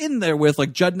people he's in there with,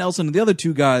 like Judd Nelson and the other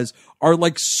two guys, are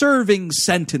like serving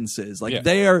sentences. Like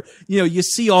they are, you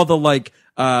see all the like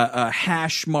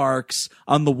hash marks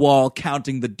on the wall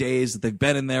counting the days that they've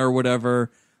been in there or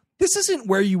whatever. This isn't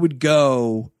where you would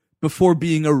go before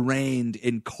being arraigned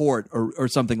in court or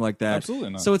something like that.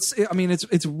 Absolutely not. So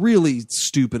it's really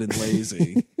stupid and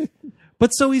lazy. But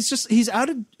so he's out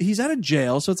of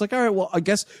jail. So it's like, all right, well, I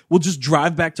guess we'll just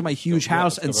drive back to my huge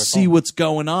house and see what's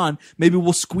going on. Maybe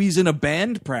we'll squeeze in a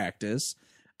band practice.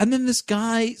 And then this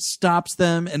guy stops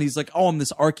them and he's like, oh, I'm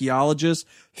this archaeologist,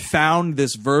 found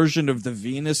this version of the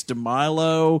Venus de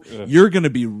Milo. You're going to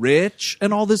be rich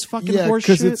and all this fucking horse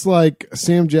shit. Because it's like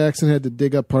Sam Jackson had to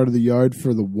dig up part of the yard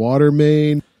for the water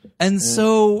main. And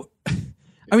so,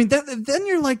 I mean, then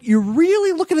you're like, you're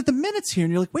really looking at the minutes here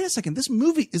and you're like, wait a second, this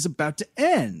movie is about to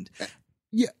end.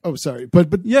 Yeah. Oh, sorry.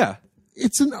 But yeah,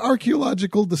 it's an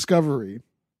archaeological discovery.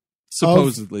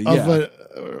 Supposedly,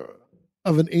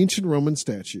 of an ancient Roman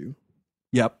statue.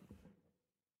 Yep.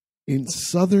 In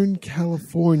Southern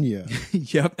California.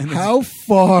 Yep. And how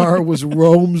far was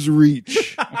Rome's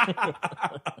reach?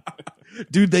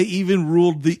 Dude, they even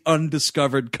ruled the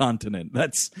undiscovered continent.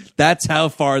 That's how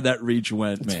far that reach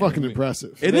went, man. It's fucking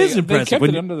impressive. It is impressive. They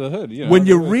kept it under the hood. When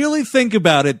you really think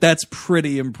about it, that's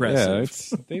pretty impressive.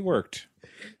 Yeah, they worked.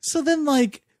 So then,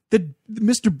 like,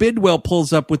 Mr. Bidwell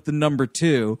pulls up with the number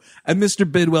 2, and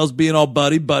Mr. Bidwell's being all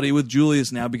buddy with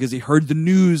Julius now because he heard the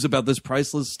news about this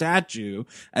priceless statue,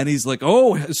 and he's like,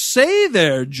 oh, say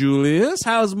there, Julius,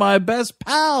 how's my best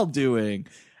pal doing?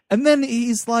 And then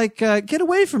he's like, get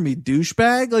away from me,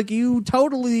 douchebag. Like, you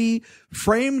totally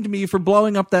framed me for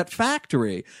blowing up that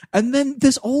factory. And then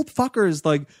this old fucker is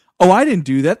like, oh, I didn't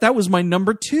do that. That was my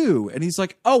number 2. And he's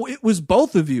like, oh, it was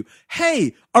both of you.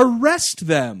 Hey, arrest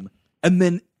them. And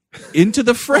then into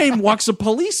the frame walks a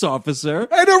police officer.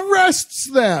 And arrests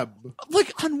them.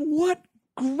 Like, on what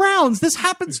grounds? This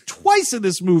happens twice in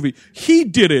this movie. He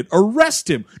did it. Arrest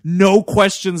him. No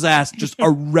questions asked. Just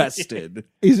arrested.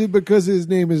 Is it because his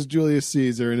name is Julius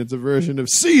Caesar and it's a version of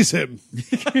Seize Him?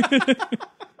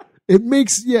 It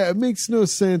makes no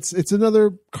sense. It's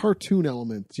another cartoon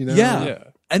element, you know? Yeah.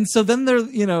 And so then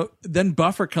then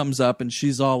Buffer comes up and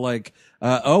she's all like,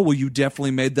 oh, well, you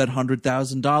definitely made that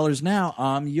 $100,000 now.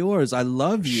 I'm yours. I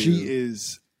love you. She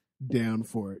is down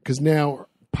for it. Because now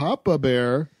Papa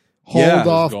Bear hauled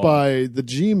off by the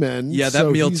G-Men. Yeah, that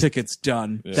so meal ticket's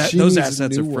done. Yeah. Those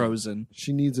assets are frozen.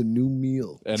 She needs a new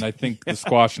meal. And I think the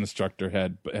squash instructor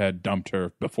had dumped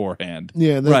her beforehand.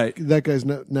 Yeah, Right. That guy's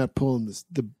not pulling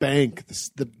the bank,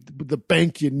 the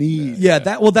bank you need. Yeah,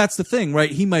 that's the thing, right?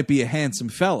 He might be a handsome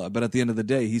fella, but at the end of the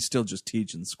day, he's still just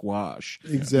teaching squash.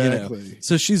 Exactly. You know?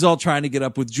 So she's all trying to get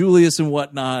up with Julius and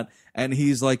whatnot, and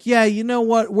he's like, yeah, you know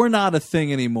what? We're not a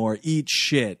thing anymore. Eat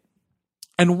shit.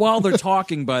 And while they're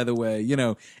talking, by the way,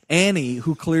 Annie,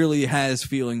 who clearly has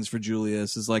feelings for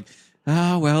Julius, is like,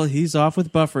 well, he's off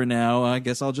with Buffer now. I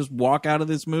guess I'll just walk out of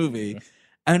this movie.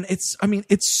 And it's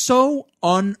so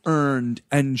unearned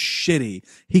and shitty.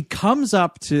 He comes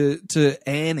up to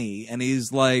Annie and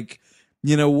he's like,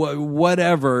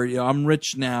 whatever, I'm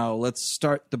rich now. Let's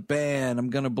start the band.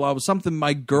 I'm going to blah, something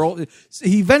my girl.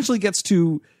 He eventually gets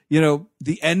to,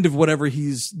 the end of whatever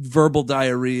he's verbal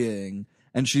diarrheaing.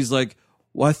 And she's like,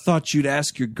 well, I thought you'd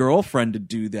ask your girlfriend to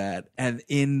do that. And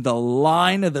in the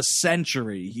line of the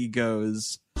century, he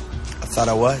goes, I thought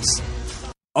I was.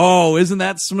 oh, isn't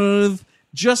that smooth?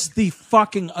 Just the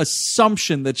fucking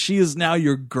assumption that she is now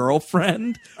your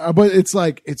girlfriend. But it's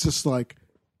just like,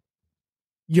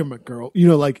 you're my girl.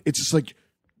 It's just like,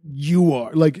 you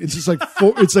are. Like, it's just like,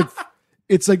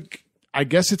 it's like, I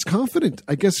guess it's confident.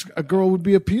 I guess a girl would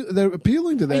be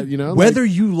appealing to that, Whether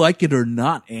you like it or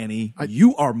not, Annie,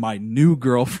 you are my new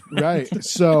girlfriend. Right.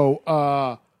 So,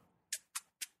 right?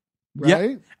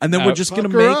 Yeah. And then we're just going to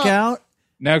make out.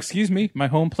 Now, excuse me, my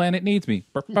home planet needs me.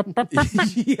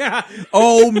 Yeah.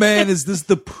 Oh, man, is this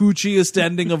the poochiest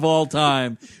ending of all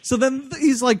time? So then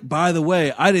he's like, by the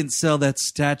way, I didn't sell that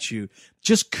statue.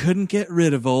 Just couldn't get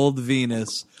rid of old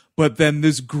Venus. But then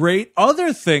this great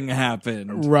other thing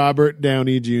happened. Robert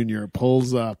Downey Jr.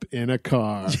 pulls up in a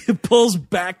car. Pulls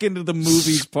back into the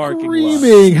movie's parking lot.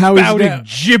 Screaming how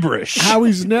gibberish. How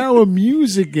he's now a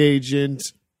music agent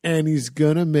and he's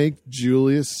going to make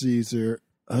Julius Caesar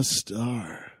a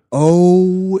star.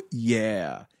 Oh,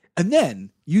 yeah. And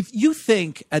then you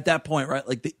think at that point, right,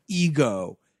 like the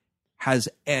ego has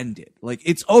ended. Like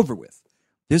it's over with.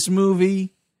 This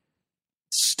movie,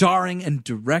 starring and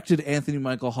directed Anthony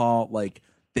Michael Hall, like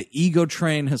the ego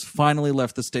train has finally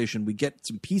left the station. We get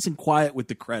some peace and quiet with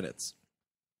the credits.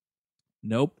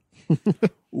 Nope.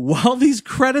 While these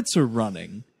credits are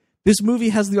running, this movie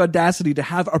has the audacity to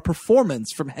have a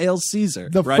performance from Hail Caesar.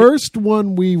 The right? first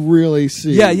one we really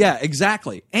see. Yeah,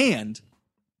 exactly. And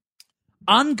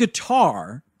on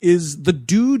guitar is the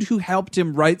dude who helped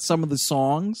him write some of the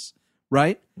songs,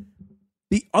 right?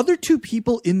 The other two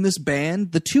people in this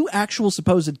band, the two actual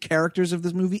supposed characters of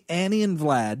this movie, Annie and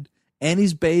Vlad,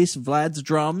 Annie's bass, Vlad's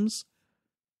drums,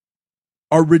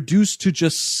 are reduced to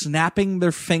just snapping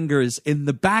their fingers in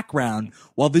the background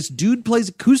while this dude plays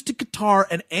acoustic guitar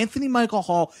and Anthony Michael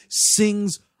Hall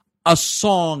sings a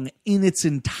song in its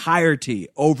entirety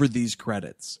over these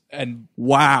credits. And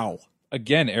wow.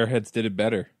 Again, Airheads did it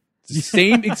better. The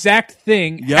same exact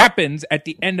thing happens at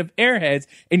the end of Airheads,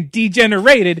 and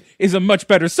Degenerated is a much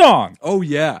better song. Oh,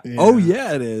 yeah. Oh,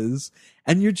 yeah, it is.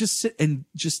 And you're just sitting,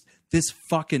 just this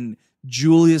fucking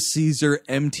Julius Caesar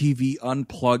MTV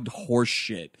Unplugged horse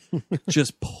shit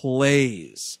just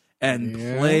plays and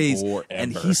plays. Forever.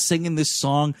 And he's singing this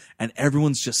song, and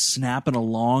everyone's just snapping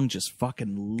along, just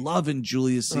fucking loving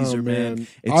Julius Caesar, man.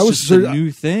 It's just a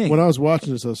new thing. When I was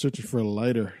watching this, I was searching for a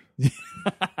lighter.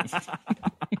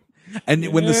 And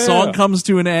when the song comes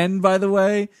to an end, by the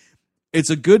way, it's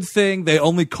a good thing they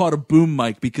only caught a boom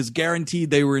mic because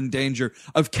guaranteed they were in danger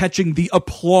of catching the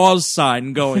applause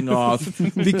sign going off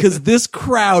because this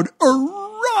crowd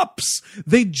erupts.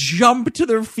 They jump to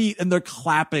their feet and they're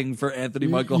clapping for Anthony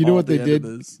Michael Hall. You know what they at the end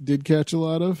of this. did catch a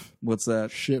lot of? What's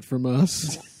that? Shit from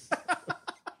us.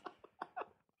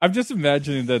 I'm just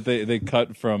imagining that they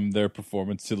cut from their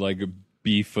performance to like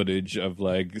B footage of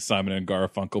like Simon and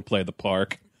Garfunkel play the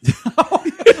park.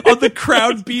 On the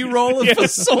crowd B-roll of the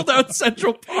sold-out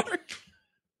Central Park.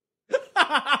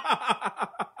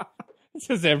 It's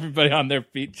just everybody on their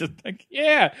feet, just like,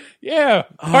 yeah.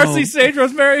 Parsley, sage,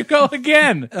 rosemary, go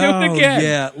again. Do it again.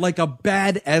 Yeah, like a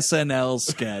bad SNL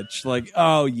sketch. Like,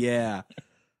 oh, yeah.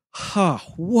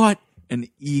 What an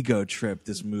ego trip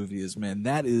this movie is, man.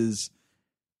 That's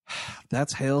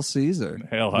Hail Caesar.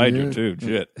 Hail Hydra too.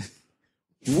 Shit.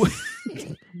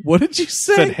 What did you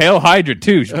say? Said Hail Hydra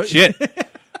too. Shit.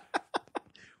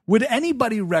 Would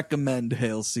anybody recommend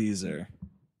Hail Caesar?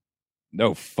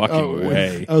 No fucking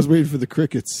way. I was waiting for the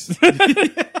crickets.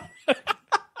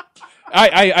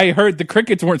 I heard the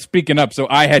crickets weren't speaking up, so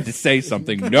I had to say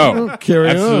something. No, Carry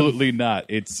on. absolutely not.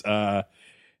 It's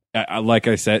like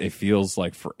I said, it feels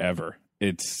like forever.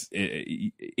 It's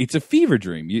a fever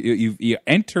dream. You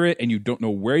enter it and you don't know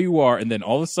where you are, and then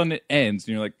all of a sudden it ends,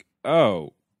 and you're like,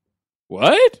 oh,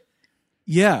 what?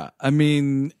 Yeah, I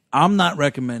mean, I'm not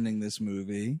recommending this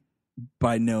movie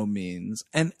by no means,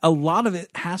 and a lot of it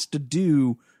has to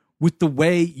do with the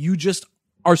way you just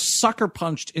are sucker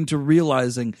punched into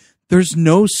realizing there's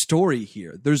no story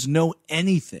here. There's no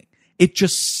anything. It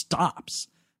just stops.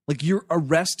 Like, you're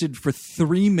arrested for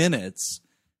 3 minutes.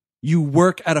 You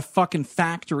work at a fucking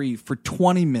factory for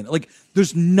 20 minutes. Like,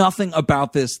 there's nothing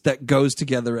about this that goes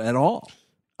together at all.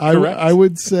 I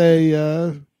would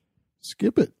say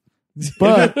skip it.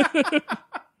 But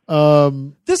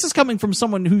this is coming from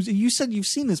someone you said you've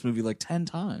seen this movie like 10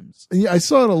 times. Yeah, I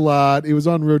saw it a lot. It was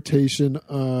on rotation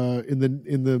in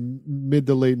the mid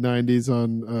to late 90s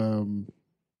on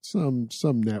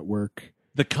some network.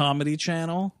 The Comedy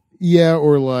Channel? Yeah,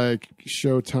 or like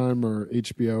Showtime or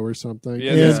HBO or something.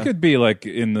 Yeah, this could be like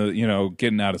in the,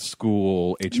 getting out of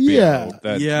school HBO. Yeah.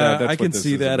 That's I can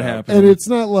see that happen. And it's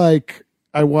not like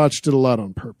I watched it a lot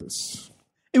on purpose.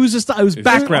 It was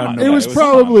background noise. It was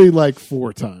probably like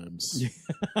 4 times.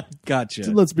 Gotcha.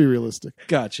 So let's be realistic.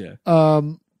 Gotcha.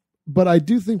 But I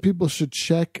do think people should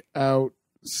check out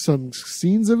some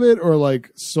scenes of it or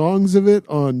like songs of it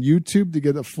on YouTube to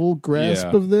get a full grasp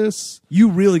of this.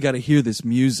 You really got to hear this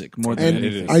music more than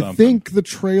anything. I think the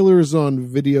trailer is on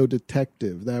Video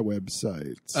Detective, that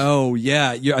website. Oh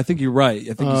yeah, I think you're right.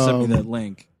 I think you sent me that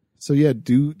link. So yeah,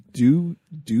 do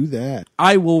that.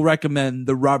 I will recommend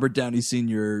the Robert Downey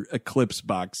Sr. Eclipse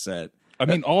box set. I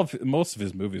mean, most of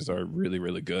his movies are really,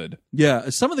 really good. Yeah,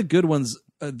 some of the good ones,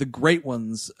 the great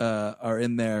ones, are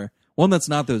in there. One that's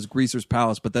not those Greaser's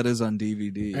Palace, but that is on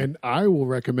DVD. And I will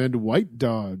recommend White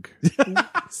Dog.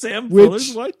 Sam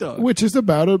Fuller's White Dog. Which is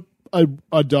about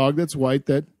a dog that's white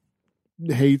that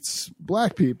hates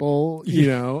black people. You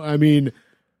know, I mean,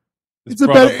 it's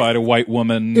brought up by a white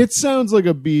woman. It sounds like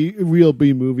a real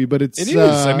B movie, but it is.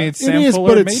 I mean, it's Sam Fuller.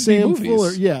 But it's Sam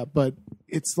Fuller. Yeah, but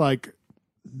it's like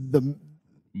the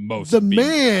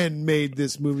man made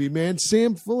this movie. Man,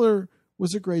 Sam Fuller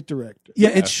was a great director. Yeah,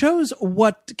 it shows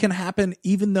what can happen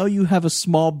even though you have a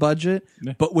small budget,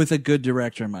 but with a good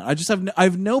director in mind. I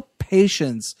have no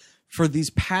patience for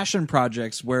these passion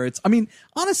projects where it's. I mean,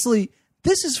 honestly,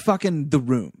 this is fucking The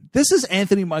Room. This is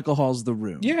Anthony Michael Hall's The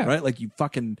Room. Yeah, right. Like, you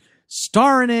fucking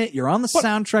star in it. You're on the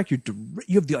soundtrack. You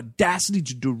have the audacity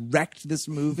to direct this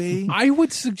movie. I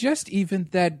would suggest even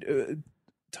that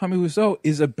Tommy Wiseau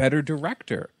is a better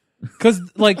director. Because,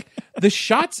 like, the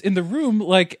shots in The Room,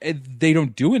 like, they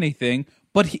don't do anything,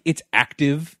 but it's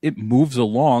active. It moves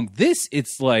along. This,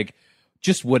 it's like,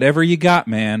 just whatever you got,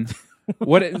 man.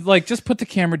 Just put the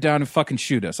camera down and fucking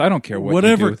shoot us. I don't care what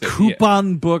whatever you do with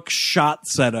coupon book shot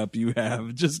setup you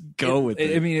have, just go with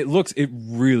it. I mean, it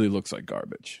really looks like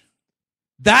garbage.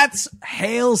 That's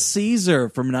Hail Caesar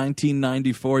from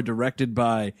 1994, directed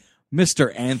by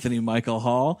Mr. Anthony Michael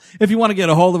Hall. If you want to get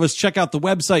a hold of us, check out the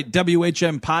website,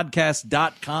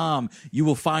 WHMpodcast.com. You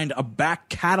will find a back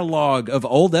catalog of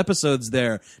old episodes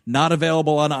there, not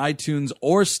available on iTunes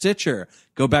or Stitcher.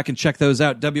 Go back and check those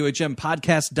out,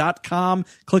 WHMpodcast.com.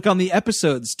 Click on the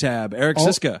episodes tab. Eric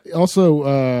Siska.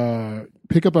 Also,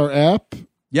 pick up our app.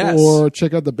 Yes. Or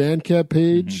check out the Bandcamp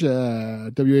page,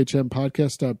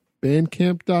 WHMpodcast.bandcamp.com.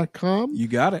 You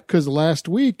got it. Because last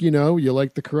week, you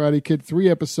like the Karate Kid 3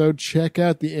 episode, check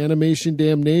out the Animation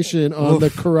Damnation on the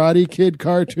Karate Kid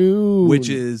cartoon. Which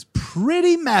is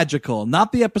pretty magical.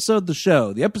 Not the episode, the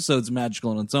show. The episode's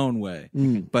magical in its own way.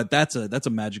 But that's a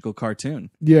magical cartoon.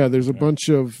 Yeah, there's a bunch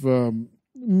of Mr.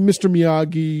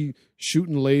 Miyagi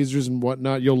shooting lasers and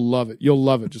whatnot. You'll love it.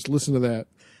 Just listen to that.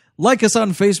 Like us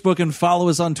on Facebook and follow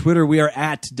us on Twitter. We are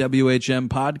at WHM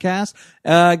Podcast.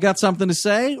 Got something to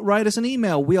say? Write us an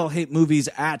email.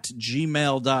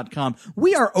 weallhatemovies@gmail.com.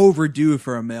 We are overdue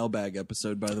for a mailbag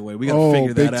episode, by the way. We got to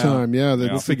figure that out. Big time. Yeah,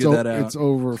 we'll figure that out. It's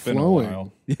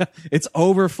overflowing. Yeah, it's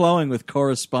overflowing with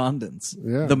correspondence.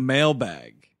 Yeah. The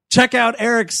mailbag. Check out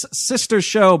Eric's sister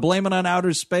show, Blame It on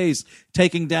Outer Space,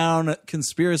 taking down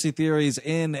conspiracy theories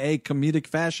in a comedic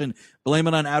fashion.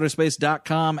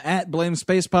 BlameItOnOuterSpace.com,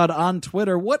 @BlameSpacePod on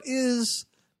Twitter. What is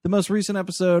the most recent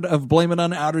episode of Blame It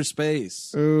on Outer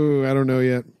Space? Oh, I don't know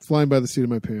yet. Flying by the seat of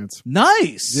my pants.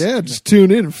 Nice. Yeah, just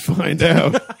tune in and find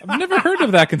out. I've never heard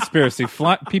of that conspiracy.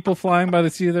 People flying by the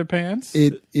seat of their pants?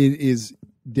 It is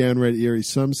downright eerie.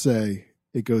 Some say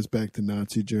it goes back to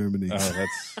Nazi Germany. Oh,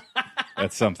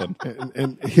 that's something.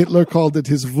 And Hitler called it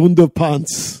his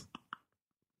Wunderpants.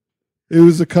 It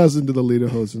was a cousin to the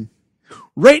Lederhosen.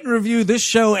 Rate and review this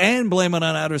show and Blame It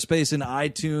on Outer Space in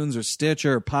iTunes or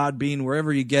Stitcher or Podbean,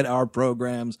 wherever you get our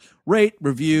programs. Rate,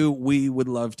 review. We would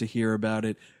love to hear about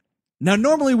it. Now,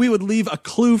 normally we would leave a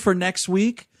clue for next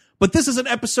week, but this is an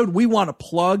episode we want to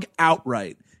plug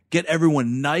outright. Get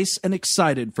everyone nice and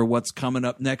excited for what's coming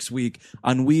up next week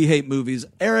on We Hate Movies.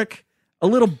 Eric, a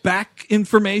little back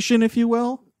information, if you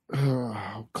will.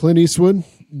 Clint Eastwood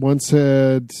once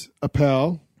had a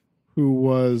pal who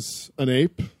was an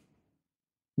ape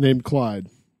named Clyde.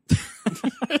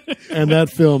 And that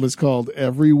film is called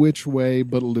Every Which Way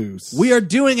But Loose. We are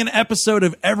doing an episode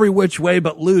of Every Which Way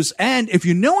But Loose. And if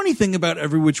you know anything about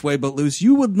Every Which Way But Loose,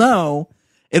 you would know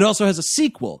it also has a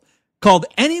sequel called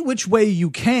Any Which Way You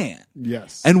Can.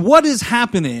 Yes. And what is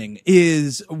happening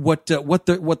is what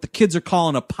the kids are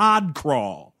calling a pod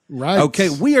crawl. Right. Okay,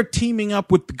 we are teaming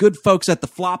up with the good folks at the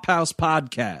Flophouse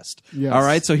Podcast. Yes. All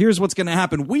right, so here's what's going to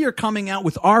happen. We are coming out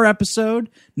with our episode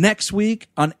next week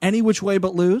on Any Which Way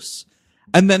But Loose.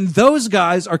 And then those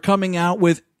guys are coming out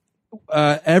with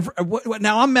now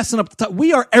I'm messing up the top.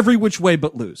 We are Every Which Way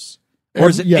But Loose. Or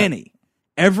is it Yeah. Any?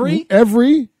 Every?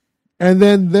 And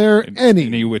then they're any.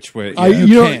 Any which way.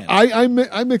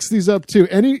 I mix these up too.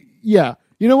 You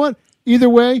know what? Either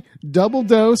way, double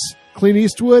dose, Clint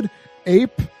Eastwood,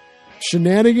 Ape,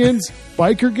 Shenanigans,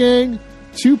 Biker Gang,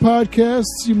 2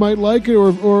 podcasts. You might like it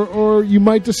or you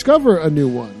might discover a new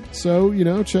one. So,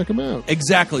 check them out.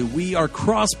 Exactly. We are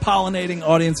cross-pollinating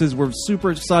audiences. We're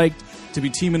super psyched to be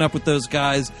teaming up with those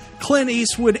guys. Clint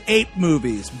Eastwood Ape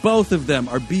movies. Both of them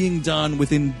are being done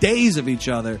within days of each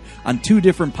other on 2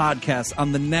 different podcasts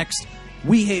on the next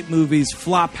We Hate Movies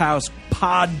Flophouse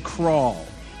Pod Crawl.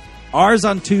 Ours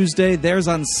on Tuesday, theirs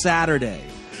on Saturday.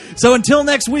 So until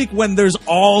next week, when there's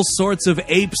all sorts of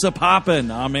apes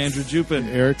a-poppin', I'm Andrew Jupin.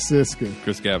 Eric Siska.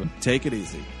 Chris Gavin. Take it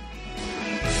easy.